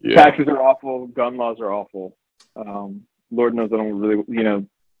 Yeah. Taxes are awful. Gun laws are awful. Lord knows I don't really, you know.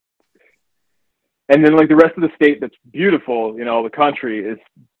 And then like the rest of the state that's beautiful, you know, the country is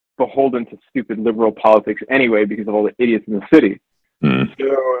beholden to stupid liberal politics anyway because of all the idiots in the city. So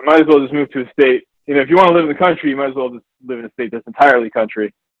I might as well just move to a state. You know, if you want to live in the country, you might as well just live in a state that's entirely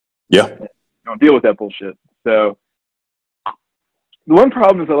country. Yeah. Don't deal with that bullshit. So the one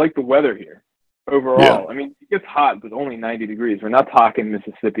problem is I like the weather here overall. Yeah. I mean, it gets hot, but only 90 degrees. We're not talking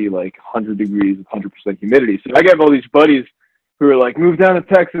Mississippi like 100 degrees with 100% humidity. So I have all these buddies who are like, move down to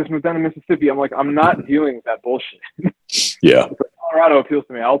Texas, move down to Mississippi. I'm like, I'm not dealing with that bullshit. Yeah. Colorado appeals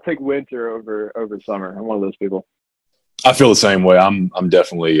to me. I'll take winter over summer. I'm one of those people. I feel the same way. I'm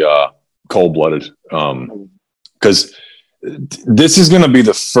definitely cold-blooded because this is going to be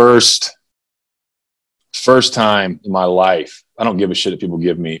the first time in my life. I don't give a shit if people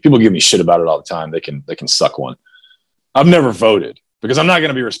give me shit about it all the time. They can suck one. I've never voted because I'm not going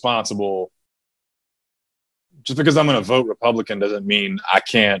to be responsible. Just because I'm going to vote Republican doesn't mean I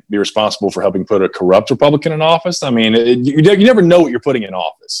can't be responsible for helping put a corrupt Republican in office. I mean, you never know what you're putting in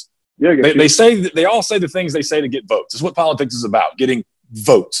office. Yeah, they all say the things they say to get votes. It's what politics is about, getting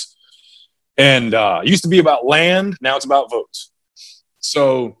votes. And it used to be about land. Now it's about votes.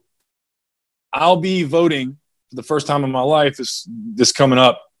 So I'll be voting for the first time in my life this coming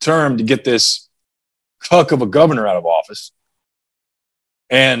up term to get this cuck of a governor out of office.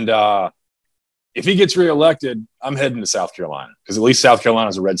 And if he gets reelected, I'm heading to South Carolina because at least South Carolina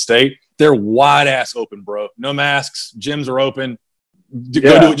is a red state. They're wide ass open, bro. No masks. Gyms are open.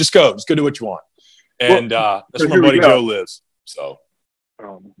 Go do it. Just go do what you want. And that's where my buddy Joe lives. So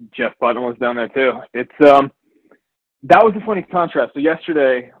Jeff Button was down there too. It's that was a funny contrast. So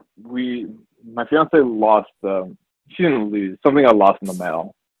yesterday my fiance lost. She didn't lose. Something got lost in the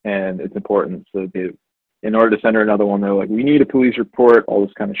mail, and it's important. So in order to send her another one, they're like, we need a police report, all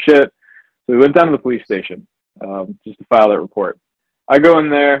this kind of shit. So we went down to the police station just to file that report. I go in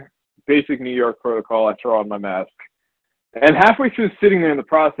there, basic New York protocol. I throw on my mask. And halfway through sitting there in the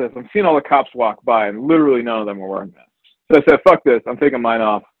process, I'm seeing all the cops walk by, and literally none of them were wearing masks. So I said, fuck this. I'm taking mine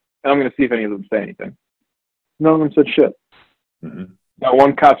off, and I'm going to see if any of them say anything. None of them said shit. Mm-hmm. Not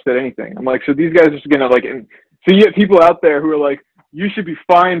one cop said anything. I'm like, so these guys are just going to like, so you get people out there who are like, you should be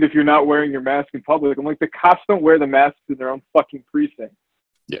fined if you're not wearing your mask in public. I'm like, the cops don't wear the masks in their own fucking precinct.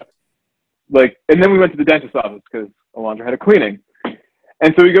 Yeah. Like, and then we went to the dentist's office because Alondra had a cleaning.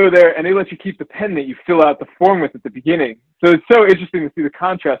 And so we go there, and they let you keep the pen that you fill out the form with at the beginning. So it's so interesting to see the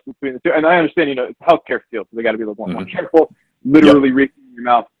contrast between the two. And I understand, you know, it's a healthcare field, so they got to be a little more careful, literally reaching your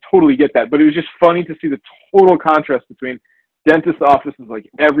mouth. Totally get that. But it was just funny to see the total contrast between dentist offices, like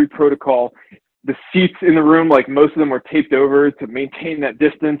every protocol, the seats in the room, like most of them were taped over to maintain that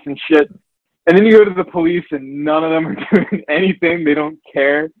distance and shit. And then you go to the police, and none of them are doing anything. They don't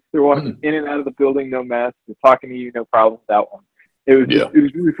care. They're walking in and out of the building, no mask. They're talking to you, no problem with that one. It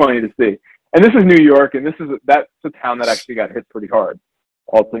was really funny to see. And this is New York, and that's a town that actually got hit pretty hard,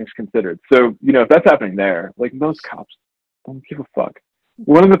 all things considered. So, you know, if that's happening there, like most cops I don't give a fuck.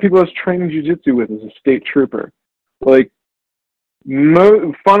 One of the people I was training jiu-jitsu with is a state trooper. Like,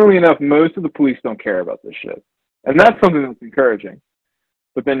 funnily enough, most of the police don't care about this shit. And that's something that's encouraging.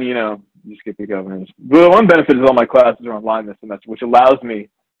 But then, you just get the governors. But the one benefit is all my classes are online this semester, which allows me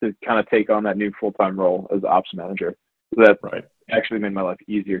to kind of take on that new full-time role as ops manager. So that actually made my life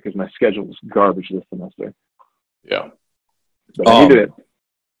easier because my schedule was garbage this semester. Yeah. But I needed it.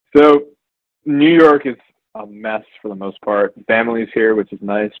 So New York is a mess for the most part. Family's here, which is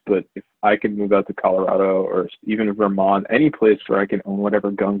nice, but if I could move out to Colorado or even Vermont, any place where I can own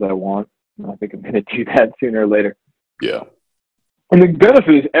whatever guns I want, I think I'm going to do that sooner or later. Yeah. And the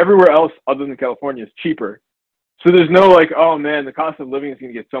benefit is everywhere else other than California is cheaper. So there's no like, oh man, the cost of living is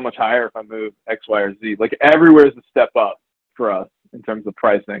going to get so much higher if I move X, Y, or Z. Like everywhere is a step up for us in terms of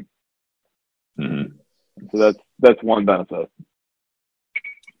pricing. Mm-hmm. So that's one benefit.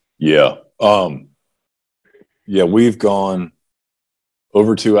 Yeah. Yeah, we've gone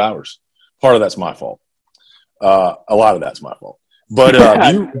over 2 hours. Part of that's my fault. A lot of that's my fault.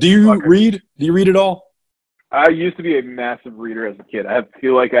 But do you read? Do you read at all? I used to be a massive reader as a kid. I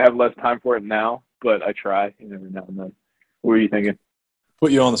feel like I have less time for it now, but I try every now and then. What are you thinking?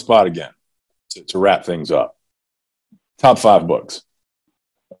 Put you on the spot again to wrap things up. Top 5 books.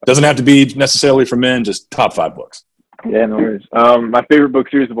 Doesn't have to be necessarily for men, just top 5 books. Yeah, no worries. My favorite book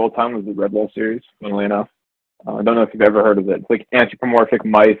series of all time was the Red Bull series, funnily enough. I don't know if you've ever heard of it. It's like anthropomorphic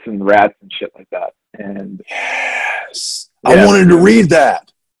mice and rats and shit like that. And yes, I wanted to read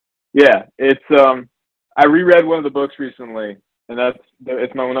that. Yeah, it's I reread one of the books recently, and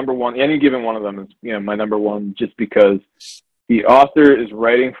it's my number one. Any given one of them is my number one, just because the author is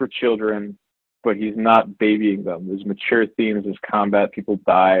writing for children, but he's not babying them. There's mature themes, there's combat, people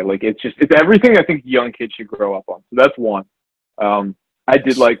die. Like it's everything I think young kids should grow up on. So that's one. I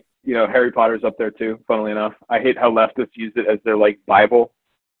did like. Harry Potter's up there too, funnily enough. I hate how leftists use it as their like Bible.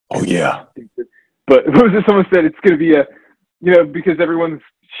 Oh yeah. But what was it? Someone said it's going to be because everyone's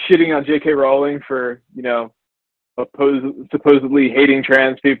shitting on J.K. Rowling for, supposedly hating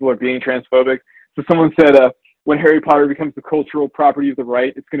trans people or being transphobic. So someone said, when Harry Potter becomes the cultural property of the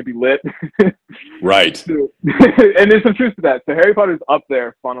right, it's going to be lit. Right. So, and there's some truth to that. So Harry Potter's up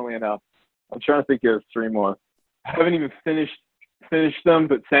there, funnily enough. I'm trying to think of 3 more. I haven't even finished them,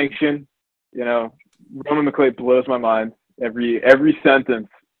 but Sanction, Roman McClay blows my mind. Every sentence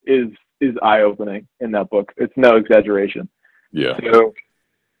is eye-opening in that book. It's no exaggeration. Yeah. So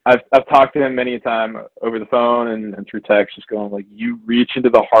I've talked to him many a time over the phone and through text, just going like, you reach into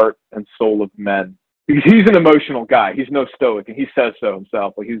the heart and soul of men. Because he's an emotional guy. He's no stoic, and he says so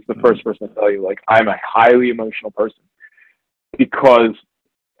himself. Like, he's the first person to tell you, like, I'm a highly emotional person.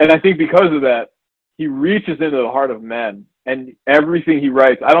 And I think because of that, he reaches into the heart of men. And everything he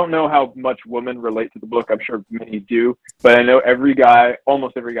writes, I don't know how much women relate to the book. I'm sure many do, but I know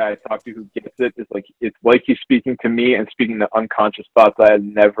almost every guy I talk to who gets it is like, it's like he's speaking to me and speaking to unconscious thoughts I had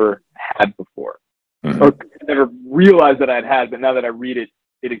never had before, or never realized that I'd had. But now that I read it,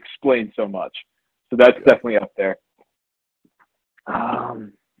 it explains so much. So that's definitely up there.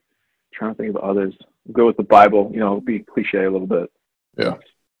 Trying to think of others. We'll go with the Bible. Be cliche a little bit. Yeah.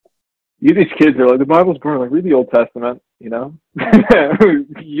 These kids are like, the Bible's boring. Like, read the Old Testament,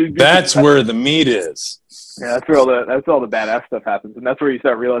 That's where the meat is. Yeah, that's where all the badass stuff happens, and that's where you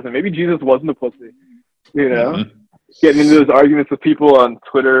start realizing maybe Jesus wasn't a pussy. Getting into those arguments with people on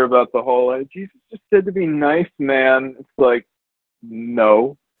Twitter about the whole Jesus just said to be nice, man. It's like,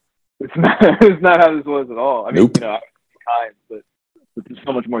 no, it's not. It's not how this was at all. I mean, nope. Kind, but there's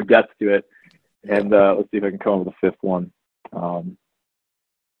so much more depth to it. And let's see if I can come up with a 5th one.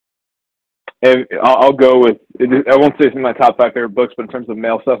 And I'll go with, I won't say it's in my top 5 favorite books, but in terms of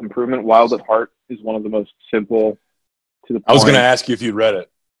male self-improvement, Wild at Heart is one of the most simple to the point. I was going to ask you if you'd read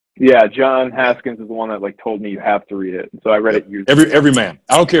it. Yeah, John Haskins is the one that told me you have to read it. And so I read it years ago. Every man.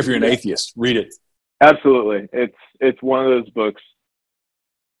 I don't care if you're an atheist. Read it. Absolutely. It's one of those books.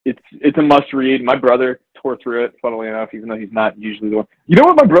 It's a must read. My brother tore through it, funnily enough, even though he's not usually the one. You know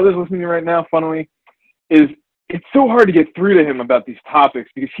what my brother's listening to right now, funnily, is it's so hard to get through to him about these topics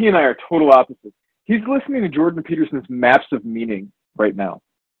because he and I are total opposites. He's listening to Jordan Peterson's Maps of Meaning right now.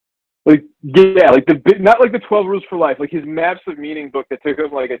 Not like the 12 Rules for Life, like his Maps of Meaning book that took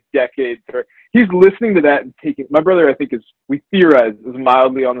him like a decade. He's listening to that and taking. My brother, I think, we theorize, is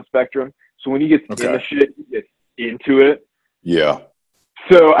mildly on the spectrum. So when he gets into shit, he gets into it. Yeah.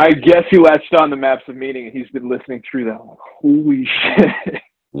 So I guess he latched on to Maps of Meaning, and he's been listening through that. Like, holy shit!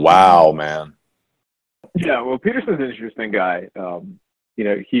 Wow, man. Yeah, well, Peterson's an interesting guy.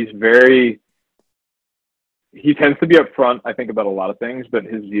 He tends to be upfront, I think, about a lot of things, but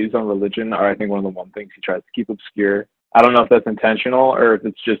his views on religion are, I think, one of the one things he tries to keep obscure. I don't know if that's intentional or if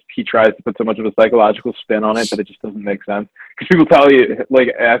it's just he tries to put so much of a psychological spin on it that it just doesn't make sense. Because people tell you, like,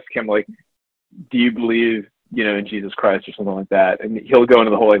 ask him, like, do you believe, in Jesus Christ or something like that? And he'll go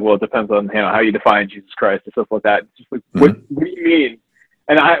into the whole, like, well, it depends on how you define Jesus Christ and stuff like that. It's just like, what do you mean?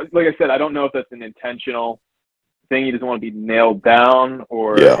 And like I said, I don't know if that's an intentional thing. He doesn't want to be nailed down,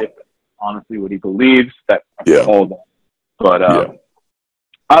 or if it's honestly what he believes. That all of that. But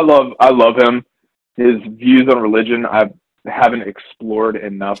I love him. His views on religion, I haven't explored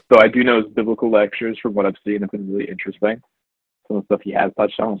enough. Though I do know his biblical lectures, from what I've seen, have been really interesting. Some of the stuff he has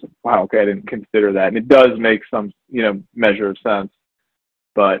touched on, I was like, wow, okay, I didn't consider that. And it does make some, measure of sense.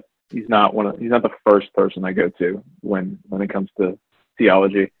 But he's not the first person I go to when it comes to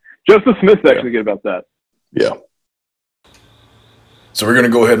theology. Joseph Smith's actually good about that. Yeah. So we're going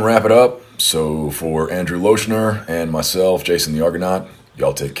to go ahead and wrap it up. So for Andrew Loeschner and myself, Jason the Argonaut,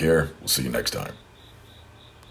 y'all take care. We'll see you next time.